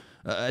shameless,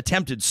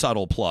 attempted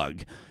subtle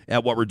plug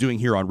at what we're doing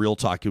here on Real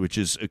Talk, which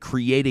is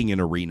creating an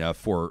arena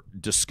for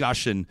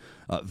discussion,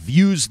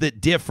 views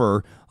that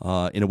differ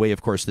in a way,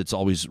 of course, that's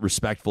always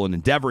respectful and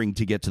endeavoring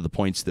to get to the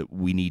points that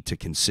we need to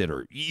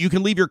consider. You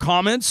can leave your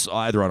comments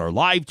either on our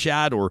live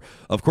chat or,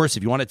 of course,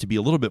 if you want it to be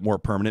a little bit more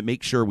permanent,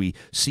 make sure we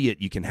see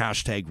it. You can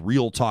hashtag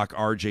Real Talk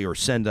RJ or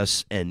send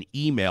us an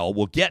email.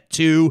 We'll get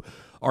to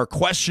our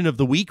question of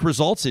the week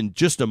results in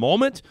just a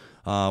moment.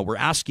 We're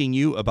asking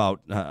you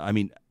about,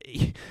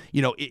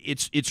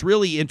 it's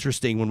really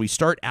interesting when we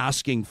start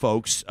asking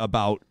folks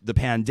about the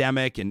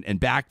pandemic and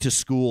back to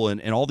school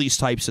and all these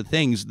types of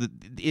things.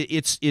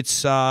 It's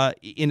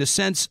in a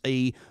sense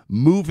a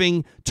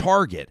moving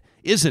target.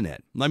 isn't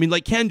it? I mean,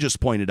 like Ken just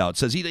pointed out,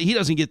 says he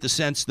doesn't get the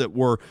sense that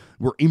we're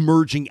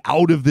emerging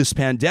out of this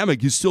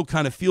pandemic. He still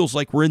kind of feels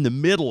like we're in the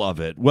middle of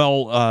it.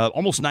 Well,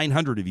 almost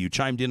 900 of you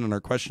chimed in on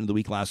our question of the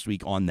week last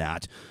week on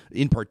that,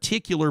 in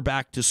particular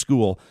back to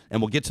school,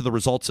 and we'll get to the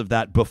results of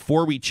that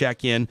before we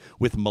check in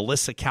with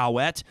Melissa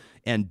Caouette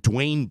and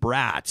Duane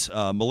Bratt.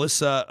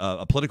 Melissa,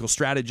 a political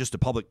strategist, a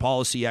public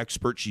policy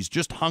expert. She's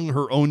just hung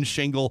her own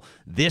shingle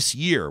this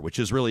year, which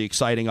is really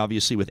exciting,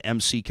 obviously, with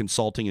MC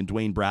Consulting, and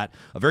Duane Bratt,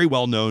 a very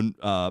well-known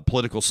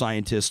political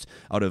scientist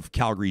out of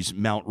Calgary's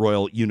Mount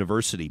Royal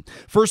University.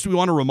 First, we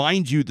want to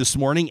remind you this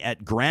morning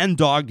at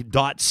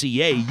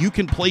granddog.ca, you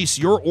can place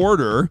your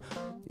order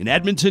in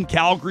Edmonton,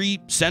 Calgary,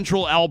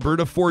 Central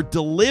Alberta for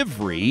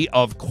delivery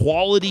of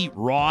quality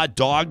raw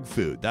dog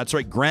food. That's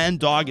right. Grand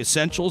Dog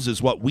Essentials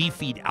is what we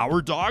feed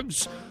our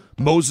dogs,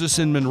 Moses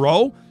and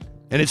Monroe.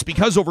 And it's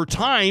because over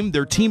time,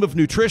 their team of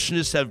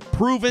nutritionists have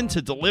proven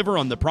to deliver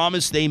on the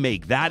promise they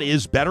make. That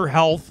is better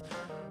health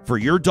for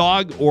your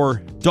dog or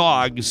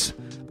dogs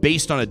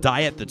based on a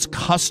diet that's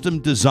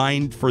custom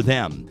designed for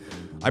them.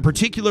 I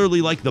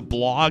particularly like the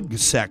blog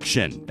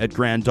section at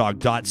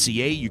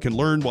granddog.ca. You can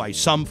learn why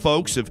some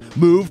folks have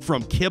moved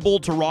from kibble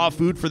to raw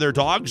food for their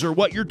dogs, or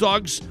what your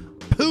dog's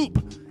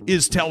poop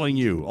is telling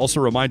you. Also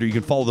a reminder, you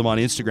can follow them on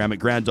Instagram at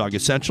Grand Dog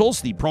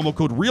Essentials. The promo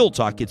code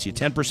REALTALK gets you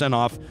 10%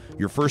 off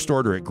your first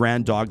order at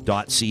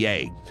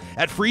granddog.ca.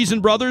 At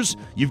Friesen Brothers,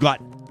 you've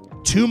got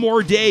 2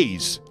 more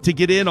days to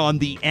get in on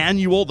the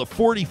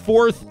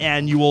 44th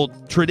annual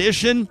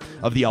tradition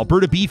of the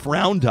Alberta Beef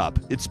Roundup.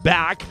 It's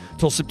back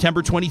till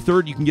September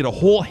 23rd. You can get a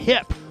whole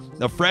hip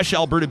of fresh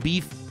Alberta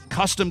beef,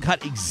 custom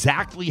cut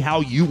exactly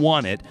how you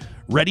want it,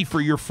 ready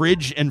for your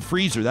fridge and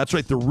freezer. That's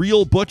right, the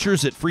real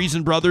butchers at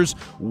Friesen Brothers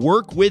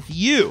work with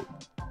you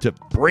to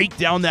break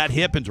down that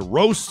hip into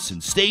roasts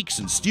and steaks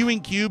and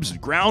stewing cubes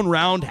and ground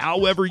round,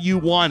 however you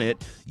want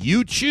it.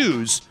 You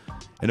choose.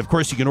 And, of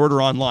course, you can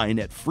order online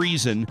at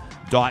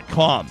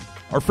friesen.com.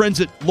 Our friends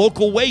at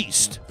Local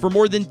Waste, for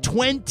more than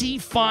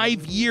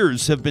 25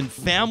 years, have been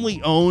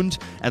family-owned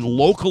and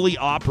locally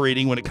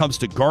operating when it comes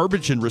to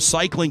garbage and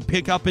recycling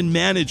pickup and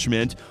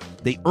management.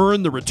 They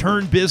earn the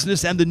return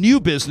business and the new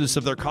business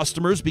of their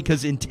customers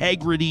because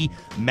integrity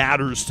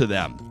matters to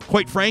them.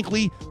 Quite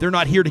frankly, they're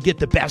not here to get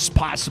the best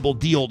possible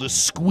deal, to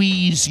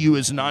squeeze you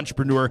as an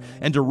entrepreneur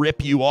and to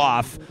rip you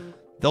off.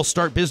 They'll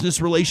start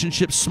business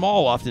relationships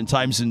small,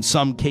 oftentimes in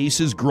some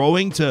cases,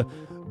 growing to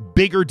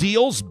bigger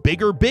deals,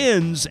 bigger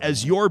bins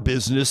as your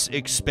business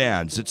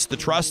expands. It's the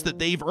trust that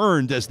they've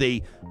earned as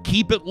they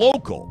keep it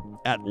local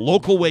at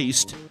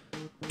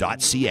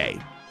localwaste.ca.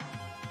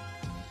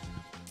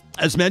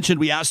 As mentioned,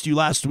 we asked you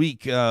last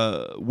week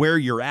where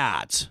you're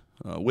at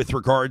with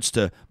regards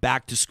to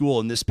back to school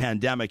in this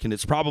pandemic, and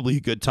it's probably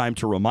a good time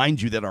to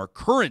remind you that our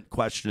current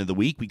question of the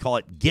week, we call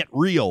it Get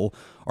Real.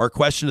 Our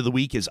question of the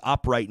week is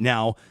up right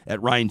now at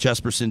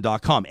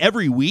ryanjesperson.com.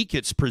 Every week,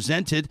 it's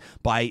presented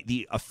by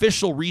the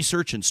official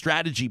research and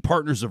strategy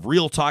partners of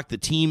Real Talk, the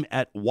team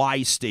at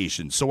Y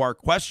Station. So our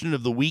question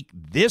of the week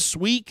this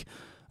week,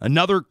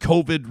 another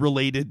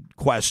COVID-related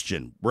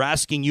question. We're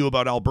asking you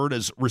about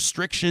Alberta's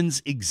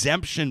restrictions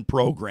exemption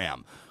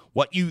program,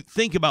 what you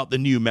think about the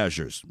new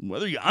measures,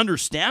 whether you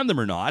understand them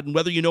or not, and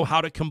whether you know how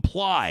to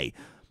comply.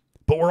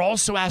 But we're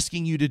also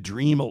asking you to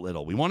dream a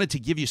little. We wanted to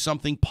give you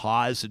something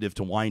positive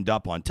to wind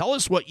up on. Tell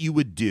us what you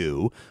would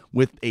do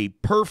with a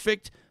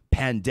perfect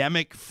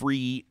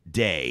pandemic-free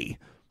day.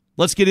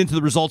 Let's get into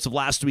the results of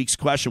last week's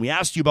question. We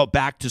asked you about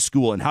back to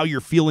school and how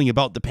you're feeling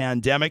about the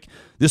pandemic.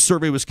 This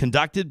survey was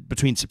conducted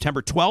between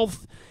September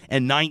 12th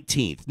and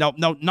 19th. Now,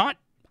 not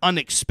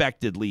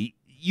unexpectedly,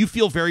 you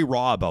feel very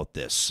raw about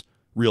this,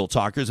 Real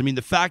Talkers. I mean,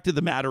 the fact of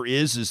the matter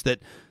is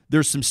that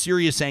there's some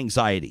serious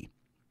anxiety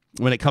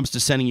when it comes to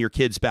sending your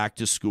kids back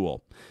to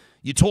school.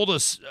 You told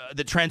us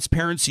that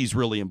transparency is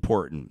really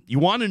important. You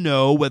want to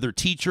know whether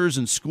teachers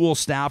and school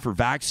staff are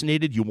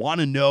vaccinated. You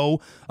want to know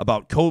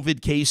about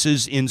COVID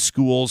cases in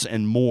schools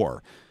and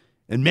more.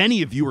 And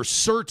many of you are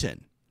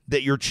certain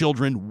that your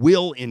children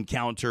will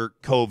encounter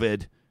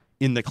COVID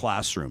in the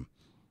classroom.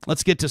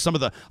 Let's get to some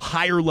of the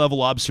higher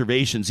level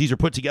observations. These are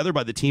put together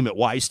by the team at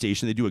Y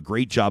Station. They do a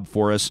great job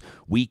for us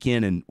week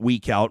in and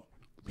week out.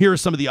 Here are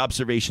some of the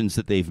observations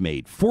that they've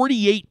made.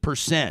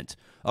 48%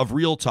 of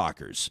Real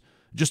Talkers,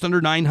 just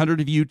under 900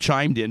 of you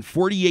chimed in,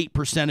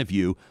 48% of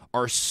you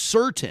are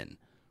certain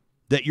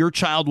that your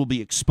child will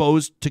be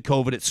exposed to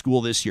COVID at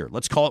school this year.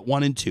 Let's call it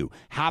 1 and 2.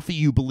 Half of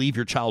you believe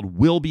your child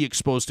will be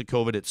exposed to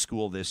COVID at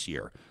school this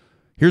year.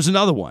 Here's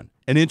another one,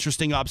 an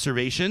interesting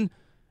observation.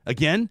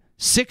 Again,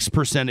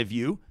 6% of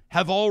you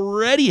have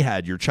already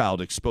had your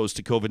child exposed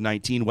to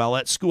COVID-19 while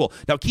at school.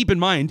 Now, keep in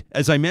mind,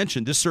 as I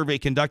mentioned, this survey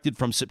conducted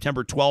from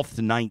September 12th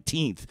to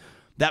 19th.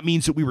 That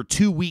means that we were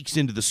 2 weeks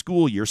into the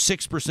school year.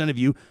 6% of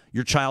you,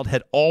 your child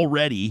had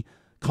already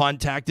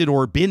contacted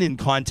or been in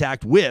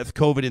contact with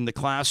COVID in the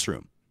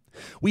classroom.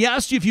 We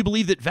asked you if you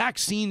believe that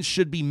vaccines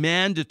should be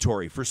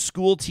mandatory for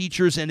school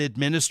teachers and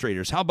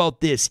administrators. How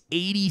about this?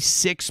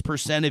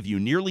 86% of you,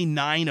 nearly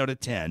 9 out of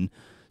 10,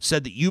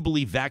 said that you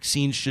believe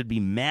vaccines should be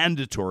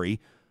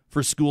mandatory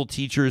for school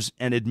teachers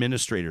and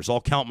administrators. I'll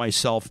count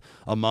myself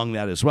among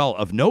that as well.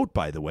 Of note,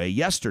 by the way,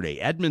 yesterday,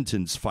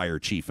 Edmonton's fire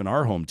chief in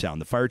our hometown,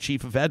 the fire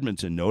chief of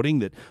Edmonton, noting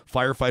that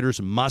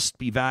firefighters must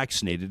be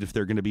vaccinated if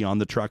they're going to be on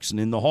the trucks and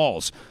in the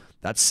halls.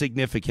 That's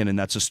significant, and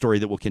that's a story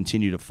that will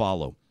continue to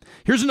follow.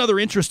 Here's another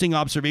interesting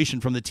observation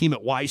from the team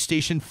at Y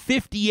Station.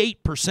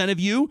 58% of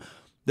you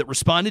that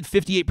responded,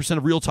 58%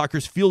 of Real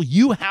Talkers feel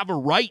you have a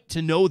right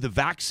to know the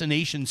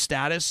vaccination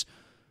status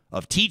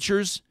of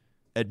teachers,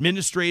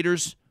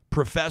 administrators,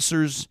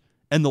 professors,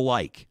 and the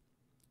like.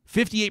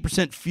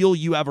 58% feel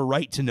you have a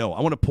right to know.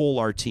 I want to poll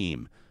our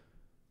team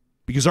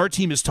because our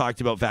team has talked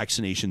about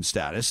vaccination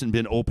status and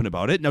been open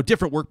about it. Now,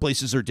 different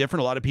workplaces are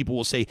different. A lot of people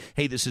will say,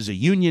 hey, this is a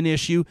union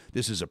issue.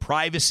 This is a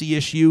privacy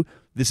issue.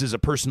 This is a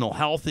personal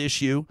health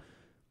issue.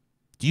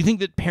 Do you think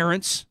that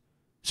parents,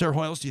 Sarah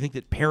Hoyles, do you think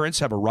that parents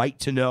have a right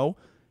to know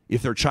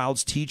if their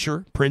child's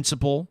teacher,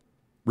 principal,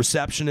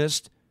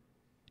 receptionist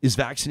is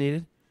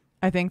vaccinated?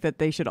 I think that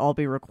they should all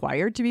be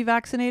required to be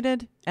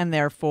vaccinated, and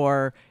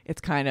therefore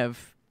it's kind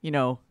of,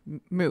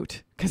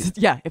 moot. Because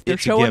if they're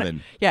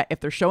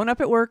showing up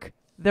at work,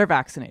 they're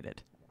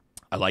vaccinated.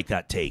 I like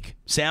that take.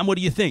 Sam, what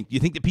do you think? Do you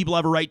think that people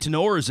have a right to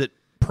know, or is it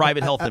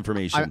private health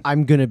information?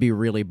 I'm going to be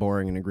really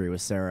boring and agree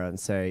with Sarah and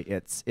say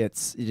it's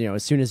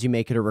as soon as you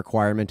make it a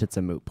requirement, it's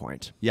a moot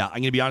point. Yeah, I'm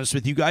going to be honest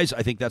with you guys.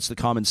 I think that's the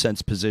common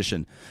sense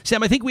position.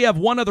 Sam, I think we have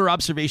one other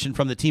observation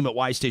from the team at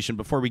Y Station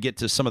before we get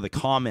to some of the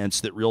comments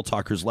that Real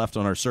Talkers left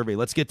on our survey.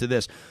 Let's get to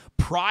this.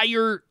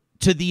 Prior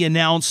to the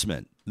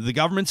announcement, the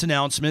government's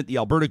announcement, the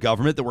Alberta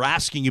government that we're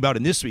asking you about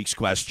in this week's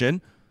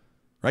question,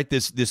 right?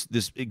 This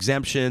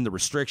exemption, the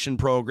restriction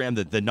program,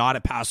 the not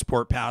a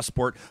passport.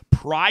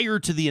 Prior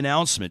to the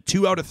announcement,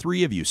 2 out of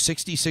 3 of you,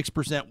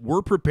 66%,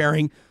 were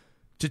preparing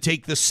to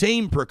take the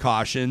same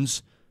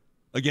precautions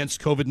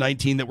against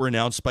COVID-19 that were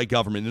announced by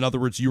government. In other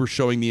words, you were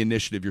showing the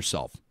initiative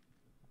yourself,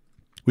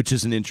 which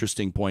is an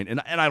interesting point,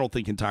 and I don't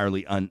think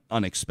entirely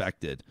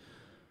unexpected.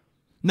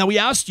 Now, we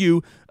asked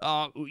you,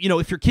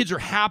 if your kids are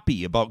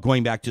happy about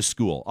going back to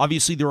school.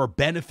 Obviously, there are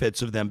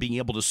benefits of them being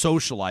able to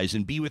socialize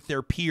and be with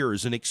their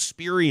peers and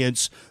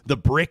experience the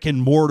brick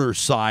and mortar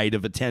side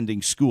of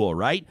attending school,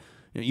 right?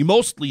 You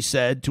mostly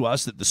said to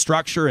us that the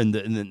structure and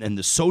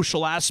the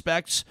social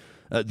aspects,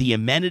 the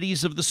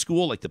amenities of the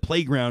school, like the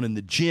playground and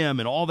the gym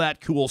and all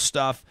that cool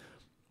stuff,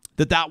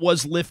 that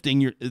was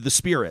lifting the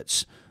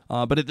spirits.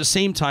 But at the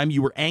same time,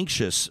 you were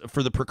anxious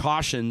for the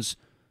precautions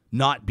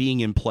not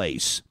being in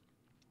place.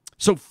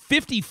 So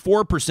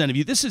 54% of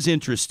you, this is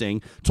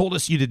interesting, told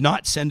us you did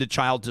not send a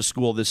child to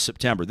school this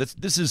September. This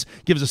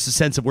gives us a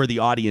sense of where the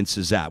audience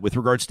is at with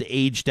regards to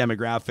age,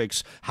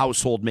 demographics,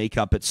 household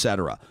makeup,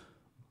 etc.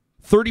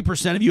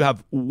 30% of you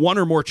have one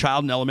or more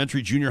child in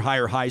elementary, junior high,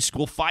 or high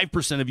school.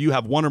 5% of you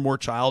have one or more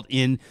child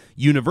in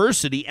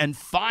university. And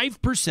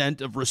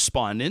 5% of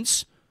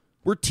respondents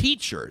were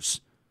teachers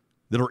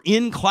that are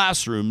in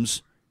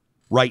classrooms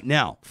right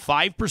now.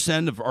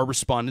 5% of our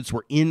respondents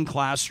were in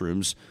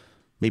classrooms.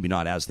 Maybe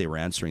not as they were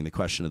answering the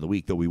question of the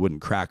week, though we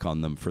wouldn't crack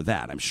on them for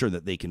that. I'm sure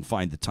that they can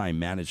find the time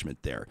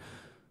management there.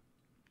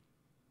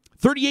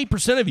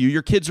 38% of you,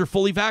 your kids are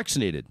fully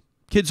vaccinated.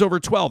 Kids over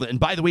 12. And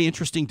by the way,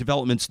 interesting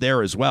developments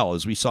there as well,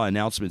 as we saw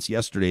announcements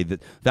yesterday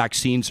that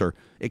vaccines are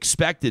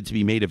expected to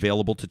be made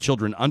available to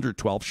children under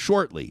 12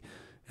 shortly,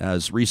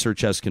 as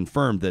research has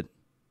confirmed that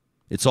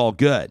it's all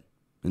good.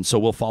 And so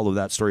we'll follow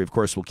that story. Of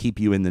course, we'll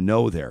keep you in the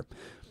know there.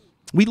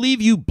 We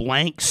leave you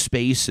blank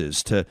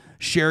spaces to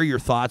share your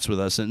thoughts with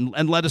us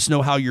and let us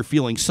know how you're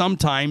feeling.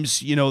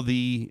 Sometimes,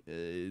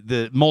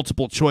 the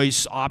multiple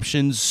choice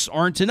options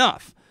aren't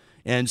enough.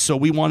 And so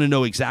we want to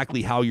know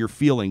exactly how you're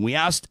feeling. We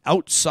asked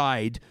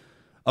outside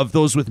of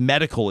those with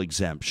medical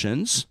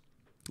exemptions,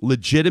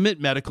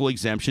 legitimate medical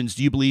exemptions,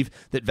 do you believe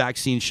that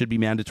vaccines should be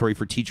mandatory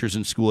for teachers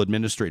and school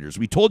administrators?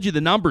 We told you the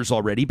numbers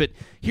already, but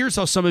here's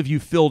how some of you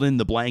filled in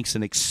the blanks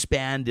and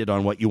expanded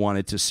on what you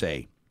wanted to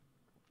say.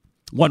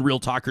 One Real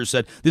Talker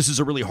said, this is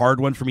a really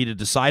hard one for me to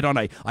decide on.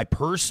 I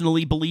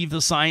personally believe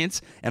the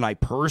science, and I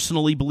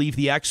personally believe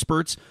the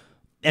experts.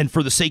 And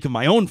for the sake of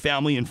my own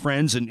family and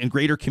friends and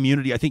greater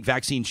community, I think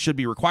vaccines should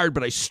be required,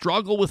 but I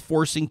struggle with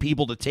forcing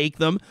people to take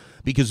them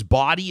because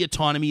body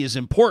autonomy is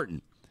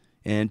important,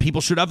 and people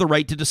should have the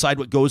right to decide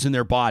what goes in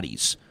their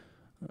bodies.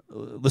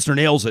 Listener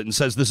nails it and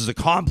says this is a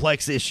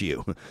complex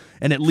issue,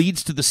 and it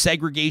leads to the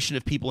segregation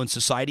of people in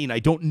society, and I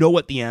don't know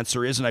what the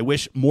answer is, and I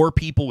wish more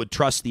people would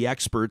trust the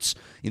experts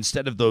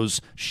instead of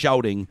those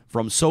shouting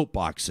from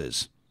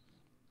soapboxes.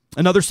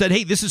 Another said,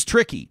 hey, this is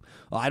tricky.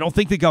 I don't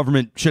think the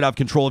government should have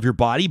control of your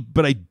body,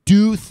 but I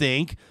do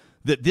think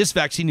that this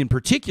vaccine in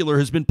particular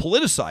has been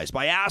politicized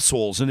by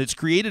assholes, and it's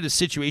created a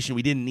situation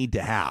we didn't need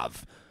to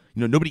have.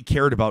 Nobody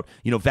cared about,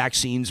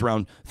 vaccines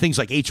around things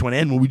like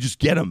H1N when we just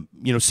get them.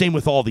 Same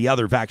with all the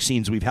other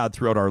vaccines we've had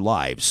throughout our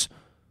lives.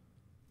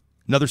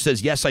 Another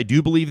says, yes, I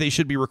do believe they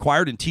should be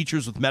required, and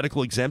teachers with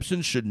medical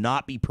exemptions should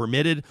not be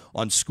permitted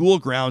on school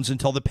grounds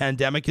until the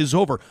pandemic is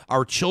over.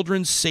 Our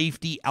children's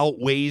safety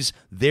outweighs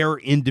their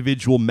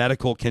individual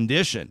medical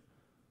condition.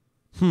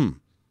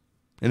 And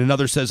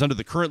another says, under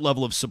the current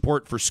level of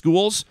support for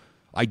schools,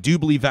 I do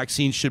believe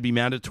vaccines should be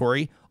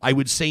mandatory. I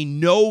would say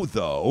no,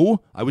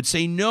 though. I would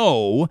say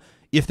no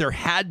if there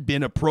had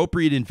been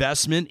appropriate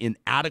investment in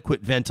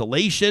adequate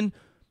ventilation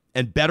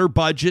and better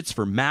budgets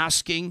for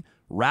masking,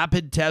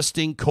 rapid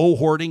testing,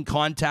 cohorting,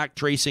 contact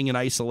tracing, and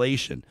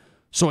isolation.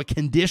 So a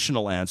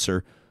conditional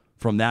answer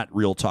from that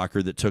real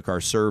talker that took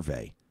our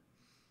survey.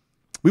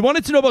 We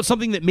wanted to know about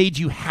something that made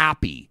you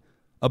happy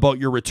about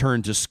your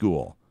return to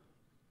school.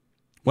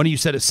 One of you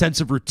said a sense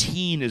of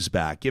routine is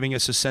back, giving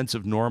us a sense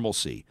of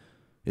normalcy.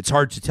 It's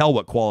hard to tell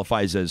what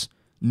qualifies as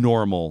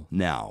normal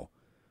now.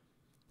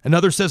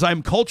 Another says,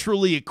 I'm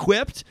culturally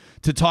equipped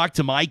to talk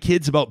to my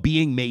kids about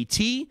being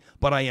Métis,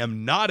 but I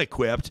am not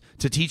equipped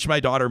to teach my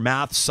daughter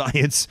math,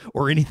 science,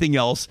 or anything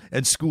else,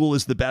 and school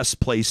is the best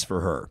place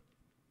for her.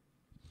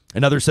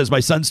 Another says,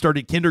 my son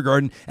started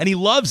kindergarten, and he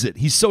loves it.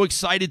 He's so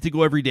excited to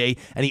go every day,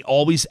 and he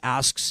always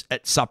asks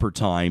at supper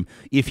time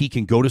if he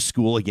can go to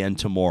school again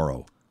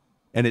tomorrow.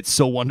 And it's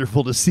so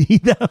wonderful to see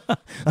that.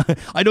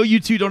 I know you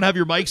two don't have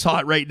your mics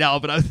hot right now,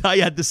 but I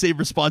had the same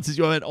response as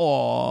you. I went,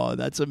 oh,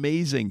 that's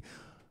amazing.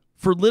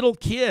 For little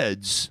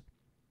kids,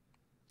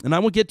 and I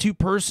won't get too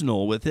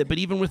personal with it, but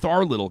even with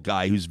our little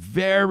guy who's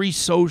very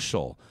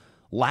social,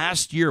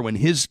 last year when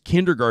his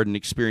kindergarten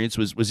experience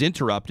was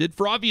interrupted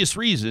for obvious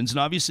reasons, and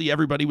obviously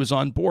everybody was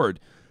on board,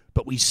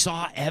 but we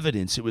saw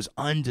evidence, it was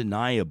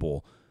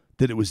undeniable,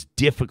 that it was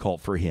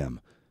difficult for him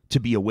to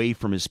be away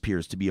from his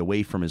peers, to be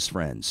away from his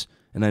friends.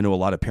 And I know a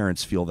lot of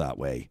parents feel that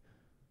way.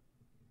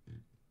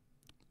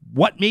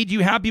 What made you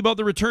happy about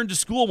the return to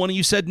school? One of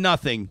you said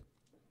nothing.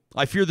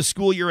 I fear the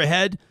school year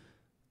ahead.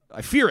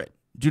 I fear it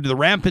due to the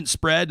rampant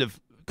spread of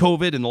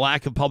COVID and the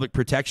lack of public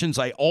protections.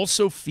 I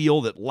also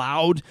feel that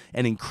loud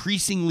and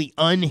increasingly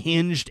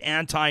unhinged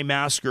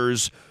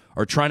anti-maskers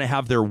are trying to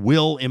have their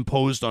will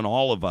imposed on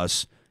all of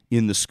us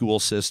in the school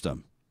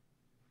system.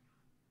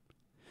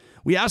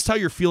 We asked how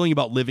you're feeling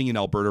about living in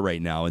Alberta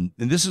right now, and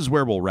this is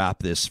where we'll wrap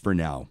this for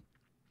now.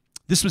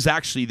 This was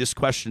actually, this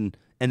question,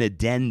 an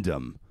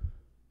addendum,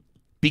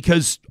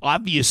 because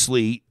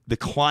obviously the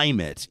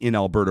climate in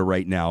Alberta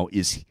right now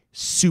is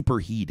super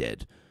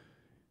heated.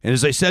 And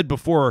as I said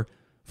before,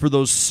 for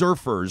those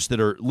surfers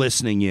that are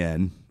listening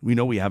in, we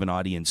know we have an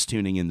audience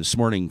tuning in this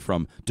morning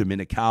from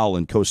Dominical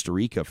and Costa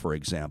Rica, for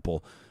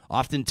example.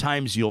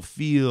 Oftentimes you'll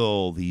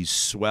feel these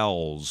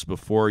swells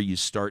before you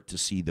start to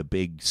see the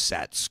big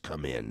sets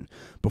come in,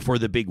 before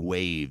the big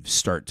waves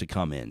start to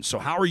come in. So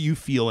how are you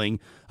feeling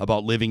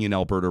about living in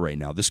Alberta right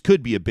now? This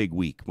could be a big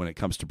week when it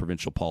comes to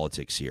provincial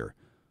politics here.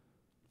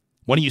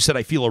 One of you said,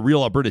 I feel a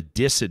real Alberta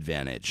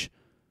disadvantage.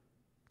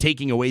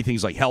 Taking away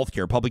things like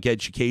healthcare, public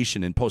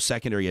education, and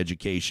post-secondary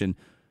education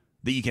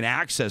that you can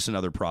access in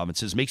other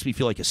provinces makes me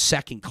feel like a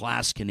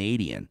second-class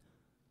Canadian.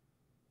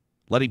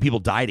 Letting people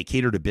die to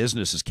cater to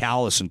business is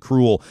callous and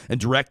cruel, and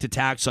direct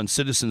attacks on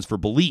citizens for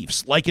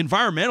beliefs, like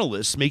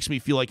environmentalists, makes me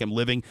feel like I'm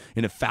living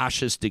in a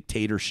fascist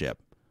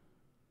dictatorship.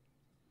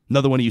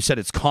 Another one of you said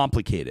it's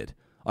complicated.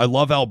 I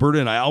love Alberta,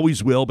 and I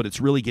always will, but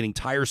it's really getting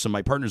tiresome.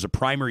 My partner's a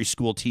primary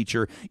school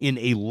teacher in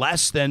a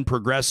less than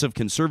progressive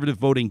conservative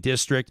voting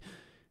district,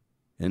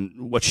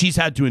 and what she's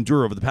had to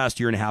endure over the past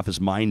year and a half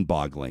is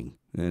mind-boggling.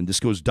 And this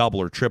goes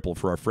double or triple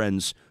for our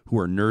friends who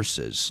are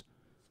nurses.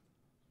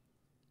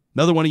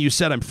 Another one of you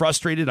said, I'm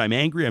frustrated, I'm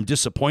angry, I'm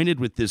disappointed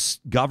with this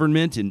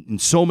government in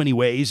so many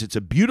ways. It's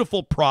a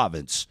beautiful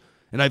province,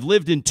 and I've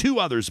lived in two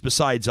others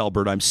besides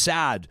Alberta. I'm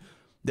sad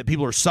that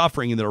people are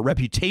suffering and that our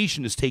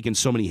reputation has taken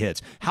so many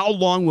hits. How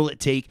long will it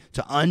take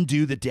to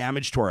undo the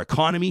damage to our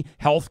economy,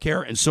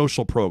 healthcare, and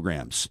social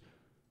programs?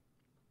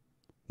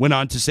 Went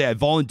on to say, I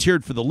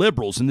volunteered for the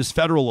Liberals in this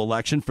federal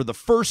election for the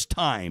first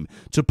time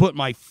to put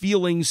my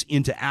feelings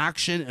into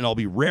action, and I'll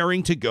be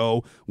raring to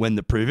go when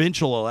the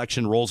provincial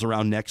election rolls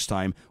around next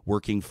time,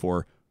 working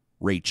for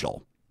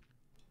Rachel.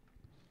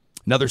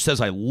 Another says,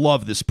 I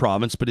love this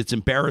province, but it's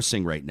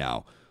embarrassing right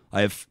now.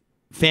 I have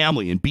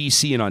family in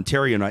BC and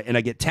Ontario, and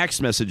I get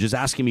text messages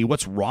asking me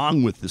what's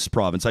wrong with this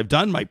province. I've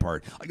done my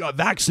part. I got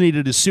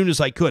vaccinated as soon as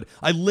I could.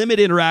 I limit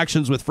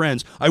interactions with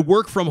friends. I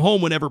work from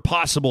home whenever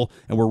possible,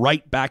 and we're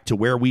right back to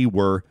where we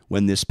were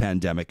when this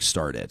pandemic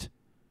started.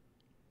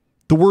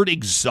 The word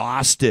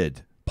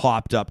exhausted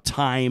popped up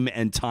time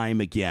and time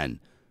again,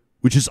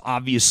 which is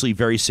obviously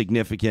very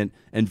significant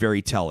and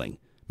very telling.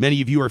 Many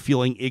of you are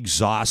feeling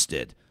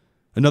exhausted.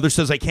 Another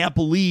says, I can't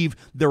believe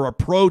there are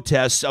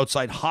protests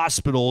outside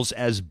hospitals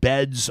as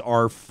beds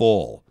are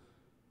full.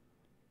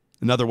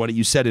 Another one,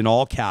 you said in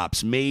all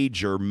caps,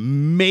 major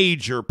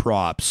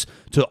props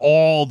to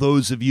all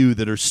those of you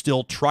that are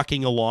still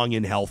trucking along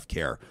in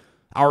healthcare.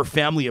 Our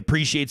family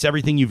appreciates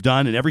everything you've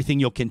done and everything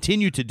you'll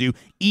continue to do,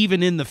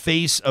 even in the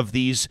face of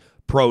these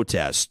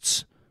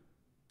protests.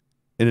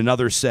 And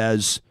another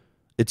says,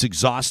 it's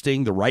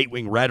exhausting, the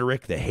right-wing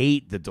rhetoric, the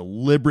hate, the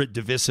deliberate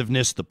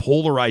divisiveness, the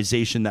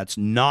polarization. That's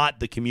not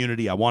the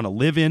community I want to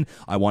live in.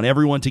 I want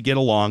everyone to get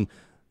along.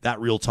 That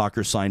real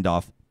talker signed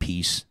off,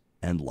 peace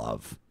and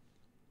love.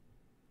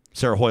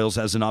 Sarah Hoyles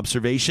has an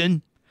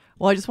observation.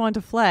 Well, I just wanted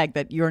to flag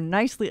that you're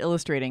nicely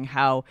illustrating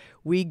how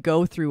we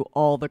go through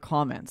all the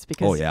comments.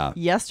 Because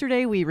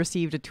yesterday we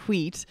received a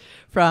tweet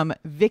from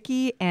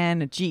Vicky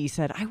and G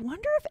said, I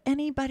wonder if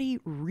anybody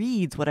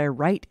reads what I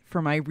write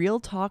for my Real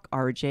Talk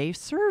RJ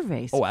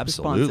survey. Oh,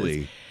 absolutely.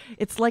 Responses.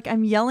 It's like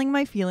I'm yelling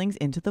my feelings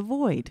into the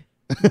void.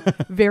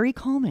 Very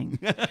calming.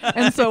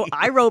 And so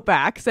I wrote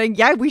back saying,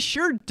 yeah, we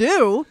sure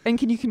do. And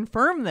can you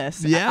confirm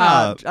this?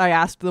 Yeah. I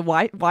asked the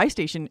Y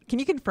station, can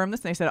you confirm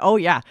this? And they said, oh,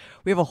 yeah,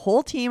 we have a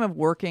whole team of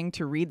working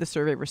to read the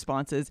survey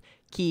responses.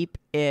 Keep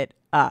it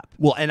up.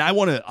 Well, and I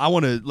want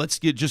to let's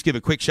just give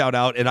a quick shout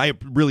out, and I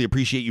really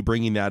appreciate you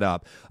bringing that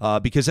up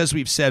because as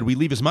we've said, we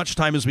leave as much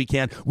time as we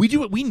can.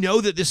 We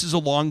know that this is a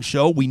long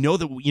show. We know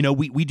that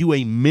we do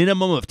a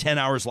minimum of 10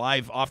 hours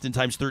live,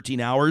 oftentimes 13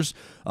 hours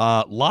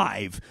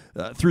live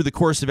through the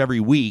course of every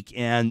week,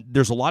 and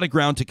there's a lot of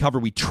ground to cover.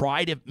 We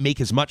try to make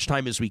as much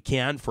time as we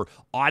can for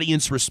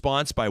audience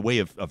response by way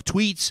of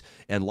tweets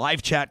and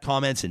live chat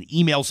comments and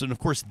emails, and of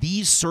course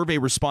these survey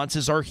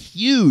responses are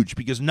huge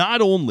because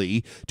not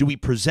only do we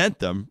present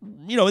them,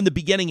 in the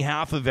beginning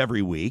half of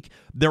every week,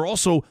 there are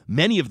also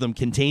many of them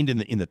contained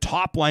in the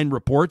top line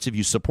reports. If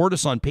you support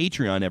us on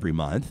Patreon every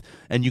month,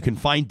 and you can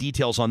find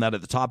details on that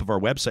at the top of our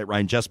website,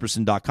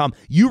 ryanjesperson.com,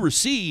 you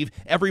receive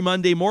every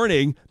Monday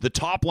morning the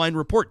top line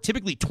report,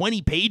 typically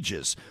 20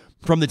 pages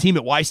from the team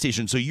at Y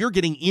Station. So you're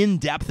getting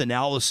in-depth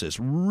analysis,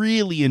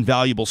 really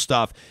invaluable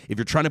stuff if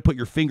you're trying to put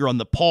your finger on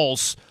the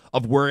pulse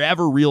of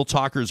wherever real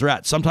talkers are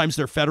at. Sometimes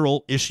they're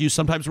federal issues.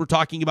 Sometimes we're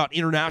talking about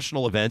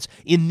international events.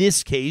 In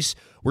this case,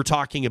 we're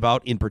talking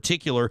about, in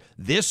particular,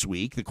 this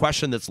week, the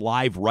question that's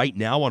live right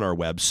now on our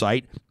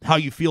website, how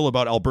you feel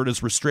about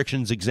Alberta's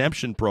restrictions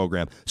exemption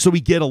program. So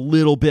we get a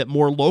little bit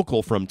more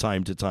local from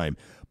time to time.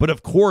 But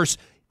of course,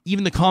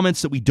 even the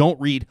comments that we don't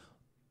read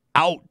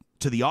out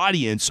to the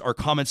audience are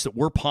comments that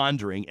we're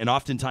pondering, and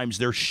oftentimes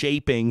they're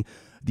shaping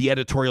the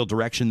editorial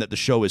direction that the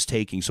show is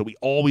taking. So we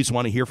always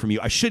want to hear from you.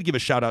 I should give a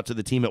shout out to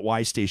the team at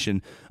Y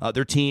Station.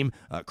 Their team,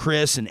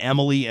 Chris and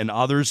Emily and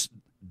others,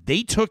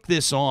 they took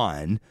this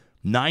on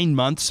 9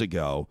 months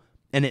ago,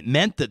 and it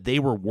meant that they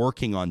were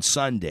working on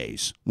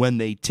Sundays when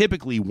they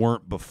typically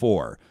weren't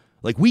before.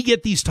 Like, we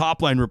get these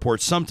top-line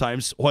reports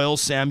sometimes. Hoyle,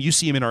 Sam, you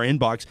see them in our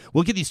inbox.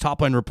 We'll get these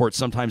top-line reports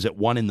sometimes at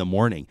 1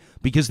 a.m.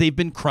 because they've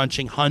been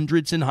crunching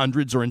hundreds and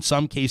hundreds, or in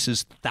some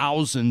cases,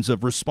 thousands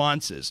of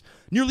responses.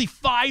 Nearly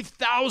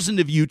 5,000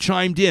 of you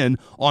chimed in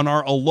on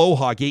our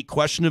Aloha Gate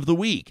question of the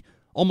week.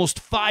 Almost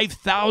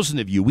 5,000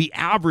 of you. We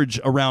average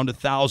around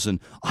 1,000.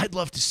 I'd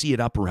love to see it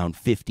up around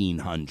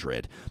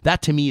 1,500.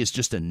 That to me is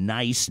just a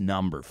nice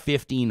number,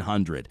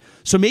 1,500.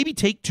 So maybe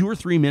take 2 or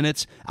 3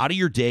 minutes out of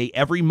your day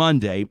every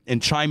Monday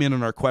and chime in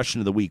on our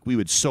question of the week. We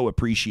would so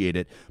appreciate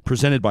it.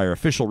 Presented by our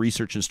official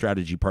research and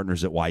strategy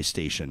partners at Y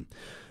Station.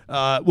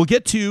 We'll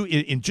get to,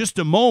 in just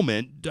a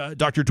moment,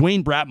 Dr.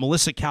 Duane Bratt,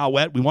 Melissa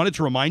Caouette. We wanted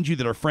to remind you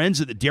that our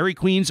friends at the Dairy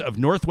Queens of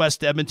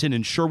Northwest Edmonton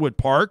and Sherwood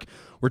Park,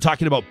 we're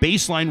talking about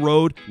Baseline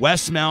Road,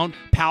 Westmount,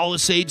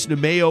 Palisades,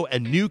 Nemeo,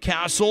 and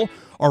Newcastle,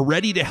 are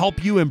ready to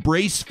help you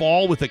embrace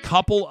fall with a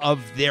couple of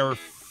their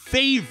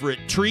favorite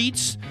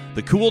treats,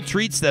 the cool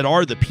treats that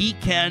are the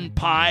pecan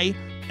pie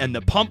and the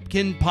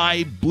pumpkin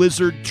pie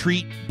blizzard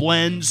treat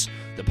blends.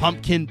 The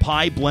pumpkin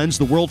pie blends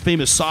the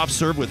world-famous soft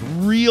serve with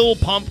real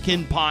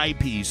pumpkin pie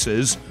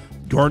pieces,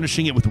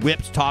 garnishing it with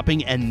whipped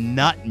topping and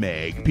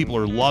nutmeg. People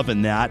are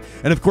loving that.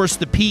 And, of course,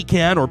 the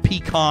pecan or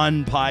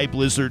pecan pie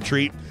blizzard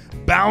treat,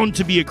 bound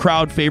to be a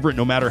crowd favorite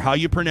no matter how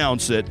you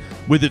pronounce it,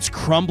 with its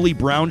crumbly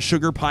brown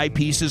sugar pie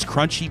pieces,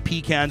 crunchy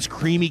pecans,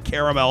 creamy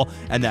caramel,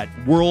 and that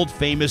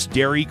world-famous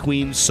Dairy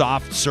Queen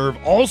soft serve,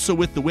 also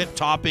with the whipped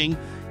topping.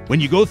 When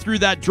you go through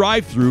that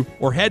drive-thru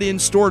or head in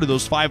store to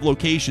those 5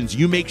 locations,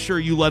 you make sure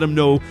you let them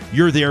know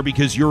you're there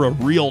because you're a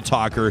real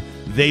talker.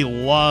 They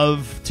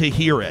love to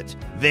hear it.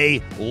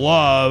 They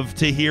love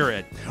to hear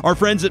it. Our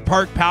friends at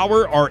Park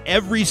Power are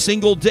every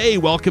single day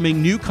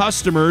welcoming new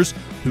customers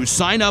who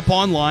sign up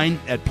online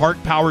at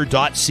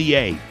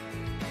parkpower.ca.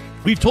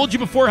 We've told you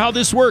before how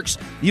this works.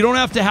 You don't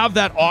have to have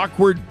that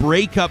awkward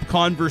breakup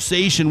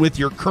conversation with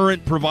your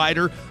current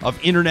provider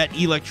of internet,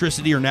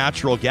 electricity, or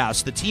natural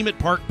gas. The team at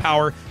Park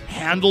Power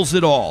handles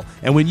it all.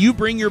 And when you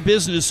bring your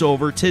business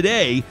over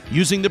today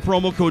using the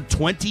promo code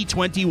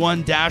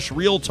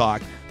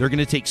 2021-RealTalk, they're going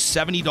to take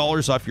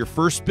 $70 off your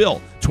first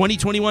bill.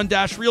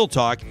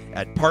 2021-RealTalk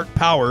at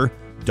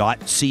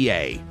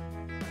parkpower.ca.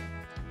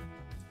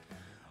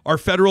 Our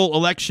federal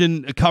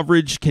election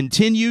coverage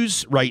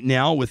continues right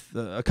now with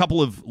a couple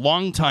of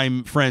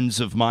longtime friends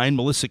of mine.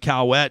 Melissa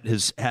Caouette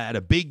has had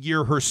a big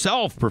year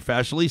herself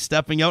professionally,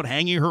 stepping out,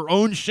 hanging her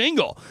own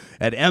shingle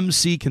at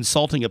MC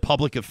Consulting, a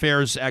public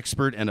affairs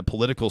expert and a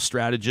political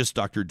strategist.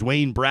 Dr.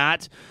 Duane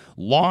Bratt,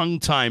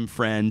 longtime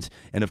friend,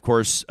 and of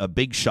course, a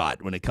big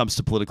shot when it comes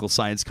to political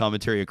science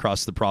commentary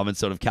across the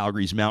province out of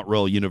Calgary's Mount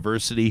Royal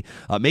University,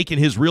 making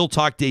his Real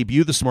Talk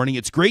debut this morning.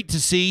 It's great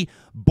to see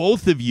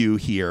both of you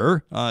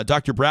here.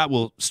 Dr. Bratt,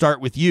 we'll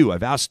start with you.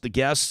 I've asked the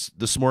guests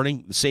this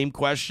morning the same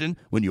question.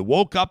 When you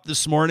woke up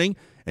this morning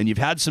and you've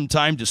had some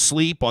time to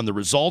sleep on the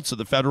results of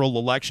the federal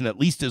election, at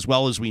least as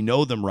well as we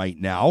know them right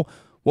now.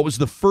 What was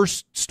the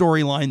first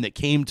storyline that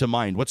came to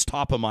mind? What's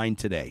top of mind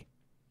today?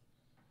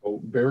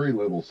 Oh, very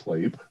little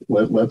sleep.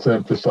 Let's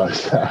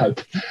emphasize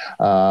that.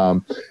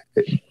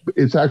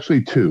 It's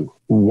actually two.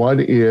 One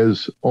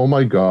is, oh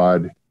my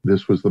God,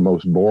 this was the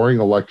most boring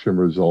election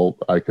result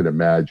I could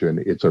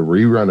imagine. It's a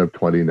rerun of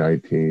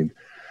 2019.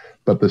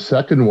 But the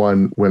second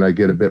one, when I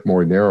get a bit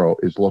more narrow,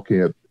 is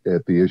looking at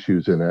the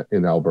issues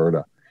in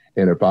Alberta.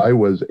 And if I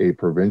was a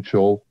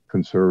provincial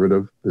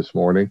Conservative this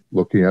morning,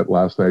 looking at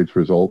last night's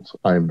results,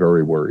 I am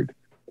very worried.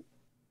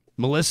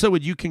 Melissa,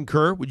 would you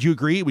concur? Would you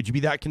agree? Would you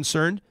be that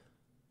concerned?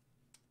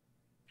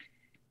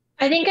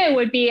 I think I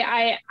would be.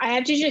 I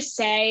have to just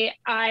say,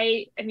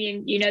 I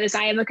mean, you know this,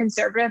 I am a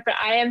Conservative, but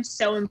I am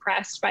so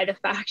impressed by the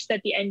fact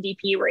that the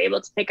NDP were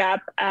able to pick up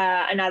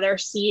another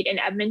seat in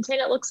Edmonton,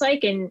 it looks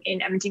like, in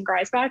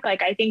Edmonton-Greisbach.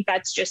 Like, I think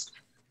that's just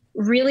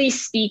really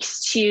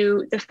speaks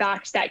to the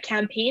fact that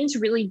campaigns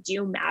really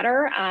do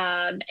matter,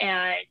 and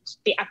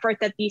the effort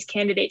that these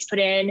candidates put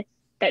in,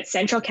 that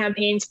central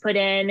campaigns put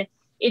in,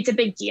 it's a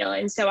big deal.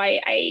 And so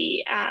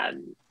I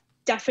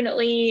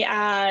definitely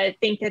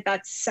think that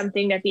that's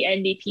something that the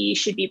NDP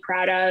should be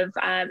proud of.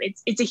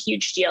 It's a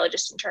huge deal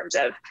just in terms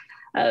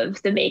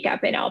of the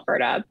makeup in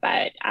Alberta,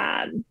 but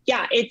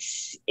yeah,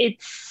 it's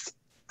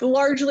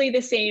largely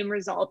the same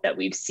result that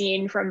we've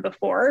seen from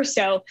before.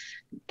 So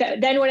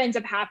then what ends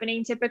up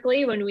happening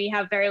typically when we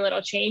have very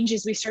little change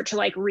is we start to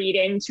like read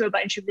into a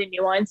bunch of the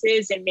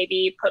nuances and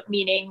maybe put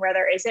meaning where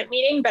there isn't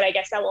meaning. But I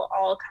guess that will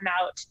all come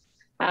out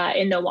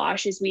in the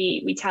wash as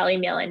we tally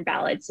mail-in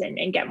ballots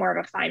and get more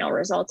of a final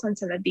result on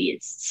some of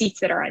these seats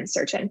that are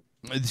uncertain.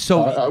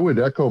 So I would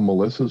echo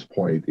Melissa's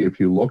point. If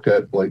you look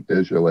at Blake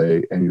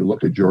Desjardins and you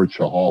look at George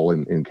Chahal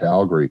in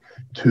Calgary,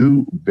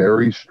 two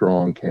very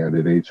strong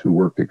candidates who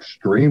worked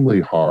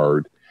extremely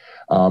hard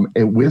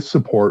and with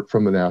support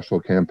from the national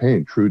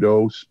campaign.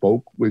 Trudeau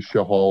spoke with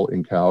Chahal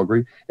in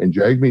Calgary, and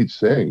Jagmeet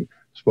Singh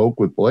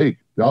spoke with Blake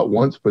not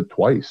once but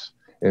twice.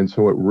 And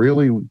so it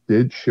really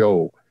did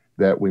show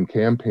that when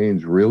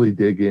campaigns really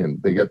dig in,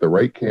 they get the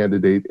right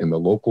candidate in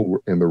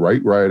the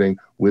right riding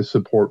with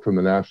support from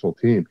the national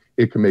team,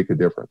 it can make a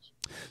difference.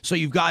 So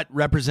you've got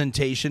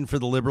representation for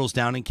the Liberals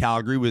down in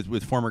Calgary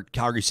with former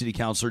Calgary City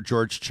Councillor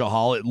George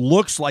Chahal. It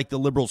looks like the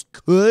Liberals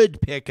could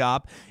pick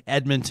up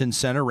Edmonton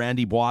Centre.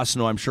 Randy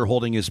Boisseneau, I'm sure,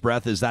 holding his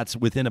breath as that's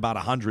within about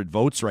 100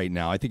 votes right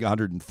now. I think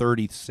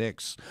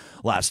 136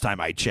 last time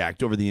I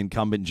checked over the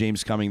incumbent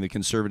James Cumming, the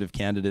Conservative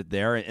candidate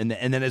there. And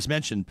then, as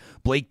mentioned,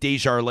 Blake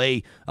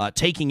Desjardins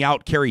taking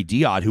out Kerry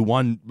Diod, who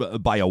won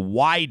by a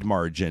wide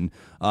margin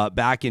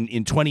back in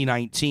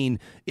 2019.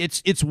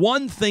 It's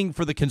one thing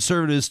for the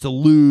Conservatives to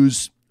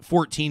lose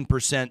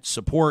 14%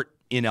 support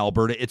in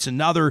Alberta. It's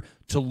another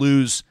to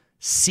lose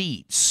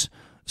seats.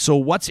 So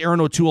what's Aaron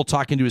O'Toole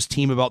talking to his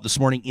team about this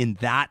morning in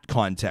that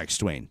context,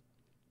 Duane?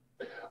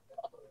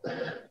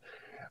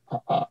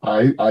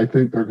 I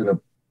think they're going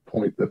to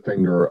point the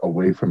finger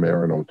away from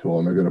Aaron O'Toole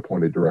and they're going to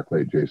point it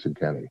directly at Jason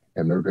Kenney,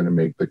 and they're going to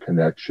make the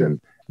connection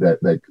that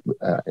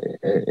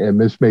and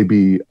this may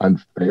be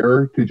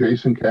unfair to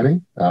Jason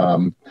Kenney.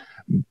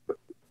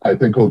 I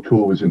think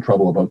O'Toole was in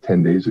trouble about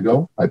 10 days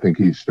ago. I think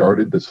he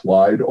started the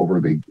slide over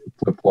the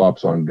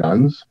flip-flops on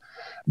guns,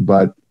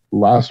 but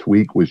last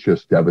week was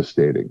just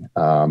devastating.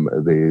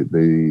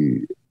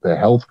 The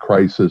health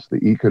crisis, the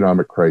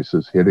economic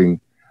crisis hitting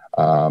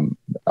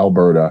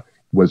Alberta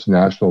was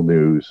national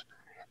news.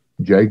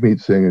 Jagmeet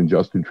Singh and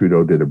Justin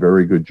Trudeau did a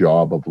very good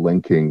job of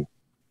linking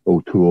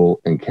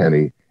O'Toole and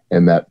Kenney,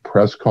 and that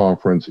press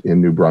conference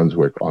in New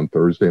Brunswick on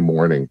Thursday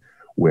morning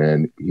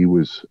when he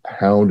was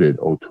hounded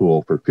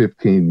O'Toole for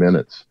 15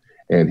 minutes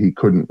and he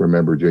couldn't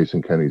remember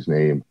Jason Kenney's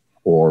name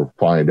or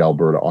find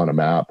Alberta on a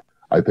map,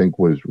 I think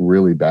was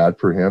really bad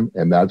for him.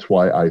 And that's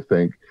why I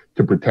think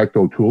to protect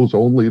O'Toole's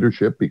own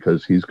leadership,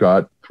 because he's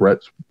got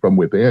threats from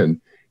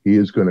within, he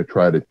is going to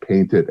try to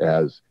paint it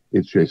as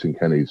it's Jason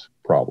Kenney's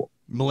problem.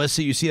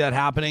 Melissa, you see that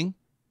happening?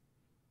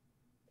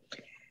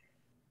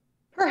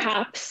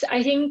 Perhaps.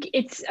 I think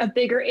it's a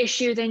bigger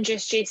issue than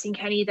just Jason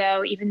Kenney,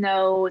 though, even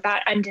though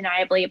that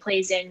undeniably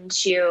plays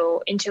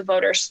into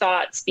voters'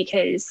 thoughts,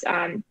 because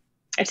I've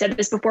said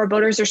this before,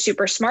 voters are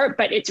super smart,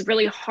 but it's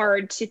really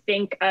hard to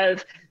think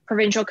of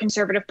provincial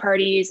Conservative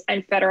parties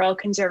and federal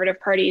Conservative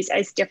parties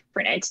as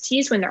different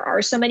entities when there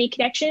are so many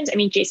connections. I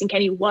mean, Jason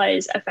Kenney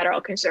was a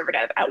federal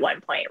Conservative at one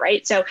point,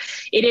 right? So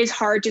it is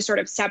hard to sort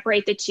of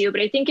separate the two,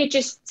 but I think it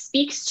just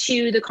speaks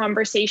to the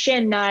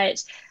conversation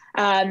that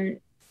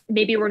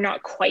maybe we're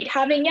not quite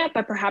having yet,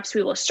 but perhaps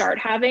we will start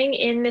having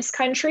in this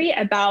country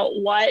about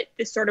what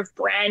the sort of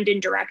brand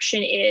and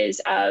direction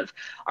is of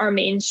our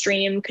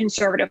mainstream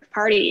Conservative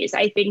parties.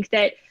 I think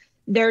that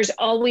there's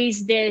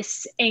always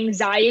this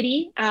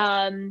anxiety,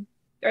 or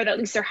at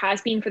least there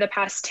has been for the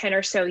past 10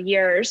 or so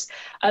years,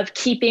 of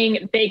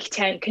keeping big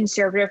tent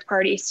Conservative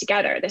parties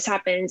together. This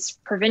happens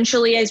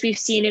provincially, as we've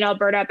seen in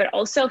Alberta, but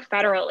also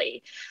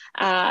federally.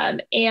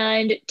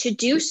 And to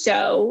do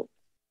so,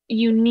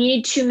 you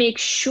need to make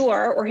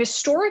sure, or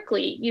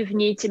historically, you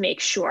need to make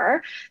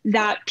sure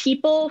that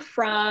people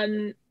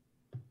from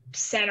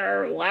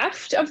center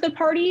left of the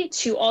party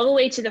to all the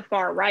way to the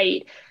far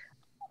right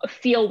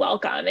feel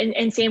welcome,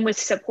 and same with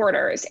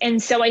supporters.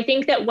 And so I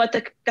think that what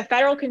the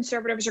federal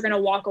Conservatives are going to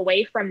walk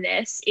away from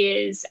this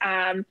is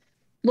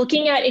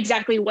looking at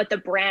exactly what the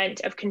brand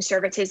of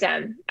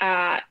conservatism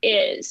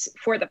is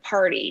for the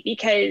party,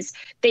 because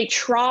they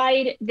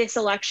tried this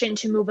election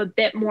to move a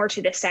bit more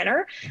to the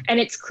center. And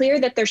it's clear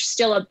that there's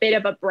still a bit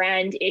of a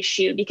brand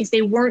issue because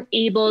they weren't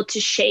able to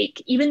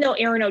shake, even though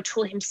Erin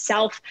O'Toole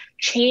himself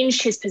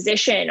changed his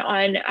position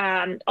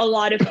on a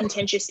lot of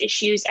contentious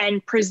issues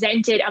and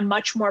presented a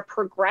much more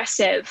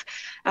progressive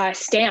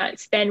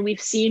stance than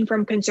we've seen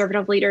from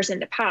conservative leaders in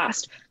the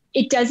past.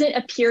 It doesn't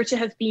appear to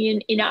have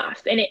been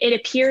enough. And it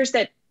appears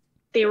that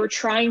they were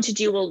trying to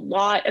do a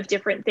lot of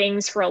different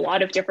things for a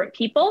lot of different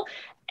people.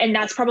 And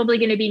that's probably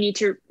going to need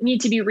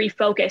to be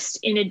refocused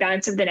in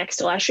advance of the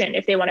next election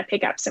if they want to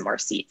pick up some more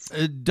seats.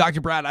 Dr.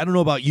 Bratt, I don't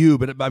know about you,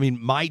 but I mean,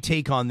 my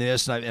take on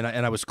this, and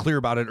I was clear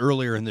about it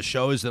earlier in the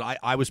show, is that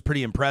I was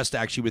pretty impressed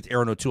actually with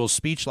Erin O'Toole's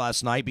speech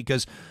last night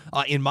because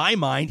in my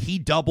mind, he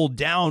doubled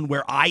down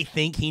where I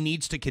think he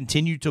needs to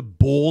continue to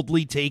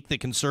boldly take the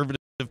Conservative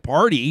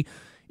Party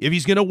if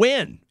he's going to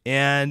win.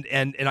 And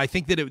I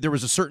think that there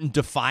was a certain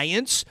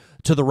defiance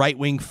to the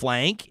right-wing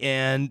flank.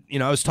 And, you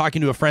know, I was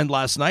talking to a friend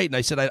last night, and I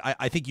said,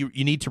 I think you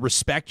need to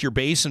respect your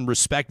base and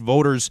respect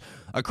voters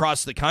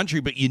across the country,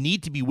 but you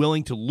need to be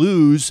willing to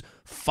lose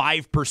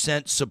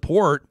 5%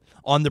 support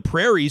on the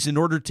prairies in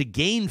order to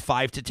gain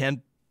 5 to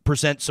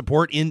 10%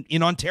 support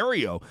in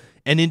Ontario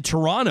and in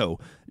Toronto.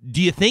 Do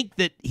you think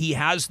that he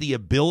has the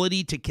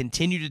ability to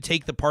continue to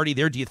take the party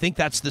there? Do you think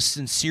that's the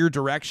sincere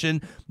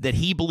direction that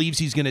he believes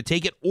he's going to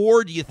take it?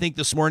 Or do you think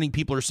this morning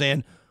people are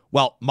saying,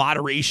 well,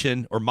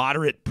 moderation or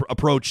moderate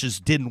approaches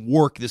didn't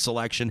work this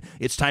election.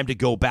 It's time to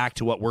go back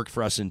to what worked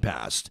for us in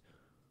past?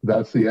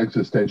 That's the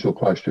existential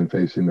question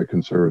facing the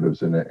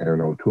Conservatives and Erin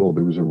O'Toole.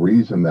 There was a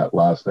reason that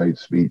last night's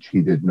speech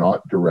he did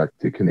not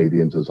direct to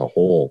Canadians as a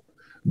whole,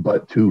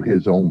 but to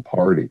his own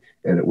party.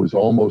 And it was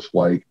almost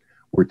like,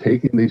 we're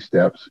taking these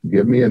steps,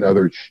 give me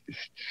another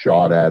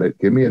shot at it,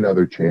 give me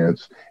another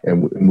chance,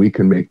 and we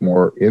can make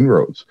more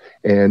inroads.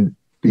 And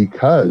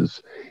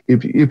because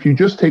if you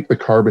just take the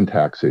carbon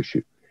tax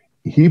issue,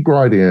 he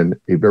brought in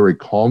a very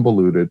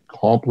convoluted,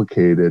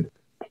 complicated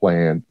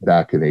plan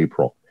back in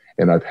April.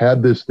 And I've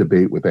had this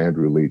debate with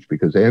Andrew Leach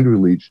because Andrew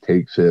Leach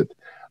takes it,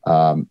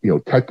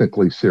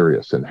 technically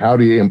serious. And how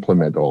do you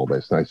implement all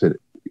this? And I said,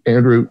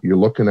 Andrew, you're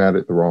looking at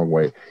it the wrong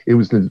way. It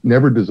was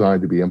never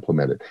designed to be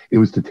implemented. It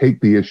was to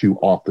take the issue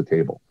off the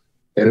table.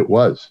 And it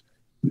was.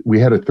 We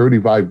had a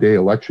 35-day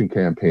election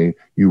campaign.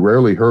 You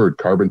rarely heard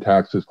carbon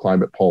taxes,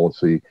 climate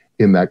policy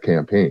in that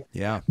campaign.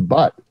 Yeah.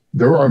 But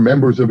there are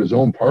members of his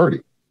own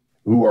party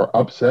who are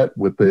upset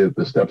with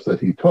the steps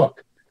that he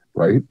took,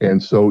 right?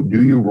 And so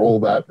do you roll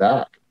that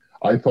back?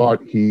 I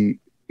thought he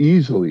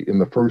easily, in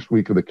the first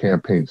week of the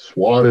campaign,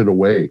 swatted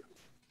away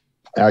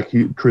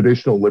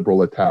traditional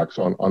liberal attacks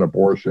on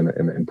abortion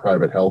and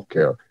private health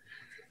care.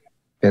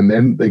 And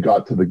then they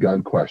got to the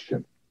gun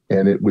question.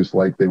 And it was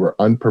like they were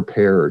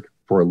unprepared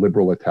for a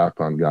liberal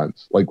attack on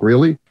guns. Like,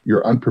 really?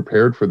 You're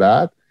unprepared for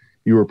that?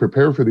 You were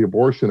prepared for the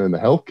abortion and the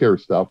healthcare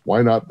stuff.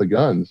 Why not the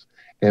guns?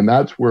 And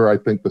that's where I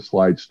think the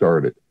slide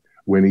started,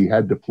 when he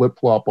had to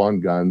flip-flop on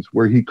guns,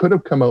 where he could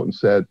have come out and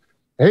said,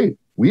 hey,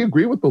 we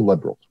agree with the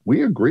liberals.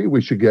 We agree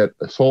we should get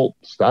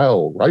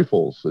assault-style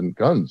rifles and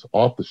guns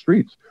off the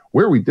streets.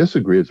 Where we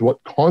disagree is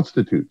what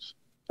constitutes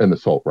an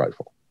assault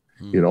rifle,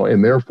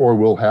 and therefore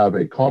we'll have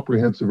a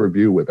comprehensive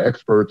review with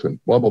experts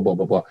and blah, blah, blah,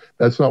 blah, blah.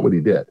 That's not what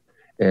he did.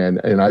 And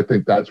I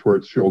think that's where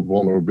it showed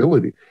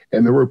vulnerability.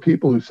 And there were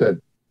people who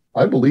said,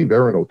 I believe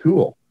Erin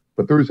O'Toole,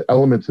 but there's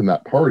elements in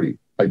that party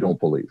I don't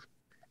believe.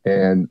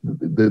 And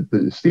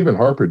the Stephen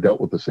Harper dealt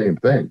with the same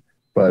thing,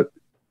 but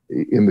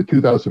in the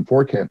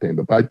 2004 campaign.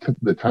 But by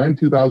the time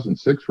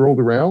 2006 rolled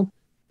around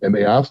and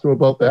they asked him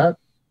about that,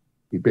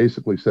 he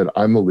basically said,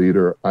 I'm the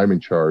leader, I'm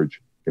in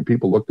charge. And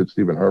people looked at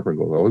Stephen Harper and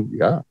go, oh,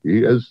 yeah,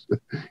 he is.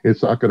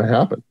 It's not going to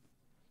happen.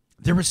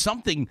 There was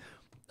something,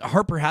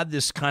 Harper had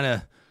this kind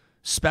of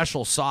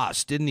special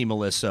sauce, didn't he,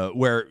 Melissa,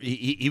 where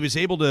he was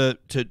able to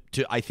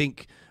I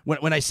think,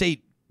 when I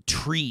say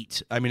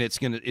treat, I mean, it's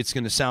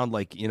gonna sound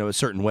like, a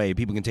certain way.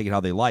 People can take it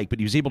how they like, but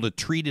he was able to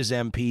treat his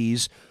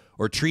MPs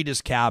or treat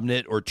his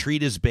cabinet or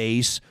treat his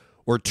base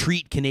or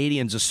treat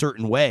Canadians a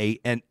certain way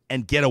and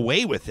get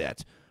away with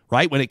it,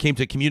 right? When it came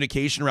to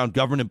communication around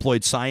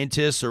government-employed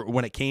scientists or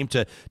when it came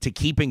to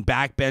keeping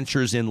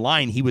backbenchers in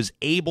line, he was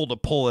able to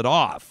pull it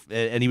off,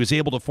 and he was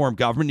able to form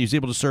government. He was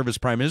able to serve as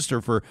prime minister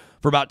for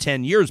about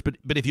 10 years. But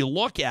if you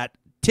look at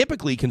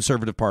typically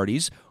conservative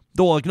parties,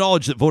 they'll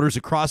acknowledge that voters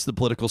across the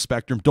political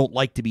spectrum don't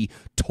like to be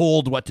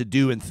told what to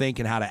do and think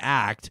and how to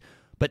act.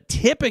 But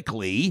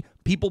typically,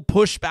 people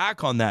push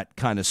back on that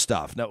kind of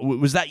stuff. Now,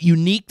 was that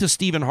unique to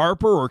Stephen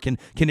Harper, or can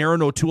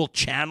Erin O'Toole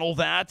channel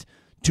that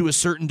to a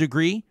certain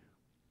degree?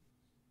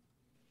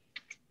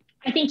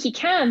 I think he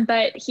can,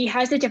 but he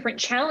has a different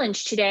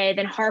challenge today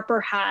than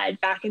Harper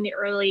had back in the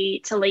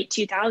early to late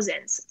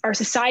 2000s. Our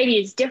society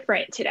is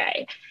different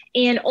today.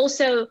 And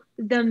also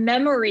the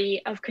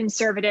memory of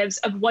conservatives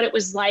of what it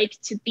was like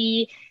to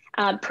be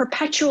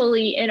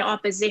perpetually in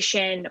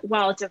opposition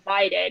while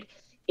divided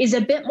is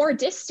a bit more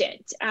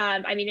distant.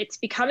 I mean, it's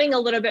becoming a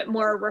little bit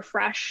more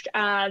refreshed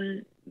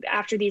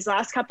after these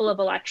last couple of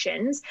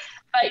elections,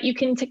 but you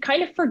can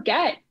kind of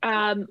forget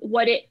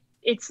what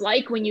it's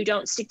like when you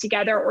don't stick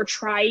together or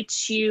try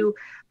to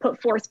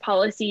put forth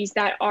policies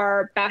that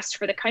are best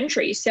for the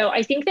country. So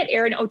I think that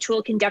Erin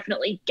O'Toole can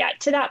definitely get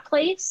to that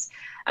place.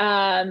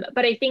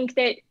 But I think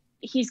that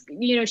he's,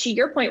 to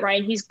your point,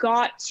 Ryan, he's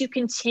got to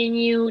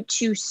continue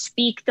to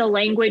speak the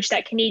language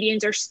that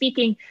Canadians are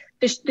speaking.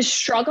 The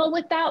struggle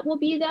with that will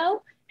be,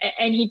 though,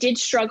 and he did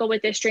struggle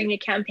with this during the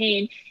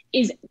campaign,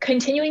 is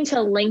continuing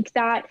to link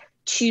that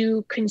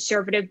to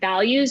conservative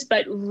values,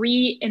 but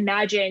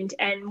reimagined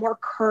and more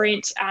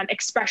current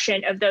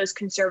expression of those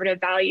conservative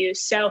values.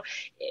 So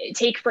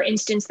take, for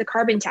instance, the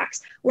carbon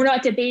tax. We're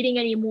not debating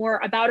anymore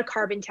about a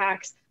carbon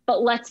tax,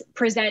 but let's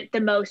present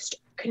the most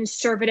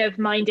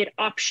conservative-minded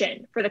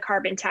option for the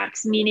carbon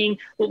tax, meaning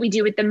what we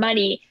do with the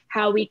money,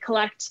 how we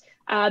collect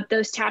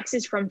those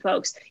taxes from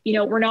folks.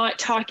 We're not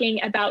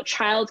talking about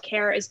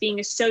childcare as being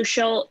a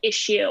social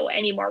issue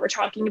anymore. We're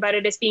talking about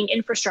it as being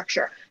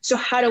infrastructure. So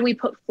how do we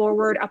put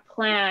forward a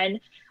plan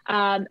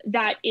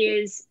that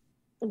is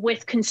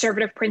with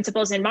conservative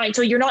principles in mind?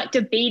 So you're not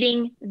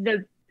debating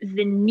the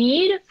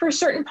need for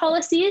certain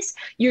policies,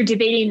 you're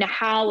debating the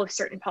how of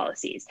certain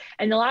policies.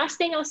 And the last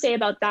thing I'll say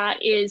about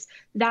that is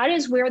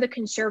where the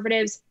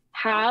Conservatives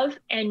have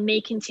and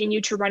may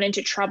continue to run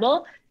into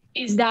trouble,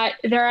 is that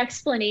their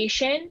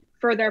explanation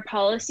for their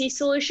policy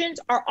solutions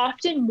are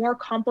often more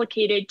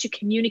complicated to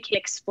communicate,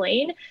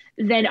 explain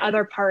than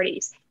other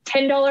parties.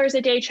 $10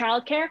 a day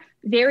childcare,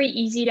 very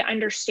easy to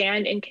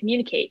understand and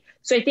communicate.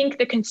 So I think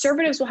the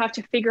Conservatives will have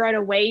to figure out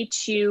a way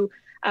to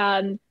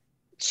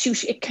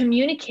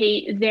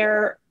communicate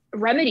their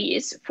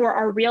remedies for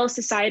our real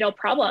societal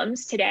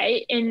problems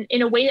today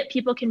in a way that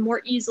people can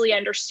more easily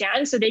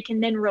understand, so they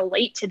can then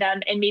relate to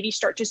them and maybe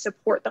start to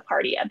support the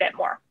party a bit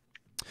more.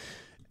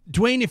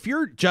 Duane, if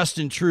you're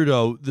Justin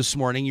Trudeau this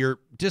morning, you're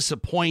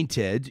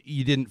disappointed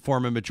you didn't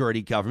form a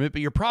majority government,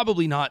 but you're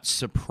probably not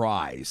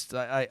surprised.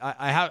 I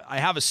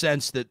have a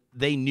sense that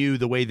they knew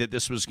the way that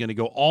this was going to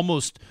go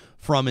almost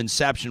from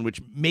inception,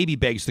 which maybe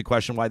begs the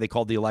question why they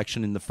called the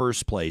election in the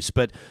first place.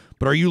 But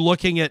are you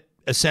looking at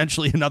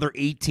essentially another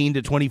 18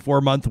 to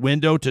 24-month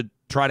window to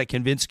try to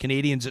convince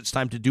Canadians it's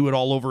time to do it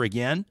all over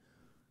again?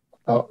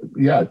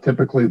 Yeah,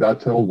 typically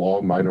that's how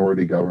long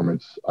minority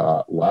governments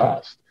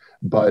last.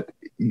 But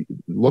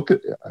look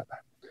at,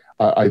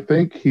 I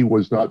think he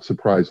was not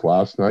surprised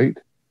last night,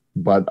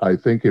 but I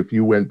think if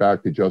you went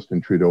back to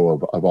Justin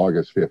Trudeau of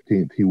August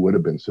 15th, he would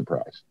have been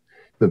surprised.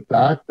 The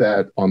fact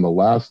that on the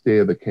last day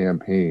of the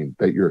campaign,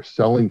 that your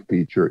selling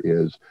feature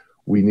is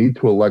we need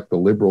to elect the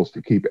Liberals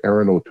to keep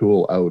Erin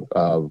O'Toole out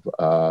of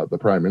the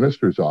Prime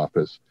Minister's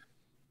office.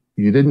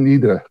 You didn't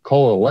need to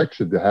call an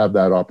election to have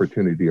that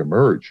opportunity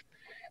emerge.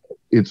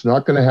 It's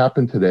not going to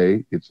happen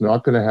today. It's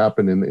not going to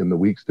happen in the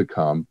weeks to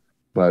come.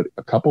 But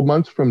a couple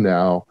months from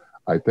now,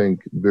 I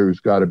think there's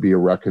got to be a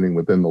reckoning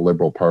within the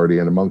Liberal Party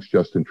and amongst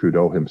Justin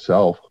Trudeau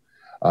himself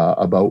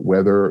about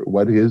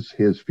what is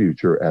his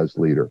future as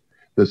leader.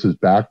 This is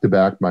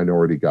back-to-back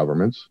minority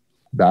governments,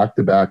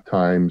 back-to-back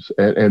times,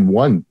 and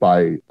won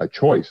by a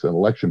choice, an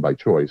election by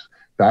choice,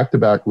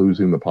 back-to-back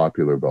losing the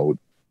popular vote.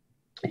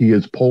 He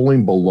is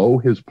polling below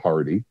his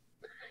party.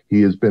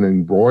 He has been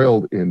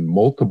embroiled in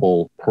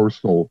multiple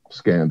personal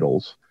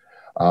scandals.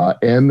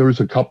 And there's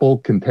a couple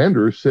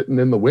contenders sitting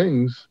in the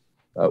wings,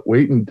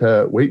 waiting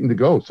to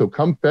go. So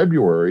come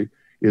February,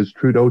 is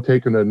Trudeau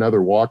taking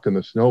another walk in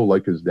the snow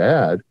like his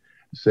dad,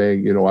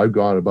 saying, I've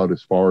gone about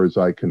as far as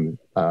I can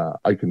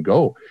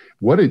go.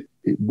 What it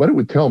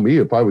would tell me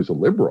if I was a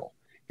Liberal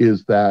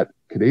is that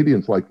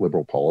Canadians like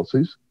Liberal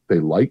policies. They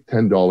like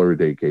 $10 a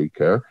day gate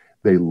care.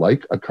 They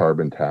like a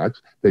carbon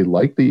tax. They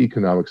like the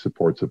economic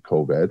supports of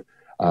COVID.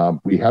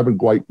 We haven't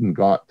quite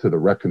got to the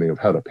reckoning of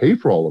how to pay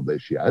for all of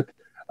this yet.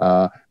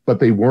 But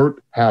they weren't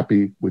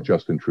happy with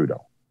Justin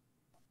Trudeau.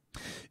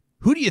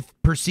 Who do you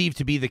perceive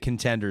to be the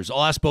contenders?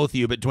 I'll ask both of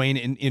you, but Duane,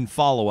 in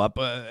follow-up,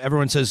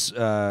 everyone says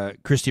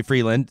Chrystia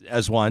Freeland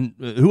as one.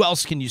 Who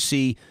else can you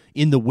see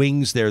in the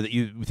wings there that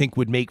you think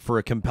would make for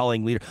a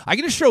compelling leader? I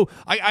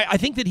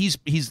think that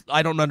he's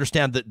I don't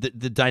understand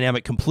the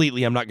dynamic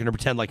completely. I'm not going to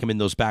pretend like I'm in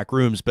those back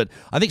rooms, but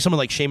I think someone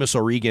like Seamus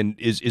O'Regan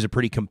is a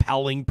pretty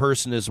compelling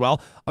person as well.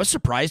 I was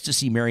surprised to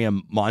see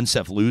Miriam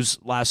Monsef lose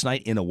last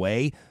night in a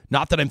way.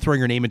 Not that I'm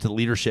throwing her name into the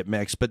leadership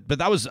mix, but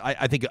that was,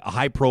 I think, a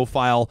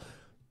high-profile,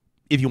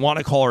 if you want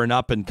to call her an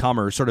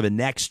up-and-comer, sort of a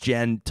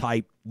next-gen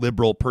type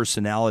Liberal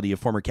personality, a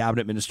former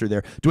cabinet minister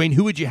there. Duane,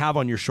 who would you have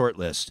on your short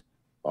list?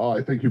 Oh,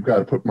 I think you've got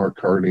to put Mark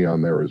Carney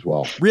on there as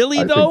well.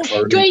 Really, though?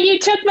 Duane, you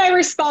took my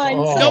response.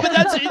 Oh. No, but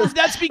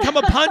that's become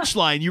a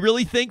punchline. You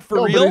really think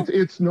for real? But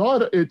it's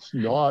not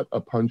a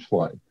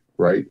punchline,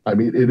 right? I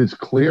mean, it is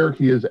clear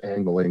he is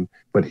angling,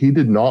 but he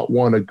did not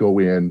want to go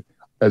in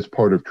as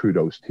part of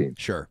Trudeau's team.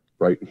 Sure.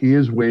 Right. He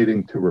is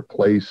waiting to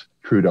replace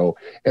Trudeau.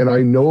 And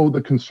I know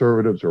the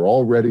Conservatives are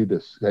all ready to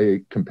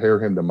say,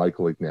 compare him to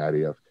Michael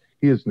Ignatieff.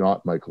 He is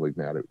not Michael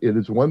Ignatieff. It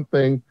is one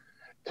thing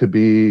to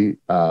be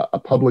a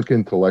public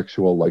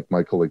intellectual like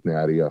Michael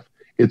Ignatieff.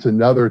 It's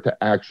another to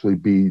actually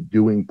be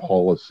doing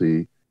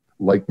policy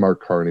like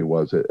Mark Carney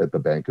was at the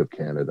Bank of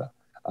Canada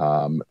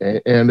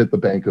and at the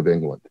Bank of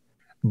England.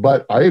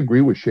 But I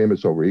agree with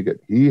Seamus O'Regan.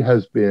 He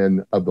has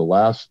been, of the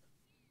last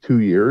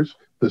 2 years,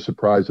 the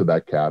surprise of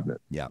that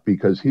cabinet. Yeah.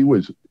 Because he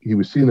was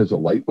seen as a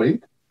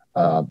lightweight.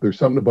 There's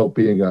something about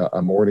being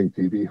a morning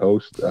TV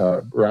host,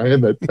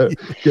 Ryan, that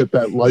get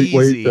that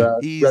lightweight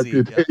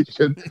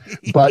reputation.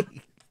 Yeah. But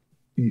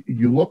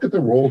you look at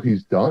the role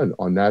he's done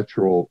on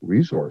natural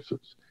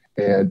resources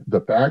and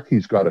the fact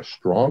he's got a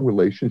strong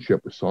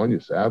relationship with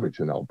Sonia Savage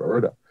in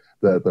Alberta.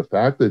 The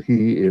fact that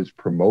he is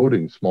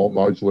promoting small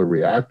modular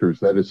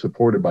reactors that is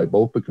supported by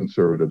both the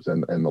Conservatives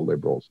and the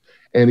Liberals.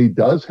 And he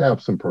does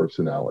have some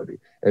personality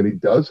and he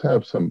does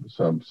have some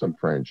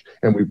French.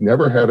 And we've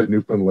never had a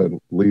Newfoundland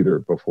leader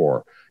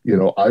before. You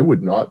know, I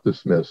would not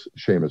dismiss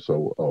Seamus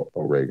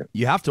O'Regan.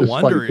 You have to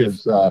wonder if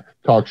his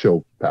talk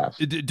show past.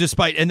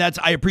 Despite, and that's,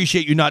 I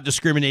appreciate you not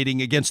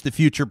discriminating against the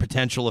future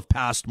potential of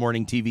past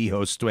morning TV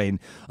hosts, Duane.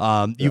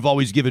 You've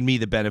always given me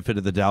the benefit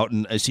of the doubt,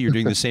 and I see you're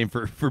doing the same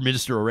for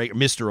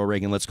Mr.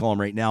 O'Regan, let's call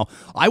him right now.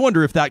 I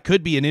wonder if that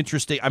could be an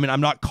interesting, I mean,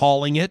 I'm not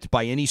calling it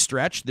by any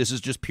stretch. This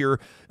is just pure,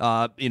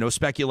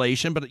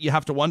 speculation, but you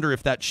have to wonder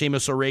if that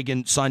Seamus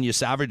O'Regan-Sonia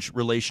Savage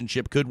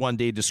relationship could one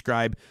day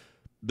describe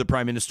the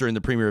Prime Minister and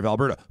the Premier of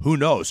Alberta. Who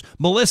knows?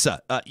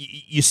 Melissa,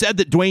 you said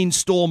that Duane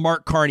stole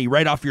Mark Carney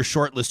right off your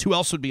short list. Who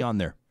else would be on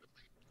there?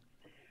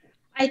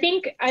 I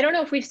don't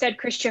know if we've said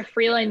Chrystia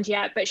Freeland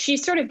yet, but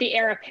she's sort of the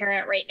heir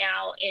apparent right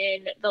now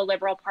in the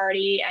Liberal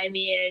Party. I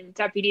mean,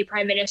 Deputy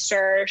Prime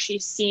Minister,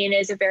 she's seen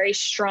as a very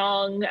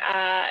strong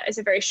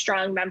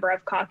member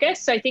of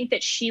caucus. So I think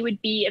that she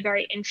would be a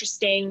very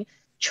interesting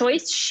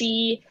choice.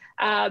 She,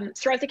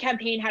 throughout the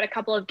campaign, had a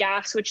couple of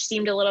gaffes, which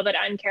seemed a little bit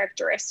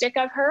uncharacteristic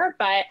of her,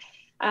 but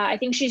I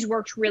think she's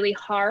worked really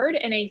hard,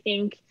 and I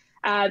think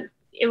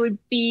it would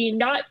be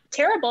not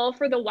terrible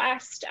for the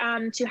West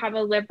to have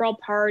a Liberal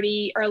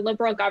Party or a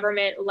Liberal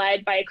government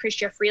led by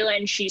Chrystia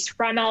Freeland. She's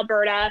from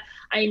Alberta.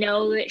 I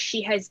know that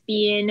she has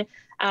been,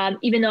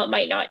 even though it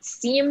might not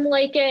seem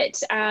like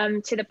it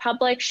to the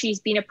public, she's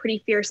been a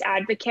pretty fierce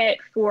advocate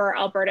for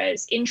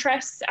Alberta's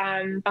interests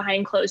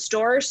behind closed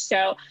doors.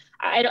 So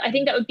I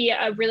think that would be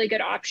a really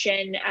good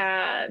option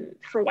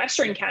for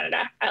Western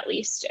Canada, at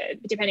least,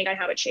 depending on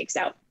how it shakes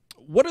out.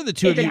 What are the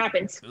two if of you? It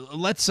happens.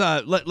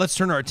 Let's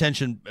turn our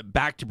attention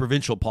back to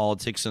provincial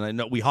politics, and I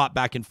know we hop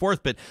back and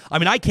forth, but I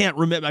mean I can't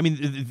remember. I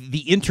mean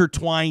the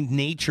intertwined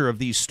nature of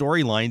these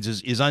storylines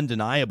is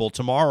undeniable.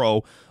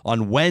 Tomorrow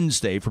on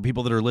Wednesday, for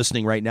people that are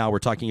listening right now, we're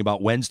talking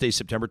about Wednesday,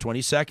 September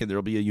 22nd. There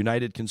will be a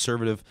United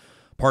Conservative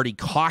Party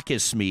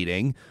caucus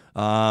meeting.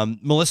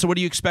 Melissa, what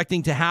are you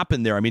expecting to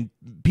happen there? I mean,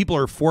 people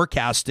are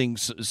forecasting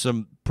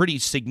some pretty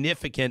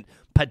significant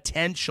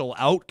potential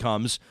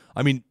outcomes.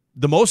 I mean,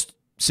 the most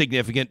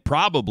significant,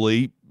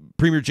 probably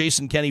Premier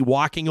Jason Kenney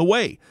walking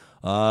away.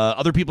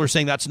 Other people are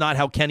saying that's not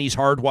how Kenney's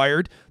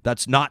hardwired.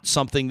 That's not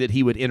something that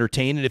he would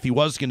entertain. And if he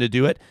was going to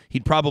do it,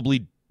 he'd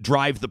probably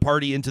drive the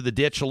party into the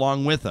ditch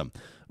along with him.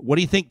 What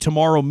do you think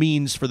tomorrow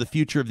means for the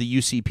future of the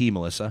UCP,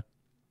 Melissa?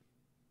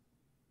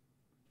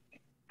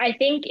 I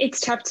think it's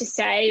tough to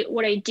say.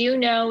 What I do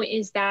know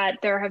is that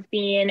there have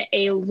been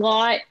a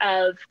lot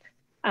of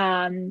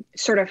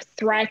sort of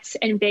threats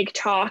and big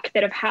talk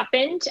that have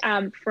happened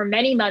for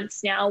many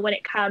months now when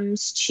it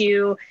comes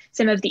to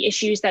some of the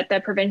issues that the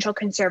provincial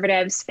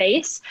Conservatives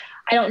face.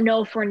 I don't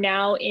know if we're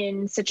now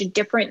in such a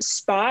different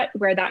spot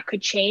where that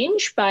could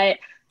change, but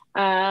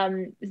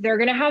they're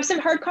going to have some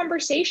hard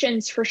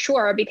conversations for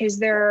sure, because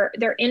they're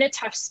in a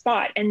tough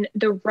spot. And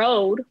the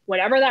road,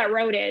 whatever that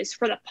road is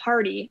for the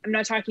party, I'm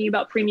not talking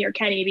about Premier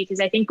Kenney, because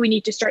I think we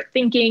need to start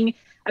thinking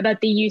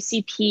about the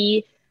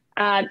UCP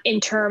in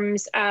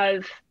terms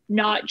of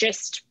not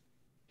just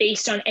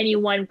based on any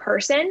one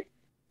person.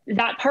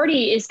 That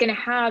party is going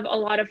to have a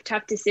lot of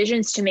tough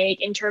decisions to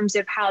make in terms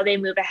of how they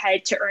move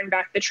ahead to earn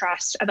back the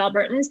trust of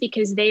Albertans,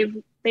 because they've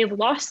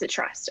lost the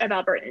trust of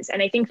Albertans.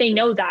 And I think they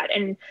know that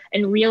and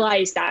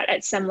realize that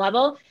at some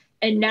level.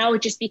 And now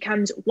it just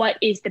becomes, what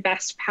is the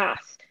best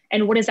path?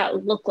 And what does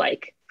that look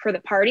like for the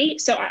party?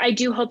 So I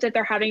do hope that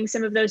they're having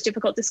some of those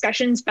difficult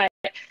discussions. But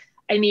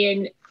I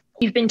mean,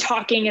 we've been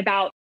talking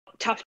about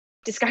tough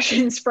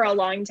discussions for a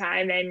long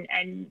time,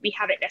 and we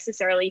haven't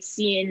necessarily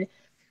seen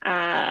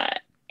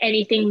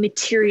anything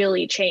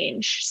materially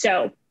change.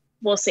 So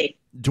we'll see.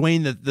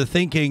 Duane, the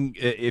thinking,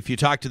 if you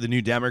talk to the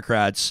New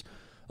Democrats,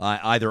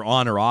 either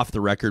on or off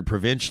the record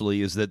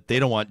provincially, is that they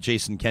don't want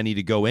Jason Kenney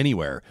to go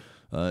anywhere.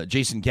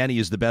 Jason Kenney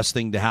is the best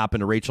thing to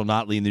happen to Rachel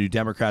Notley and the New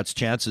Democrats'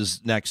 chances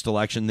next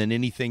election than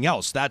anything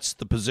else. That's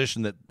the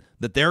position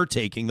that they're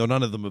taking, though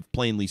none of them have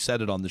plainly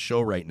said it on the show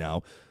right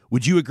now.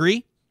 Would you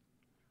agree?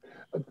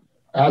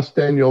 Ask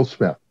Danielle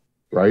Smith.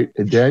 right?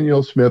 And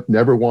Danielle Smith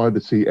never wanted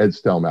to see Ed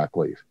Stelmach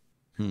leave.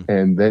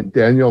 And then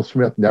Danielle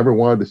Smith never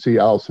wanted to see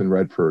Alison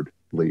Redford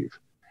leave.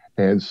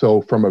 And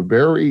so from a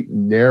very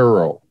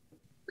narrow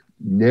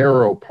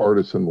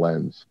partisan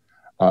lens,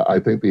 I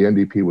think the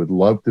NDP would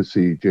love to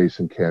see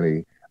Jason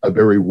Kenney, a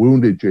very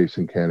wounded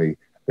Jason Kenney,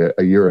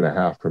 a year and a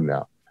half from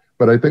now.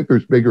 But I think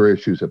there's bigger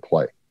issues at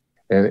play.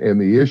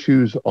 And the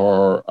issues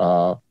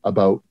are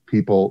about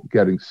people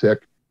getting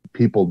sick,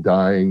 people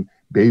dying,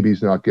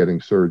 babies not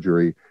getting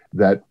surgery,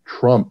 that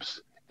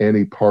trumps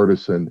any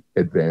partisan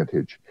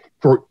advantage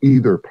for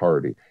either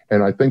party.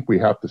 And I think we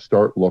have to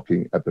start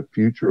looking at the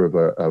future of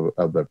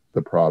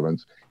the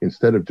province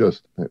instead of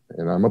just,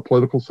 and I'm a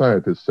political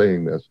scientist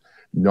saying this,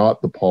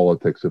 not the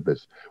politics of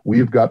this.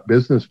 We've got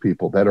business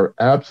people that are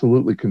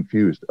absolutely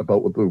confused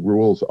about what the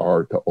rules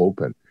are to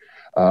open.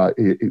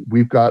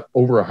 We've got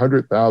over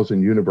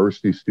 100,000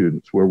 university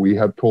students where we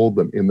have told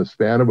them in the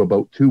span of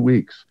about 2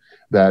 weeks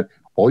that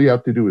all you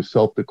have to do is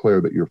self-declare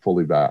that you're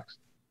fully vaxxed.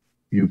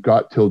 You've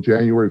got till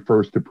January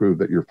 1st to prove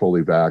that you're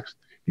fully vaxxed.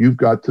 You've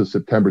got to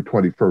September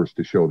 21st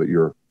to show that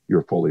you're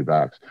fully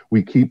vaxxed.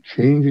 We keep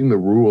changing the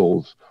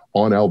rules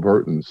on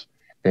Albertans,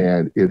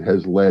 and it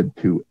has led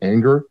to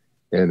anger,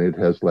 and it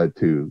has led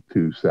to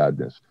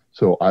sadness.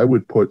 So I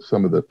would put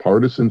some of the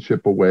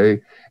partisanship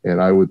away,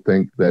 and I would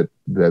think that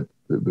the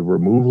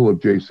removal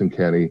of Jason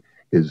Kenney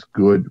is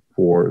good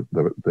for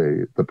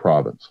the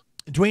province.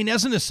 Duane,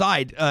 as an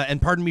aside,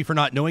 and pardon me for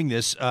not knowing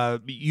this,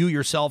 you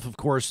yourself, of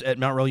course, at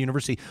Mount Royal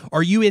University,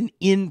 are you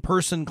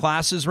in-person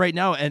classes right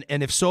now? And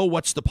if so,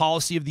 what's the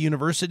policy of the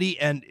university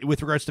and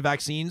with regards to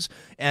vaccines?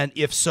 And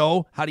if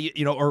so, how do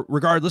you, or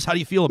regardless, how do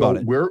you feel about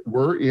it?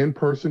 We're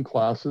in-person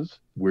classes.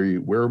 We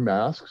wear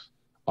masks.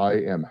 I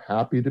am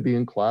happy to be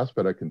in class,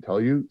 but I can tell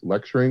you,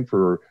 lecturing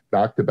for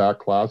back-to-back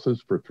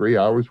classes for 3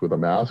 hours with a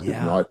mask is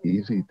not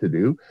easy to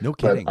do. No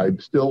kidding. But I'm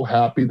still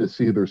happy to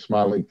see their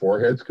smiling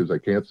foreheads because I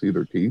can't see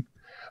their teeth.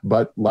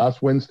 But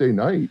last Wednesday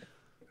night,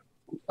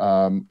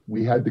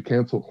 we had to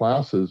cancel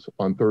classes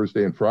on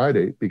Thursday and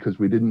Friday because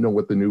we didn't know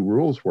what the new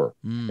rules were.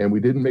 And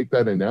we didn't make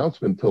that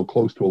announcement until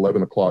close to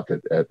 11 o'clock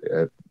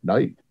at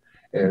night.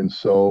 And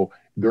so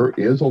there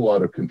is a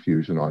lot of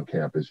confusion on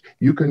campus.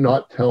 You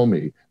cannot tell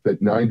me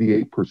that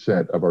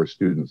 98% of our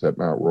students at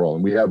Mount Royal,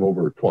 and we have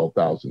over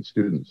 12,000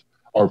 students,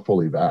 are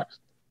fully vaxxed,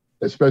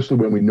 especially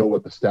when we know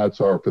what the stats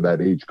are for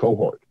that age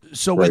cohort.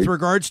 So with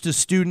regards to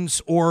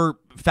students or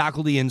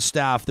faculty and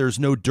staff, there's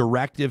no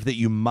directive that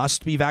you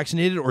must be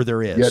vaccinated, or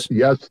there is?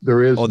 Yes,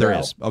 there is. Oh, there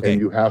is. Okay.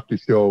 And you have to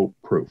show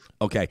proof.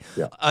 Okay.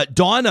 Yeah.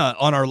 Donna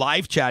on our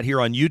live chat here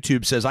on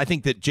YouTube says, I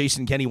think that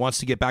Jason Kenney wants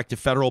to get back to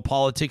federal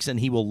politics and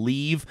he will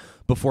leave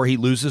before he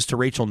loses to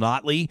Rachel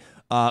Notley.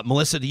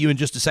 Melissa, to you in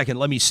just a second,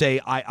 let me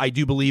say I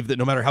do believe that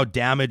no matter how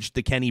damaged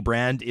the Kenney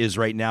brand is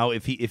right now,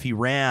 if he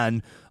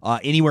ran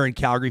anywhere in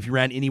Calgary, if he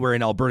ran anywhere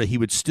in Alberta, he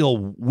would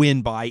still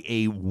win by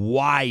a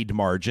wide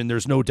margin.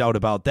 There's no doubt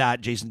about that.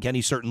 Jason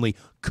Kenney certainly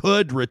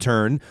could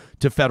return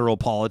to federal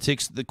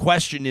politics. The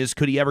question is,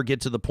 could he ever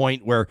get to the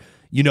point where,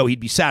 he'd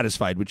be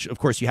satisfied, which, of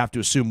course, you have to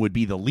assume would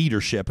be the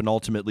leadership and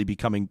ultimately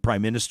becoming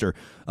prime minister.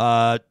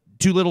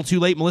 Too little, too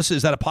late, Melissa?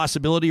 Is that a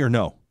possibility or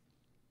no?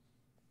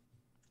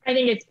 I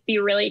think it'd be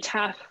really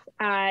tough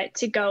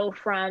to go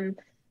from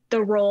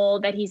the role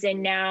that he's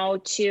in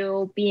now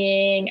to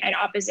being an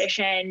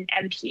opposition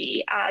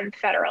MP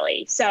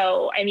federally.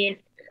 So,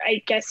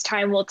 I guess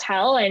time will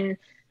tell. And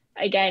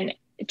again,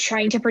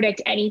 trying to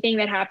predict anything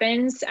that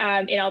happens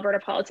in Alberta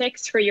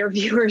politics for your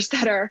viewers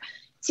that are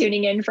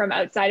tuning in from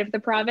outside of the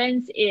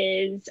province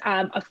is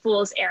a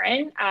fool's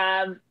errand.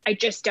 I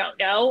just don't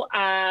know.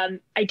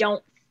 I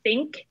don't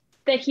think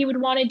that he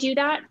would want to do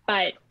that,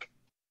 but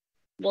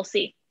we'll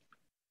see.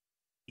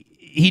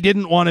 He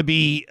didn't want to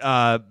be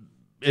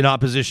an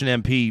opposition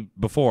MP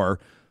before.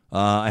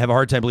 I have a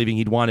hard time believing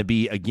he'd want to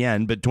be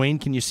again. But Duane,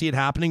 can you see it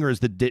happening, or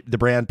is the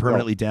brand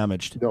permanently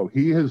damaged? No,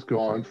 he has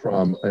gone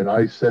from, and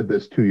I said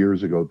this 2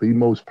 years ago, the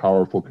most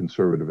powerful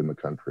conservative in the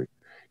country.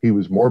 He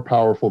was more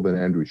powerful than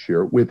Andrew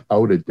Scheer,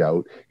 without a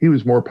doubt. He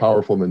was more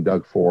powerful than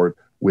Doug Ford,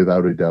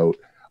 without a doubt.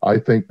 I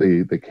think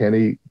the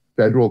Kenney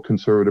federal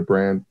conservative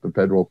brand, the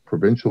federal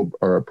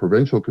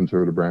provincial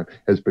conservative brand,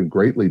 has been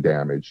greatly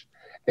damaged.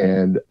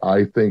 And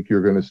I think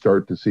you're going to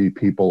start to see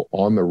people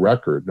on the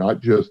record,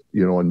 not just,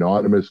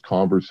 anonymous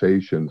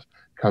conversations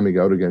coming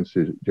out against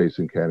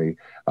Jason Kenney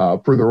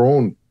for their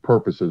own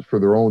purposes, for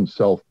their own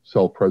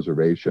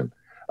self-preservation.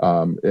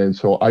 And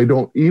so I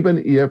don't,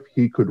 even if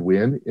he could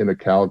win in a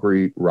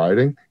Calgary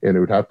riding, and it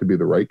would have to be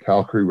the right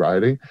Calgary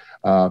riding,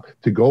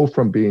 to go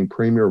from being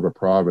premier of a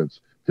province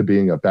to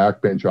being a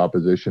backbench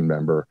opposition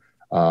member,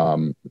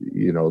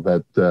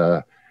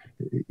 that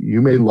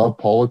you may love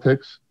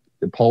politics.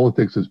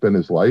 Politics has been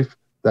his life.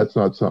 That's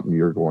not something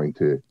you're going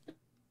to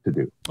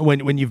do.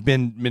 When you've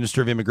been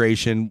Minister of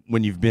Immigration,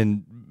 when you've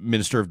been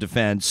Minister of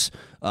Defense,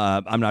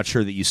 I'm not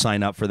sure that you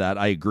sign up for that.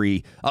 I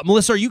agree.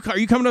 Melissa, are you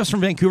coming to us from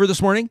Vancouver this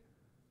morning?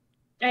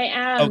 I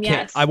am, okay,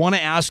 yes. I want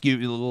to ask you,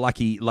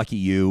 lucky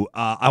you,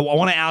 I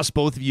want to ask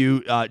both of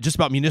you just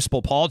about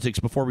municipal politics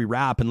before we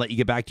wrap and let you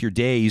get back to your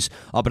days.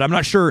 But I'm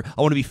not sure.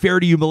 I want to be fair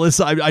to you,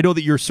 Melissa. I know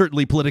that you're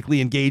certainly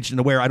politically engaged and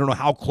aware. I don't know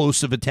how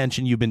close of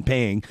attention you've been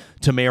paying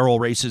to mayoral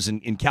races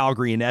in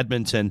Calgary and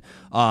Edmonton.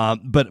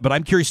 But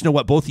I'm curious to know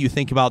what both of you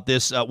think about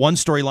this. One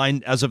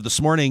storyline as of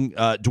this morning,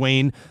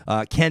 Duane,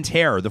 Kent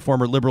Hare, the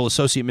former Liberal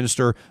Associate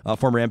Minister,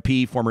 former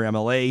MP, former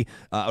MLA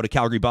out of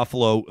Calgary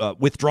Buffalo,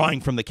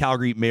 withdrawing from the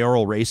Calgary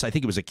mayoral race. I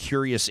think it was a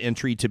curious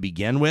entry to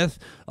begin with.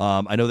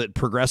 I know that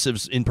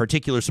progressives, in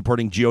particular,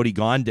 supporting Jyoti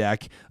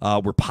Gondek,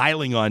 were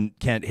piling on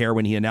Kent Hare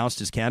when he announced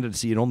his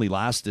candidacy. It only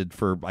lasted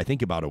for, I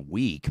think, about a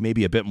week,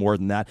 maybe a bit more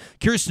than that.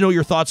 Curious to know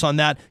your thoughts on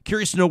that.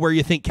 Curious to know where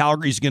you think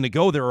Calgary's going to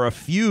go. There are a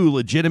few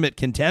legitimate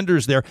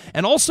contenders there.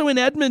 And also in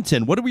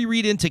Edmonton, what do we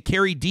read into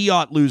Kerry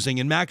Diot losing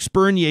and Max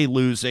Bernier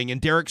losing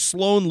and Derek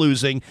Sloan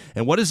losing?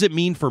 And what does it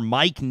mean for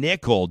Mike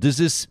Nicol? Does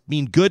this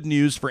mean good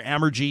news for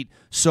Amarjeet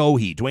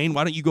Sohi? Duane,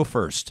 why don't you go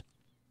first?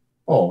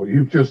 Oh,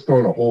 you've just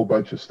thrown a whole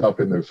bunch of stuff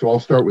in there. So I'll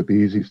start with the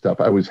easy stuff.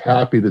 I was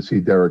happy to see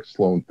Derek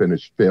Sloan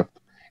finish 5th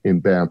in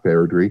Banff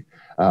Airdrie.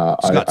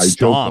 I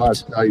joked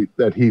last night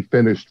that he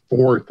finished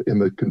 4th in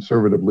the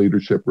Conservative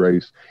leadership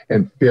race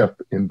and 5th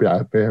in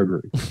Banff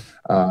Airdrie.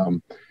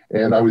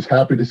 And I was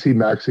happy to see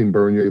Maxime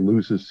Bernier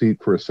lose his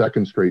seat for a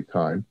second straight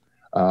time.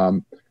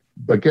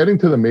 But getting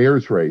to the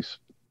mayor's race,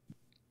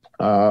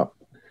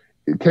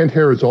 Kent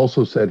Hare has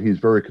also said he's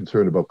very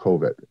concerned about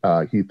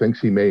COVID. He thinks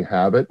he may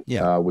have it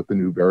with the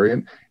new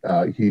variant.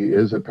 He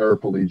is a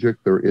paraplegic.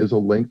 There is a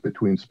link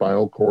between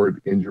spinal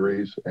cord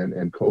injuries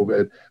and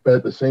COVID. But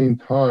at the same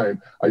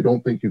time, I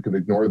don't think you can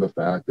ignore the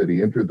fact that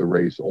he entered the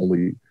race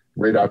only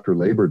right after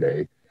Labor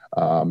Day,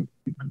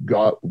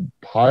 got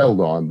piled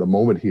on the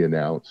moment he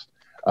announced,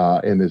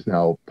 and is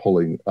now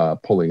pulling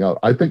out.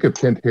 I think if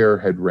Kent Hare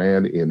had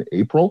ran in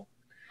April,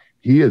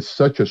 he is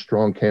such a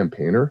strong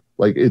campaigner.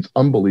 Like, it's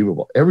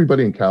unbelievable.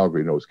 Everybody in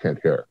Calgary knows Kent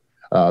Hare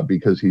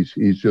because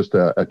he's just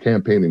a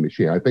campaigning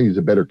machine. I think he's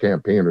a better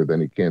campaigner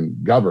than he can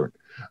govern,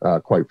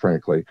 quite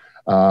frankly.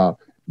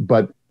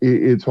 But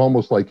it's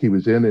almost like he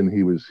was in and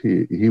he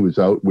was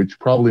out, which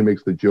probably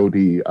makes the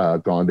Jyoti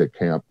Gondek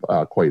camp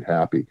quite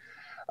happy.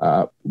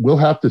 We'll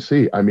have to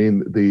see. I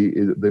mean,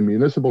 the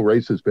municipal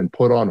race has been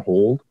put on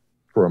hold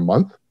for a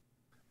month.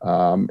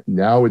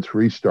 Now it's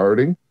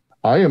restarting.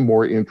 I am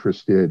more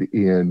interested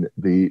in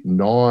the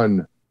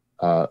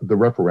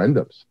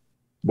referendums.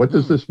 What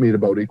does this mean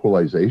about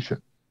equalization,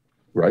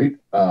 right?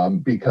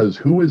 Because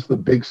who is the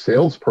big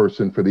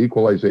salesperson for the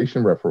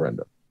equalization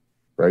referendum,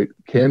 right?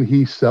 Can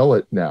he sell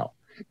it now?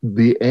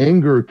 The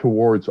anger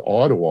towards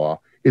Ottawa,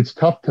 it's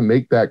tough to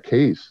make that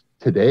case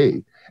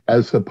today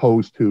as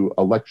opposed to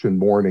election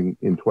morning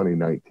in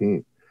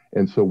 2019.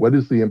 And so what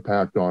is the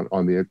impact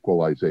on the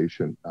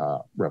equalization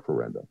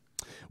referendum?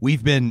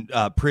 We've been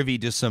privy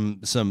to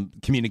some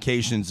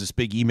communications, this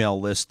big email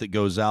list that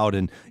goes out,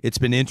 and it's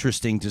been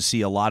interesting to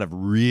see a lot of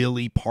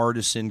really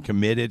partisan,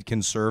 committed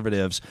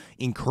conservatives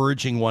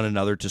encouraging one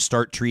another to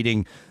start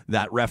treating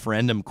that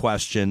referendum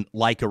question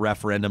like a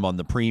referendum on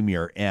the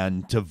premier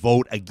and to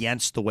vote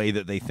against the way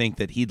that they think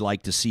that he'd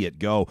like to see it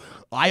go.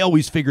 I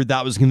always figured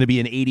that was going to be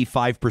an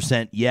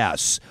 85%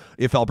 yes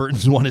if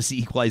Albertans want to see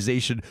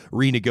equalization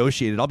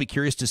renegotiated. I'll be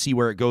curious to see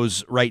where it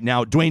goes right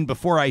now. Duane,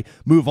 before I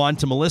move on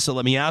to Melissa,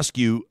 let me ask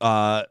you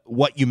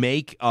what you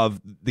make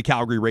of the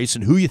Calgary race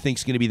and who you think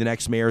is going to be the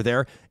next mayor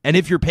there, and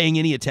if you're paying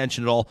any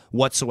attention at all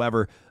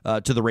whatsoever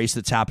to the race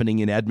that's happening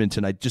in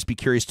Edmonton. I'd just be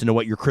curious to know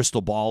what your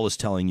crystal ball is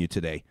telling you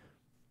today.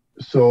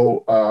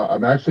 So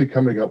I'm actually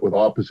coming up with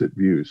opposite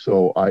views.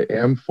 So I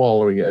am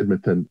following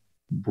Edmonton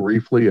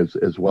briefly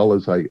as well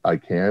as I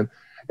can.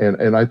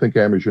 And I think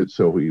Amarjeet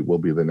Sohi will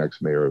be the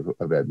next mayor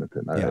of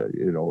Edmonton,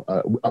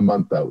 a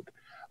month out.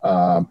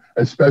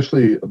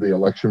 Especially the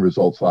election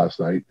results last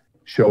night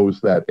shows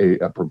that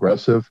a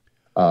progressive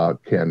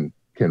can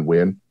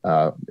win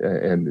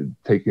and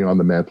taking on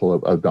the mantle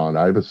of Don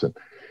Iveson.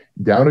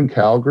 Down in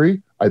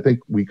Calgary, I think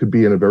we could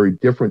be in a very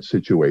different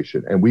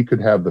situation, and we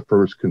could have the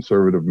first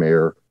conservative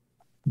mayor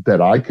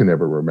that I can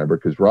ever remember,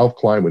 because Ralph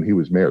Klein, when he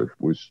was mayor,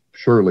 was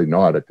surely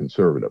not a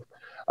conservative,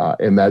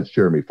 and that's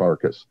Jeremy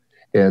Farkas.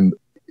 And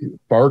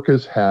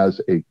Farkas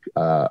has a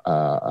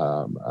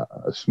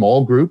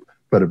small group,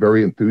 but a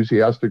very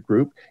enthusiastic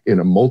group in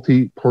a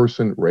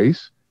multi-person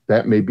race.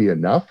 That may be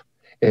enough.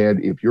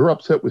 And if you're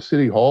upset with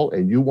City Hall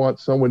and you want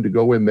someone to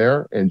go in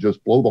there and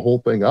just blow the whole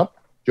thing up,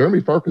 Jeremy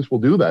Farkas will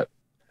do that.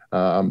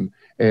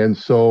 And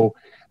so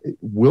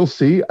we'll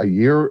see.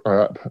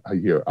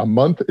 A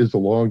month is a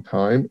long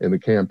time in a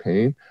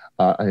campaign,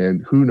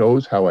 and who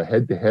knows how a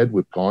head-to-head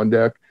with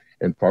Gondek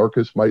and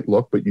Farkas might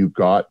look, but you've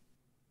got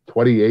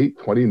 28,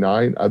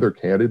 29 other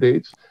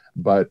candidates,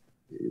 but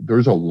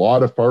there's a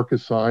lot of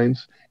Farkas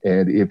signs,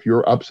 and if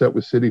you're upset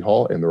with City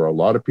Hall, and there are a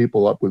lot of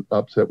people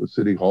upset with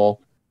City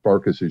Hall,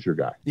 Farkas is your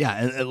guy. Yeah,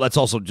 and let's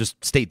also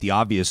just state the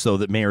obvious, though,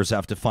 that mayors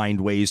have to find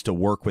ways to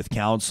work with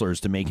councillors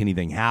to make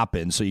anything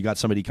happen. So you got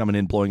somebody coming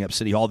in blowing up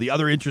City Hall. The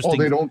other interesting,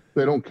 they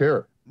don't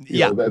care.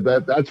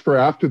 That's for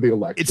after the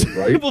election,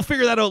 right? We'll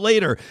figure that out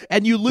later.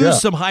 And you lose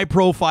some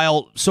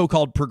high-profile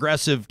so-called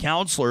progressive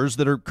counselors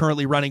that are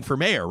currently running for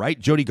mayor, right?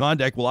 Jody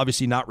Gondek will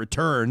obviously not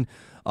return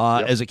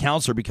as a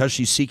counselor because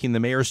she's seeking the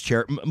mayor's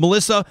chair.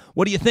 Melissa,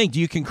 what do you think? Do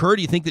you concur?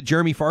 Do you think that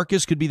Jeremy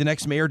Farkas could be the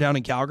next mayor down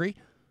in Calgary?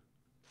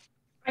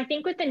 I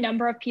think with the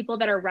number of people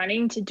that are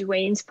running, to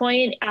Duane's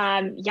point,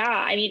 I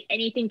mean,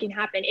 anything can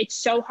happen. It's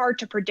so hard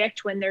to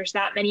predict when there's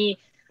that many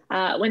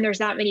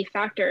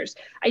factors.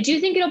 I do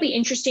think it'll be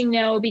interesting,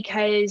 though,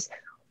 because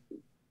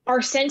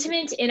our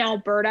sentiment in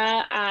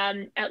Alberta,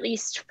 at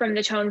least from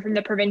the tone from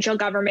the provincial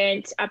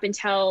government up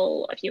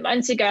until a few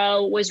months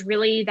ago, was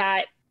really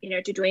that,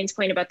 to Duane's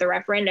point about the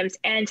referendums,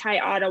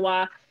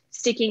 anti-Ottawa,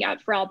 sticking up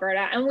for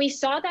Alberta. And we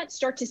saw that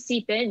start to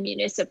seep in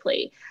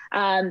municipally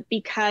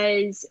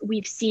because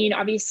we've seen,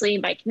 obviously,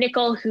 Mike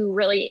Nickel, who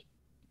really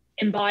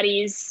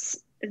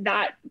embodies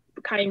that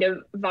kind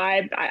of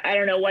vibe. I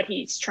don't know what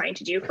he's trying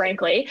to do,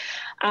 frankly.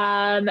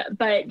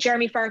 But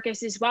Jeremy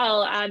Farkas as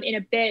well, in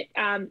a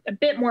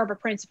bit more of a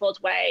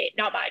principled way,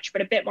 not much,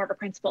 but a bit more of a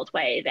principled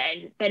way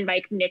than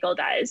Mike Nickel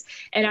does.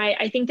 And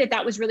I think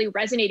that was really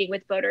resonating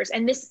with voters.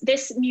 And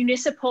this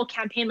municipal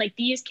campaign, like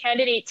these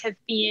candidates have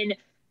been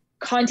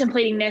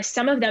contemplating this,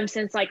 some of them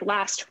since like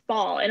last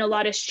fall, and a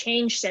lot has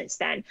changed since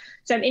then.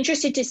 So I'm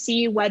interested to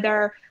see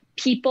whether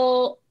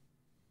people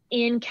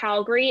in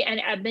Calgary and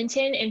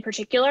Edmonton in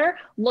particular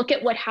look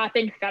at what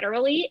happened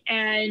federally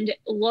and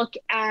look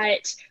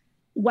at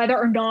whether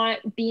or not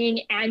being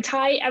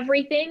anti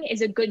everything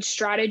is a good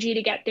strategy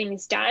to get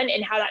things done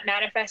and how that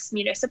manifests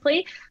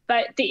municipally.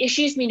 But the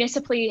issues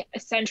municipally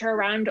center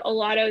around a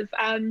lot of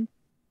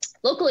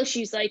local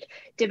issues like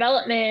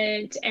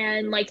development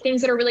and like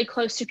things that are really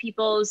close to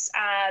people's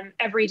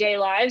everyday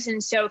lives.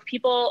 And so if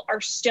people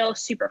are still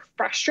super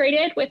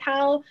frustrated with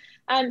how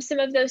some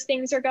of those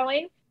things are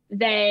going,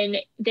 then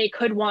they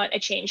could want a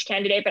change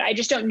candidate. But I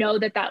just don't know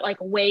that like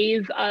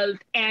wave of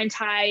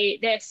anti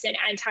this and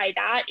anti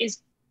that is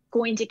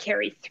going to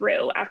carry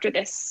through after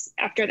this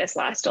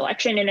last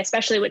election, and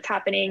especially what's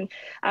happening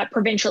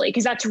provincially,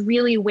 because that's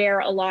really where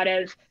a lot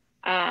of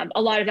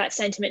that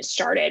sentiment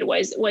started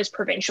was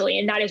provincially,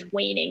 and that is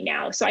waning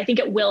now. So I think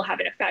it will have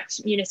an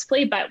effect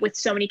municipally, but with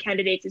so many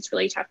candidates, it's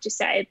really tough to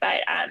say. But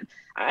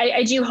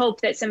I do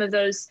hope that some of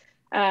those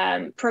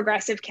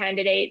progressive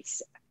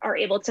candidates are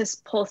able to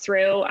pull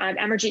through.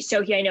 Amarjeet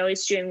Sohi, I know,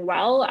 is doing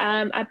well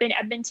up in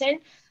Edmonton,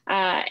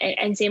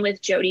 and same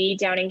with Jody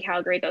down in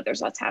Calgary, though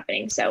there's lots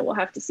happening. So we'll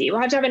have to see.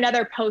 We'll have to have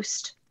another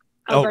post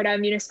Alberta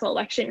municipal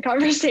election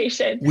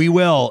conversation. We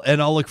will,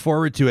 and I'll look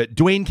forward to it.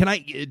 Duane, can I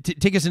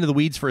take us into the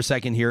weeds for a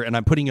second here? And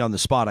I'm putting you on the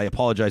spot. I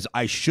apologize.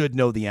 I should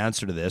know the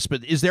answer to this,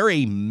 but is there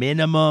a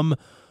minimum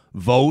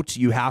vote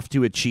you have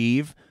to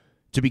achieve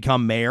to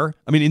become mayor?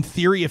 I mean, in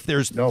theory, if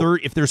there's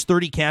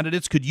 30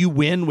 candidates, could you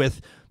win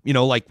with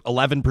like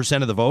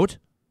 11% of the vote?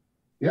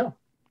 Yeah,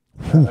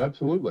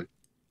 absolutely.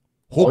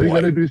 All you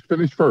got to do is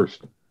finish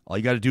first. All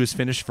you got to do is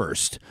finish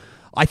first.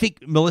 I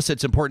think, Melissa,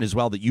 it's important as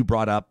well that you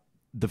brought up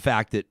the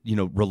fact that,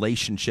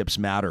 relationships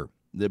matter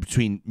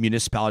between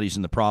municipalities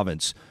in the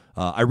province.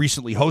 I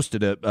recently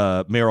hosted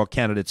a mayoral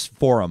candidates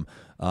forum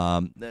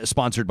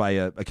sponsored by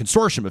a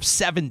consortium of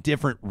 7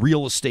 different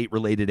real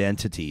estate-related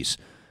entities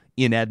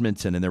in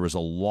Edmonton, and there was a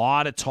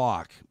lot of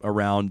talk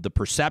around the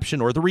perception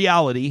or the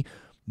reality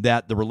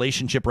that the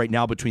relationship right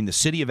now between the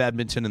city of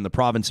Edmonton and the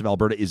province of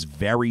Alberta is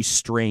very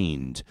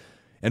strained.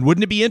 And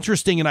wouldn't it be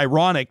interesting and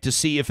ironic to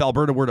see if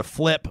Alberta were to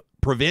flip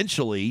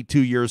provincially 2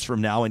 years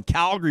from now and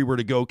Calgary were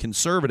to go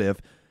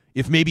conservative,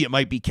 if maybe it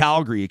might be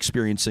Calgary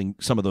experiencing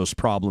some of those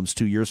problems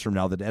 2 years from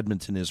now that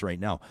Edmonton is right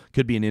now?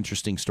 Could be an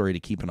interesting story to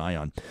keep an eye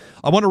on.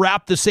 I want to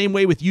wrap the same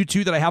way with you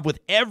two that I have with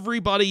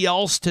everybody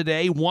else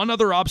today. One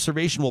other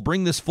observation will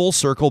bring this full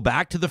circle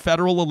back to the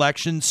federal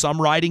election.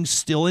 Some ridings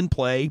still in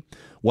play.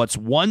 What's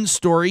one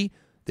story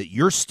that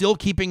you're still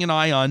keeping an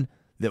eye on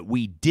that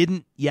we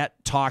didn't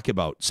yet talk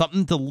about?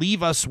 Something to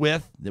leave us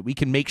with that we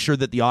can make sure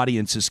that the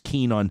audience is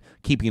keen on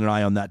keeping an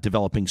eye on that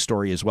developing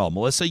story as well.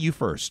 Melissa, you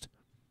first.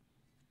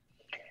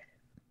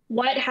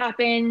 What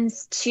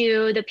happens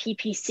to the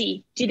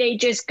PPC? Do they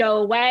just go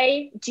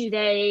away? Do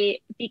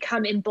they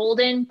become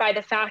emboldened by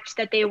the fact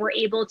that they were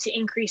able to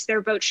increase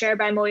their vote share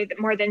by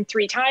more than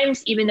 3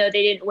 times, even though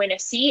they didn't win a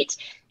seat?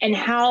 And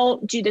how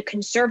do the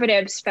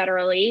Conservatives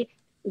federally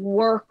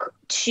work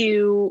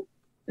to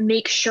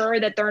make sure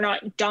that they're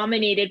not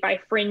dominated by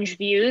fringe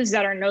views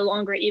that are no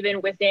longer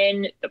even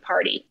within the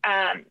party?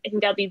 I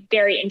think that'll be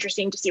very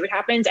interesting to see what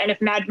happens. And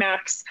if Mad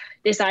Max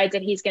decides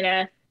that he's going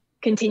to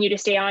continue to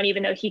stay on,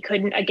 even though he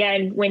couldn't,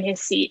 again, win his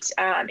seat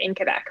in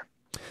Quebec.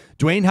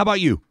 Duane, how about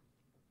you?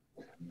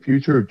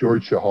 Future of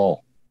George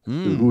Chahal,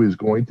 who is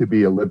going to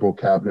be a Liberal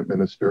cabinet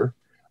minister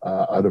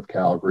out of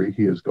Calgary.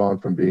 He has gone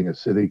from being a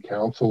city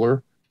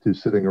councillor to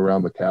sitting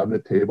around the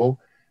cabinet table.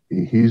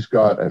 He's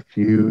got a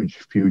huge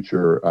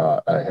future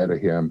ahead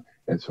of him.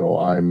 And so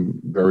I'm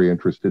very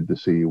interested to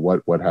see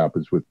what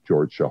happens with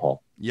George Chahal.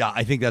 Yeah,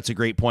 I think that's a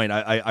great point.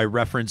 I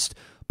referenced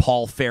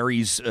Paul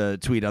Ferry's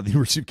tweet out the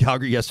University of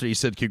Calgary yesterday. He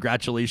said,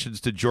 "Congratulations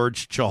to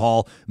George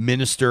Chahal,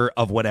 minister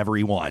of whatever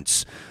he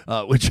wants,"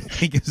 which I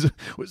think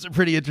was a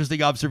pretty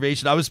interesting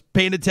observation. I was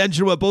paying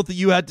attention to what both of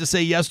you had to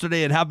say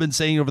yesterday and have been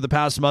saying over the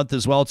past month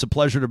as well. It's a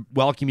pleasure to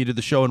welcome you to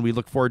the show, and we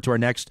look forward to our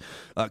next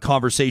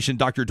conversation.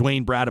 Dr.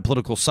 Duane Bratt, a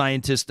political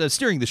scientist,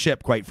 steering the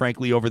ship, quite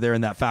frankly, over there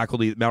in that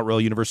faculty at Mount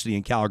Royal University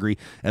in Calgary,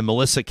 and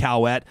Melissa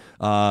Caouette,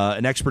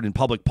 an expert in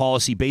public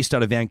policy based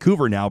out of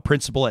Vancouver now,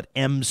 principal at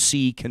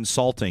MC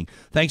Consulting.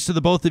 Thanks to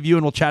the both of you,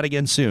 and we'll chat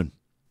again soon.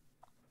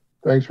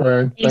 Thanks,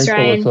 Ryan. Thanks,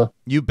 Ryan. Melissa.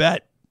 You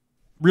bet.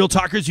 Real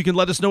Talkers, you can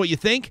let us know what you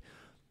think.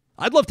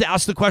 I'd love to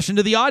ask the question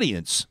to the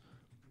audience.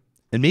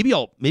 And maybe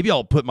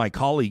I'll put my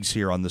colleagues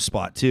here on the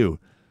spot too.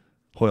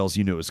 Hoyles,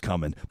 you knew it was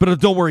coming. But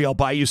don't worry, I'll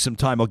buy you some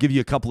time. I'll give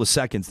you a couple of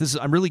seconds.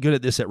 I'm really good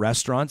at this at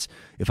restaurants.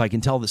 If I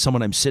can tell that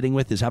someone I'm sitting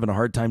with is having a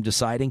hard time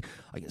deciding,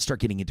 I can start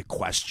getting into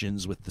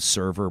questions with the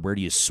server. Where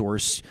do you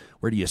source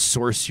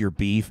your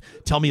beef?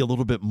 Tell me a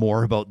little bit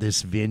more about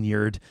this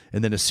vineyard.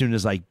 And then as soon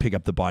as I pick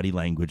up the body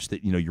language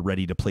that you're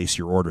ready to place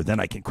your order, then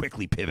I can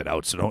quickly pivot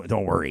out. So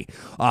don't worry.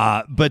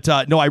 But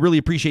no, I really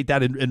appreciate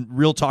that. And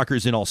Real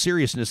Talkers, in all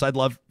seriousness, I'd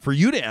love for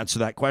you to answer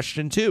that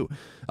question too.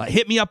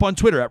 Hit me up on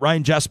Twitter at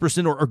Ryan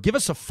Jesperson, or give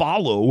us a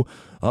follow.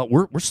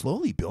 We're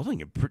slowly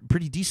building a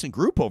pretty decent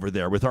group over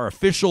there with our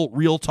official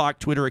Real Talk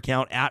Twitter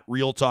account at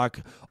Real Talk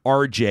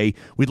RJ.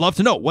 We'd love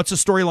to know what's a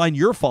storyline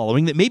you're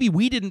following that maybe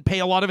we didn't pay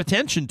a lot of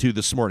attention to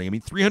this morning. I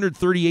mean,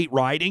 338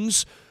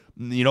 ridings,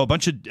 a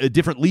bunch of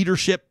different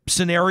leadership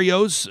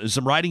scenarios,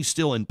 some ridings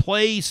still in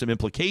play, some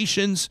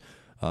implications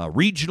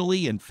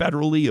regionally and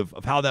federally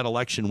of how that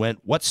election went.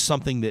 What's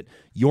something that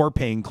you're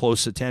paying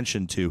close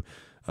attention to?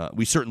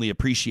 We certainly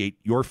appreciate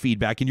your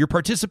feedback and your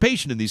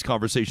participation in these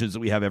conversations that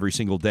we have every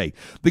single day.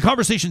 The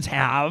conversations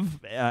have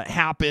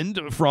happened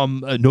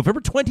from November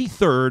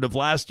 23rd of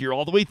last year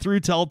all the way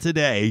through till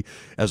today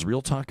as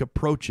Real Talk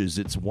approaches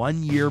its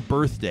 1-year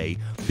birthday,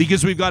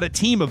 because we've got a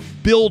team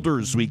of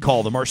builders, we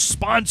call them, our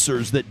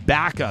sponsors that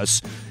back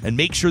us and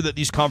make sure that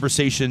these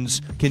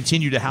conversations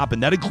continue to happen.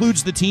 That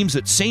includes the teams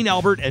at St.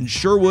 Albert and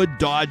Sherwood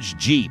Dodge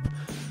Jeep.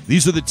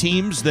 These are the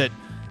teams that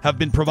have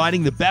been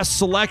providing the best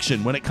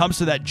selection when it comes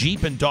to that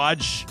Jeep and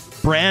Dodge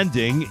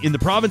branding in the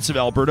province of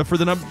Alberta for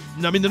the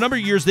number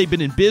of years they've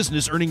been in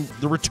business, earning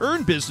the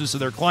return business of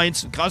their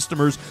clients and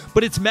customers.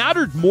 But it's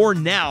mattered more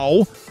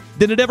now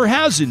than it ever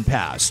has in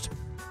past.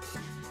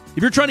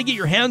 If you're trying to get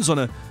your hands on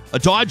a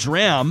Dodge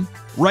Ram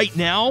right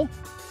now,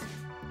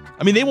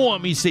 I mean, they won't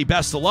want me to say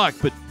best of luck,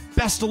 but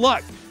best of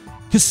luck,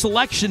 because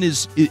selection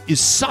is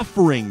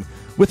suffering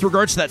with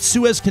regards to that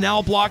Suez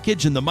Canal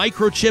blockage and the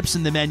microchips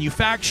and the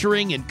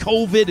manufacturing and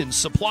COVID and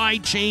supply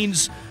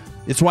chains.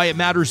 It's why it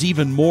matters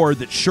even more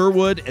that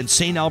Sherwood and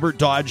St. Albert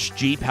Dodge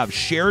Jeep have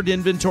shared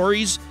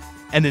inventories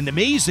and an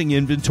amazing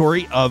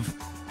inventory of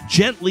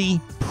gently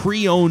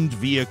pre-owned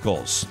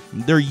vehicles.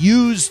 Their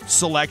used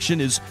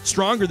selection is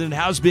stronger than it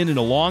has been in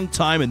a long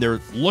time, and they're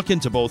looking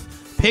to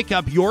both pick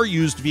up your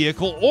used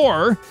vehicle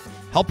or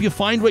help you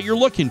find what you're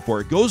looking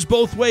for. It goes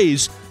both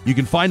ways. You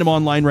can find them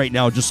online right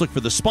now. Just look for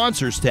the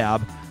sponsors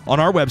tab on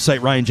our website,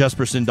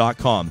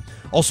 ryanjesperson.com.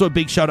 Also, a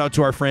big shout out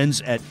to our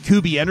friends at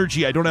Kubi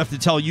Energy. I don't have to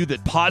tell you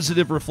that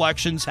Positive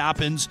Reflections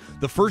happens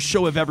the first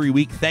show of every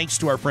week thanks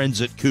to our friends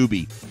at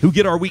Kubi, who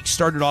get our week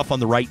started off on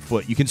the right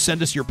foot. You can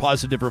send us your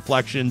positive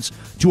reflections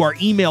to our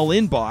email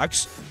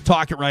inbox,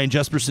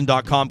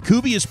 talk@ryanjesperson.com.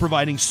 Kubi is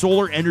providing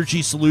solar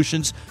energy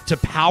solutions to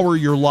power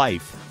your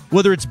life.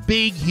 Whether it's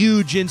big,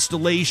 huge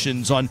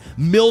installations on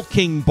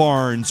milking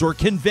barns or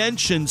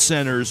convention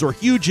centers or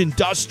huge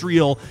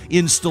industrial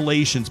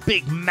installations,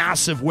 big,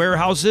 massive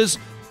warehouses,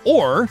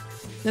 or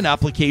an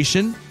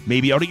application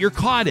maybe out at your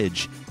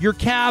cottage, your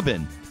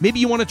cabin. Maybe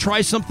you want to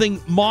try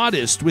something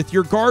modest with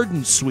your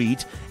garden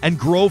suite and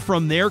grow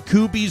from there.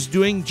 Kubi's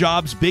doing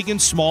jobs big and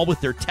small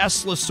with their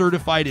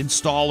Tesla-certified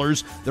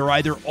installers. They're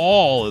either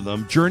all of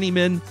them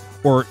journeyman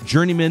or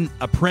journeyman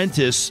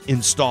apprentice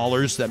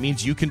installers. That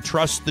means you can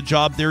trust the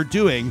job they're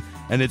doing,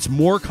 and it's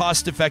more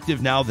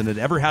cost-effective now than it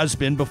ever has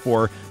been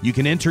before. You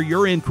can enter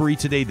your inquiry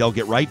today. They'll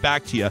get right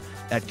back to you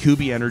at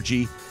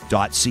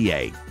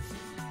kubienergy.ca.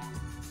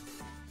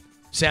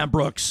 Sam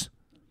Brooks,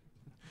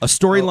 a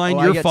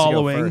storyline you're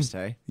following. First,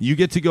 hey? You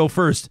get to go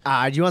first.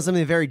 Do you want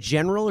something very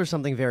general or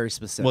something very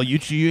specific? Well,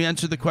 you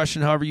answer the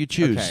question however you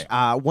choose.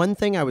 Okay. One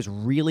thing I was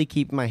really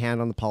keeping my hand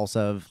on the pulse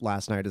of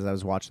last night as I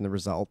was watching the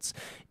results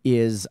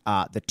is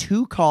the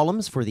two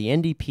columns for the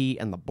NDP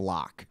and the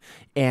Bloc.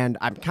 And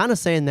I'm kind of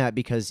saying that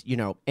because,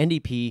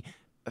 NDP,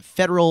 a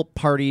federal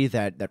party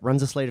that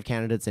runs a slate of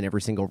candidates in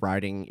every single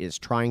riding, is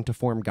trying to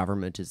form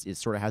government, is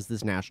sort of has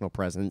this national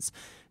presence,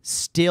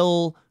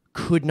 still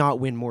could not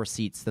win more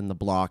seats than the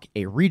Bloc,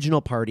 a regional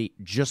party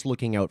just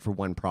looking out for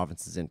one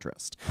province's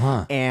interest.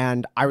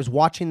 And I was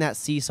watching that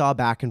seesaw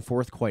back and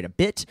forth quite a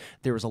bit.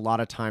 There was a lot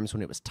of times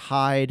when it was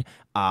tied.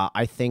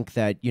 I think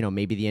that,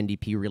 maybe the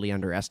NDP really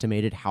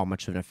underestimated how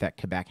much of an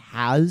effect Quebec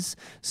has.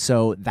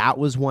 So that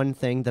was one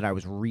thing that I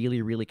was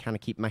really, really kind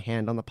of keeping my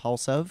hand on the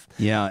pulse of.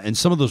 Yeah, and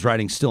some of those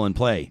ridings still in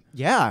play.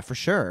 Yeah, for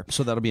sure.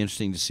 So that'll be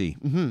interesting to see.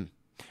 Mm-hmm.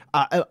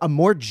 A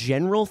more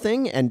general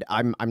thing, and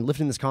I'm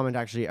lifting this comment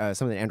actually,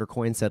 something that Andrew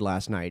Coyne said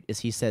last night, is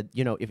he said,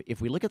 if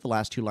we look at the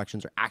last 2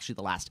 elections, or actually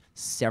the last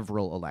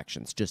several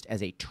elections, just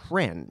as a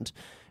trend,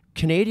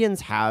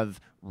 Canadians have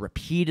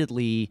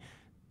repeatedly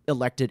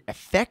elected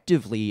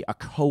effectively a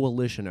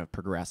coalition of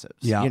progressives.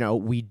 Yeah.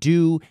 We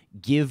do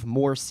give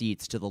more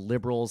seats to the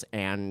Liberals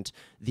and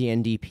the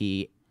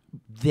NDP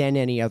than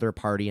any other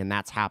party, and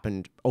that's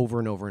happened over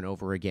and over and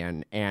over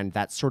again, and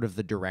that's sort of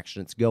the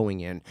direction it's going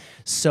in.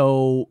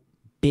 So,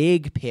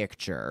 big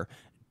picture,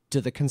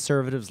 do the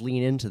Conservatives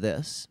lean into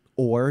this,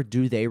 or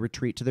do they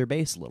retreat to their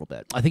base a little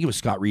bit? I think it was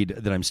Scott Reed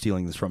that I'm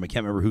stealing this from. I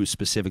can't remember who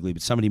specifically,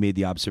 but somebody made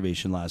the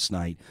observation last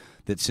night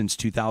that since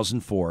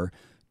 2004,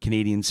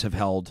 Canadians have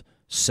held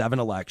 7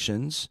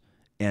 elections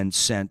and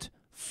sent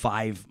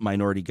 5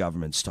 minority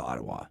governments to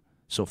Ottawa.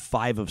 So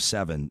 5 of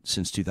 7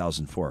 since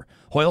 2004.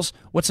 Hoyles,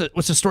 what's a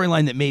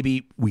storyline that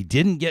maybe we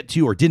didn't get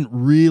to or didn't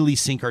really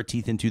sink our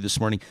teeth into this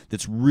morning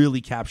that's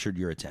really captured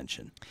your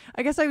attention?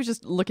 I guess I was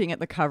just looking at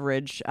the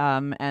coverage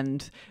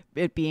and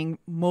it being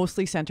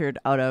mostly centered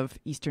out of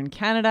Eastern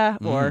Canada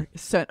or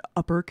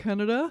Upper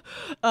Canada.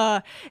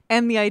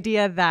 And the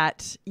idea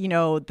that,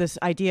 this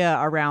idea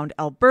around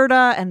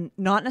Alberta and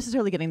not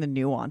necessarily getting the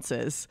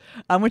nuances,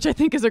 which I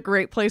think is a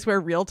great place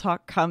where real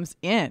talk comes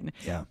in.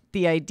 Yeah.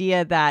 The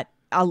idea that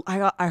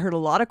I heard a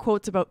lot of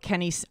quotes about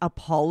Kenny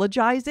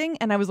apologizing,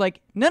 and I was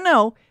like,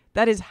 no,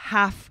 that is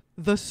half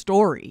the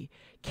story.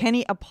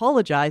 Kenny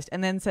apologized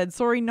and then said,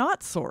 sorry,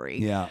 not sorry.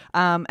 Yeah.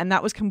 And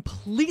that was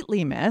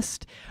completely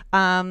missed.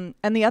 And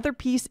the other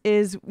piece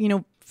is,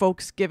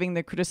 folks giving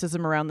the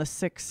criticism around the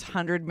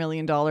 $600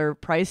 million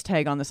price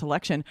tag on this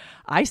election.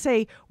 I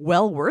say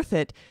well worth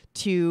it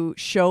to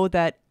show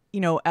that,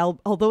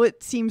 although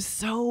it seems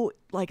so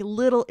like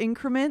little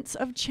increments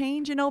of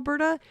change in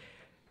Alberta,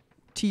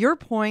 to your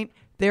point,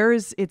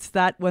 it's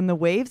that when the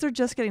waves are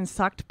just getting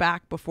sucked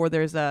back before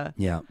there's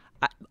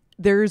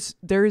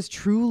there's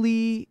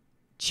truly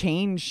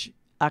change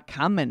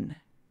a-coming.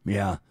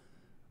 Yeah.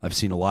 I've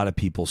seen a lot of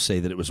people say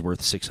that it was worth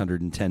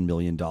 $610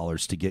 million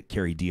to get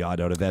Kerry Diott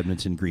out of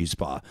Edmonton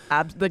Griesbach.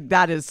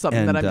 That is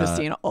something that I'm just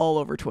seeing all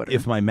over Twitter.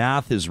 If my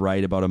math is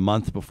right, about a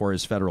month before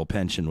his federal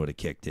pension would have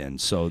kicked in.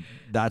 So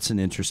that's an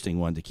interesting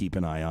one to keep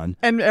an eye on.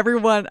 And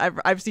everyone,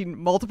 I've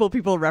seen multiple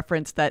people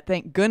reference that,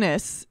 thank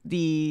goodness,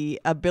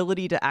 the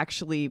ability to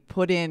actually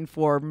put in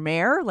for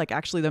mayor, like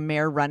actually the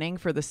mayor running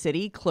for the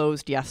city,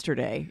 closed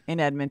yesterday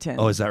in Edmonton.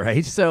 Oh, is that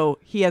right? So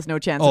he has no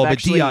chance of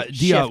actually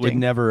Diott would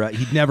never,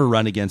 he'd never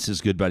run against his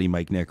good buddy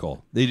Mike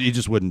Nickel. He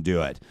just wouldn't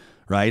do it,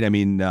 right? I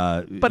mean,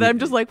 but I'm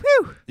just like,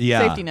 whew,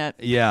 safety net.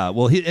 Yeah,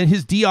 well,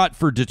 his Diott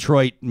for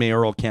Detroit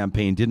mayoral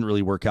campaign didn't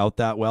really work out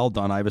that well.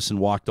 Don Iveson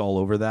walked all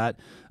over that.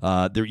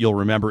 You'll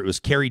remember it was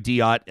Kerry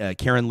Diott,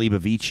 Karen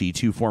Leibovici,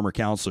 2 former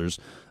councillors,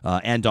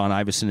 and Don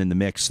Iveson in the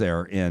mix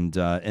there. And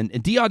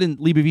Diott and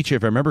Leibovici,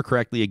 if I remember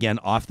correctly, again,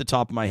 off the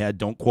top of my head,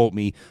 don't quote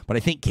me, but I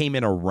think came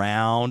in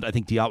around, I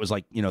think Diott was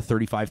like,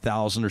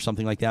 35,000 or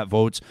something like that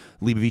votes.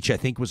 Leibovici, I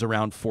think, was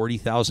around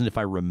 40,000, if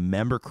I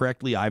remember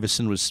correctly.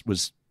 Iveson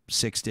was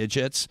 6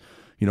 digits.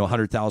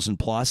 100,000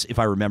 plus, if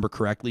I remember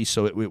correctly.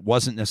 So it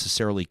wasn't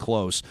necessarily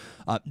close.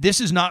 This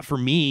is not, for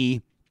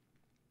me,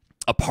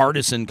 a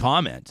partisan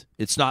comment.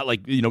 It's not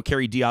like,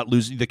 Kerry Diott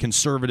losing, the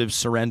Conservatives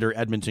surrender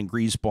Edmonton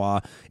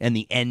Griesbach and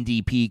the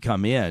NDP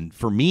come in.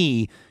 For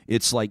me,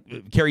 it's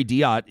like Kerry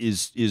Diott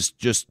is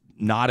just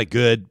not a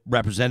good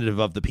representative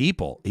of the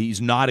people.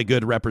 He's not a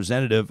good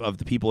representative of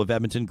the people of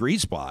Edmonton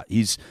Griesbach.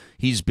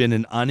 He's been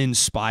an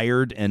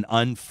uninspired and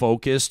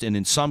unfocused and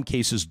in some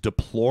cases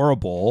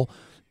deplorable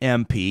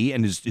MP,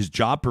 and his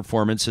job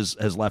performance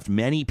has left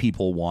many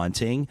people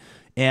wanting.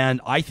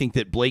 And I think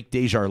that Blake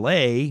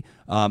Desjardins,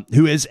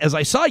 who is, as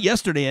I saw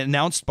yesterday,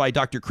 announced by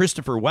Dr.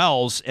 Christopher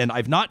Wells, and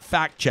I've not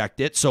fact-checked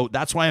it, so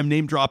that's why I'm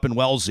name-dropping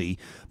Wellsy,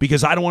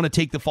 because I don't want to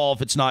take the fall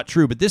if it's not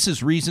true, but this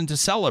is reason to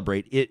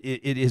celebrate.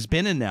 It has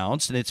been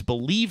announced, and it's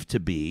believed to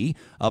be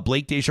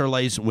Blake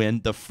Desjardins'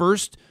 win, the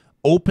first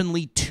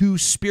openly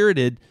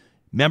two-spirited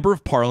member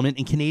of Parliament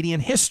in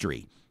Canadian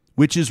history,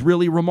 which is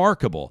really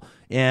remarkable.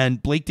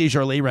 And Blake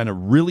Desjardins ran a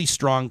really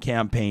strong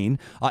campaign.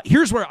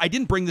 Here's where I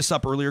didn't bring this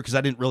up earlier because I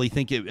didn't really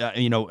think it,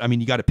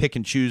 you got to pick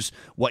and choose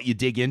what you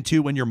dig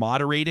into when you're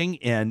moderating.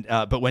 And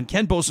but when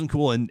Ken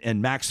Boessenkool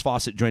and Max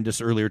Fawcett joined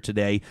us earlier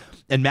today,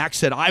 and Max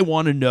said, I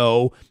want to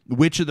know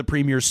which of the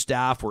Premier's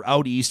staff were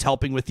out east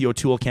helping with the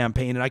O'Toole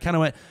campaign. And I kind of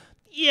went,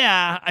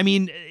 yeah,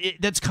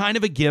 that's kind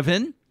of a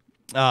given.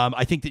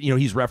 I think that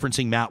he's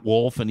referencing Matt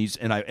Wolf,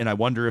 and I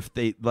wonder if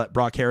they let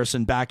Brock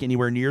Harrison back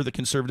anywhere near the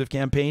Conservative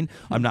campaign.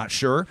 I'm not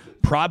sure,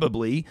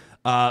 probably,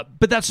 but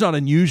that's not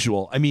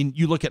unusual.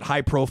 You look at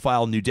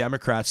high-profile New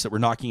Democrats that were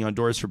knocking on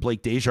doors for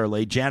Blake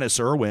Desjardins. Janice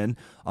Irwin,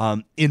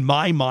 in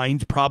my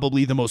mind,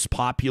 probably the most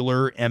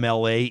popular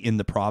MLA in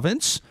the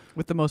province.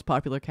 With the most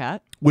popular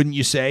cat, wouldn't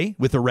you say?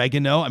 With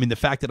oregano, the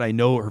fact that I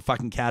know her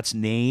fucking cat's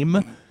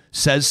name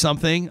says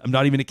something. I'm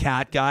not even a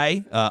cat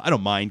guy. I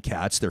don't mind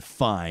cats; they're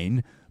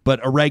fine. but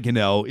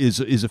oregano is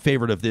a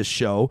favorite of this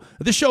show.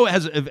 This show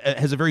has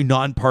a very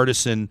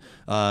nonpartisan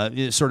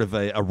sort of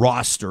a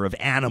roster of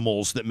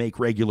animals that make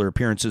regular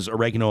appearances,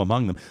 oregano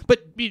among them.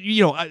 But,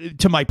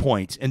 to my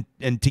point,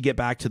 and to get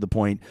back to the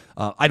point,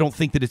 I don't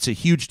think that it's a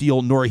huge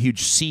deal nor a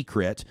huge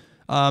secret.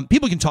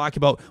 People can talk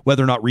about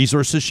whether or not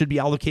resources should be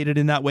allocated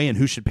in that way and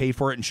who should pay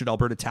for it, and should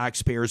Alberta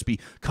taxpayers be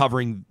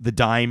covering the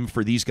dime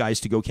for these guys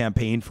to go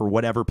campaign for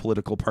whatever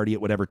political party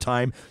at whatever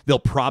time. They'll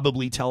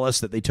probably tell us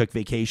that they took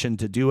vacation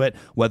to do it,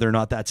 whether or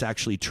not that's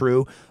actually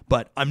true.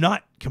 But I'm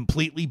not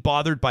completely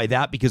bothered by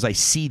that, because I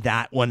see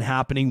that one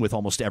happening with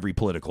almost every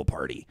political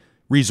party.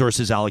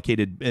 Resources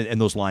allocated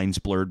and those lines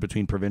blurred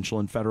between provincial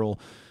and federal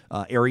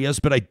areas.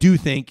 But I do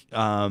think...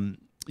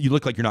 you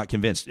look like you're not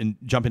convinced, and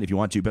jump in if you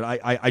want to, but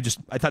I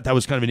thought that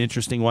was kind of an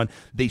interesting one.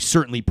 They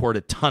certainly poured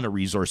a ton of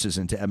resources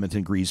into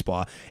Edmonton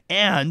Griesbach,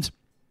 and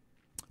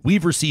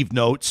we've received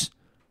notes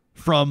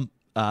from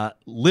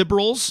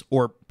liberals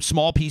or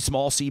small p,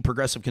 small c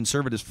progressive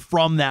conservatives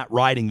from that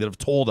riding that have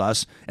told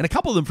us, and a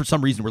couple of them for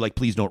some reason were like,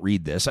 please don't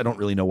read this. I don't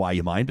really know why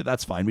you mind, but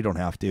that's fine. We don't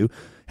have to.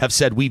 Have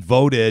said we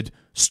voted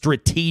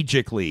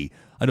strategically.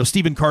 I know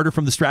Stephen Carter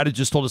from The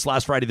Strategist told us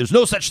last Friday there's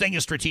no such thing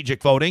as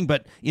strategic voting,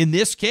 but in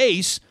this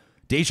case,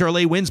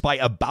 Desjardins wins by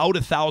about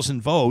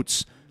 1,000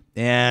 votes,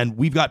 and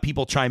we've got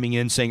people chiming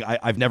in saying,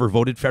 I've never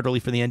voted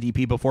federally for the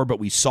NDP before, but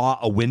we saw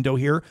a window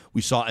here.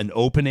 We saw an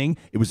opening.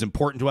 It was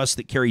important to us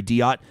that Kerry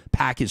Diot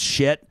pack his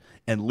shit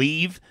and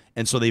leave,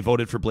 and so they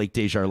voted for Blake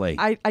Desjardins.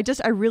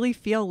 I really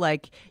feel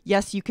like,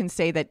 yes, you can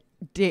say that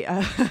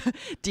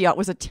Diot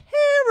was a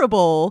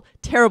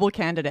terrible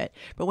candidate.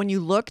 But when you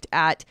looked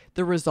at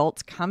the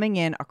results coming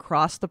in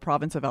across the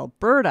province of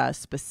Alberta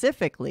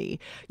specifically,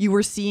 you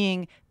were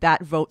seeing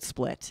that vote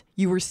split.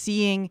 You were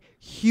seeing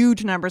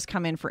huge numbers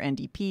come in for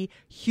NDP,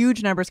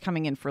 huge numbers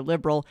coming in for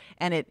Liberal,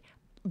 and it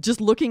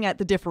just looking at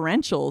the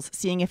differentials,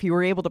 seeing if you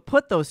were able to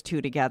put those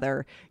two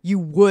together, you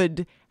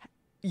would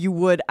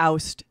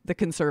oust the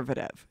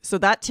Conservative. So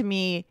that to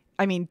me,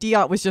 I mean,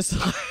 Diot was just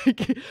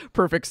like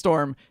perfect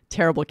storm,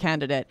 terrible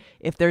candidate.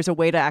 If there's a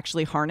way to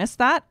actually harness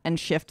that and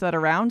shift that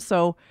around.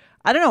 So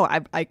I don't know.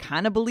 I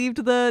kind of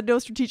believed the no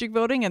strategic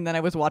voting, and then I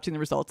was watching the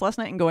results last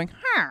night and going,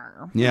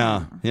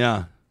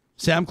 Yeah.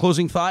 Sam,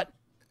 closing thought?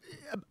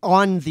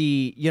 On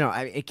the,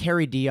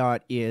 Kerry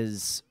Diot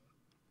is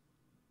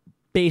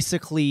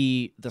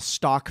basically the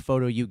stock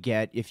photo you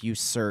get if you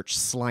search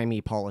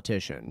slimy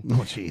politician. Oh,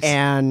 jeez.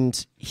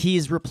 And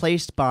he's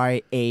replaced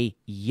by a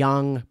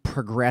young,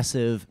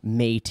 progressive,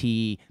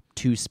 Métis,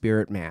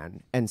 two-spirit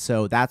man. And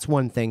so that's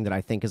one thing that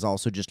I think is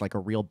also just like a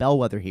real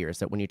bellwether here, is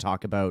that when you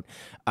talk about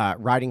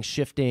riding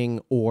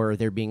shifting or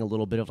there being a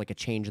little bit of like a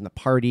change in the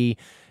party,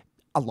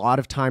 a lot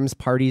of times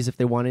parties, if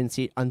they want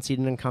to unseat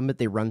an incumbent,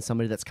 they run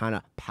somebody that's kind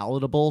of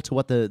palatable to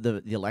what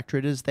the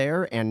electorate is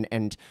there.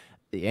 And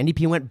the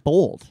NDP went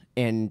bold,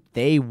 and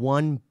they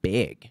won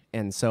big.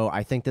 And so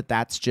I think that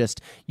that's just,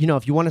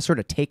 if you want to sort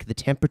of take the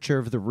temperature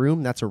of the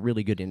room, that's a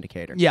really good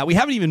indicator. Yeah, we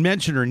haven't even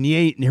mentioned her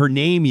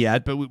name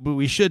yet, but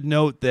we should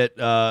note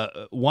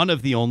that one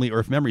of the only, or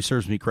if memory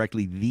serves me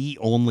correctly, the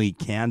only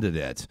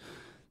candidate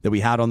that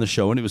we had on the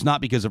show, and it was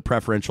not because of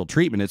preferential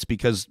treatment, it's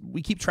because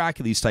we keep track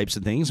of these types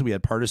of things. We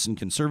had partisan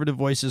conservative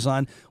voices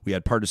on, we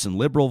had partisan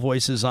liberal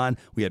voices on,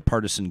 we had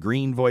partisan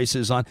green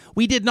voices on.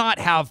 We did not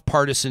have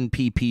partisan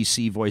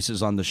PPC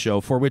voices on the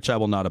show, for which I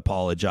will not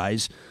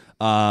apologize.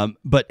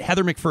 But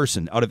Heather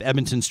McPherson out of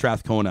Edmonton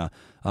Strathcona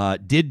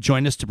did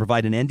join us to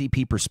provide an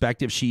NDP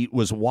perspective. She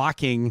was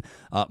walking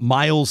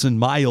miles and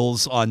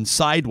miles on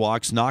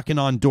sidewalks, knocking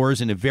on doors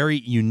in a very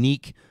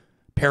unique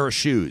pair of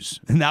shoes,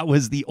 and that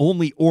was the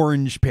only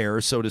orange pair,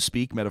 so to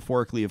speak,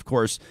 metaphorically, of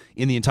course,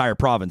 in the entire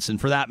province,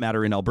 and for that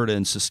matter, in Alberta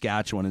and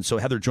Saskatchewan. And so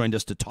Heather joined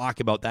us to talk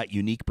about that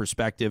unique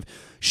perspective.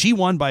 She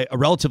won by a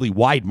relatively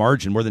wide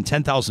margin, more than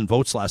 10,000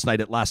 votes last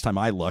night, at last time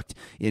I looked,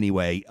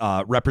 anyway,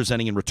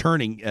 representing and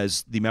returning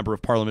as the Member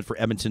of Parliament for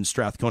Edmonton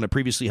Strathcona,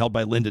 previously held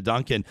by Linda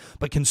Duncan.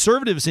 But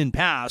Conservatives in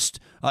past,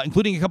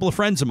 including a couple of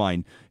friends of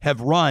mine,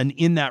 have run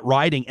in that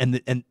riding, and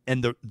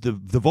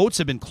the votes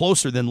have been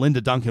closer than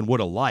Linda Duncan would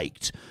have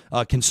liked.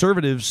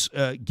 Conservatives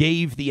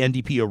gave the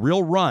NDP a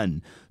real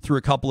run through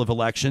a couple of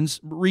elections,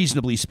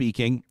 reasonably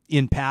speaking.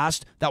 In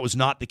past, that was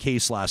not the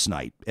case last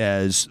night,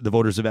 as the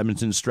voters of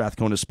Edmonton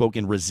Strathcona spoke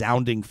in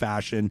resounding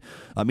fashion,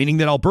 meaning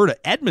that Alberta,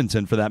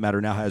 Edmonton for that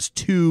matter, now has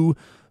 2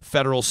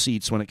 federal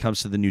seats when it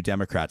comes to the New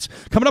Democrats.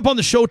 Coming up on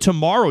the show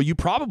tomorrow, you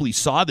probably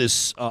saw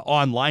this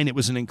online. It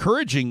was an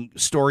encouraging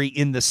story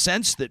in the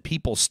sense that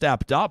people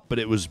stepped up, but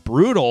it was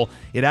brutal.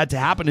 It had to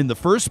happen in the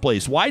first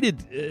place. Why did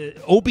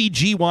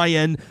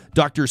OBGYN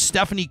Dr.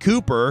 Stephanie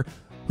Cooper,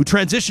 who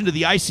transitioned to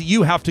the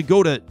ICU, have to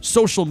go to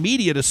social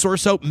media to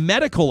source out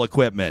medical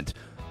equipment?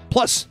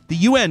 Plus, the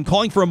UN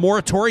calling for a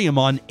moratorium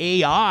on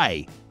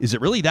AI. Is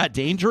it really that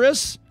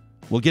dangerous?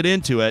 We'll get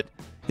into it.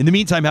 In the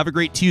meantime, have a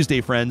great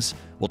Tuesday, friends.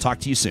 We'll talk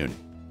to you soon.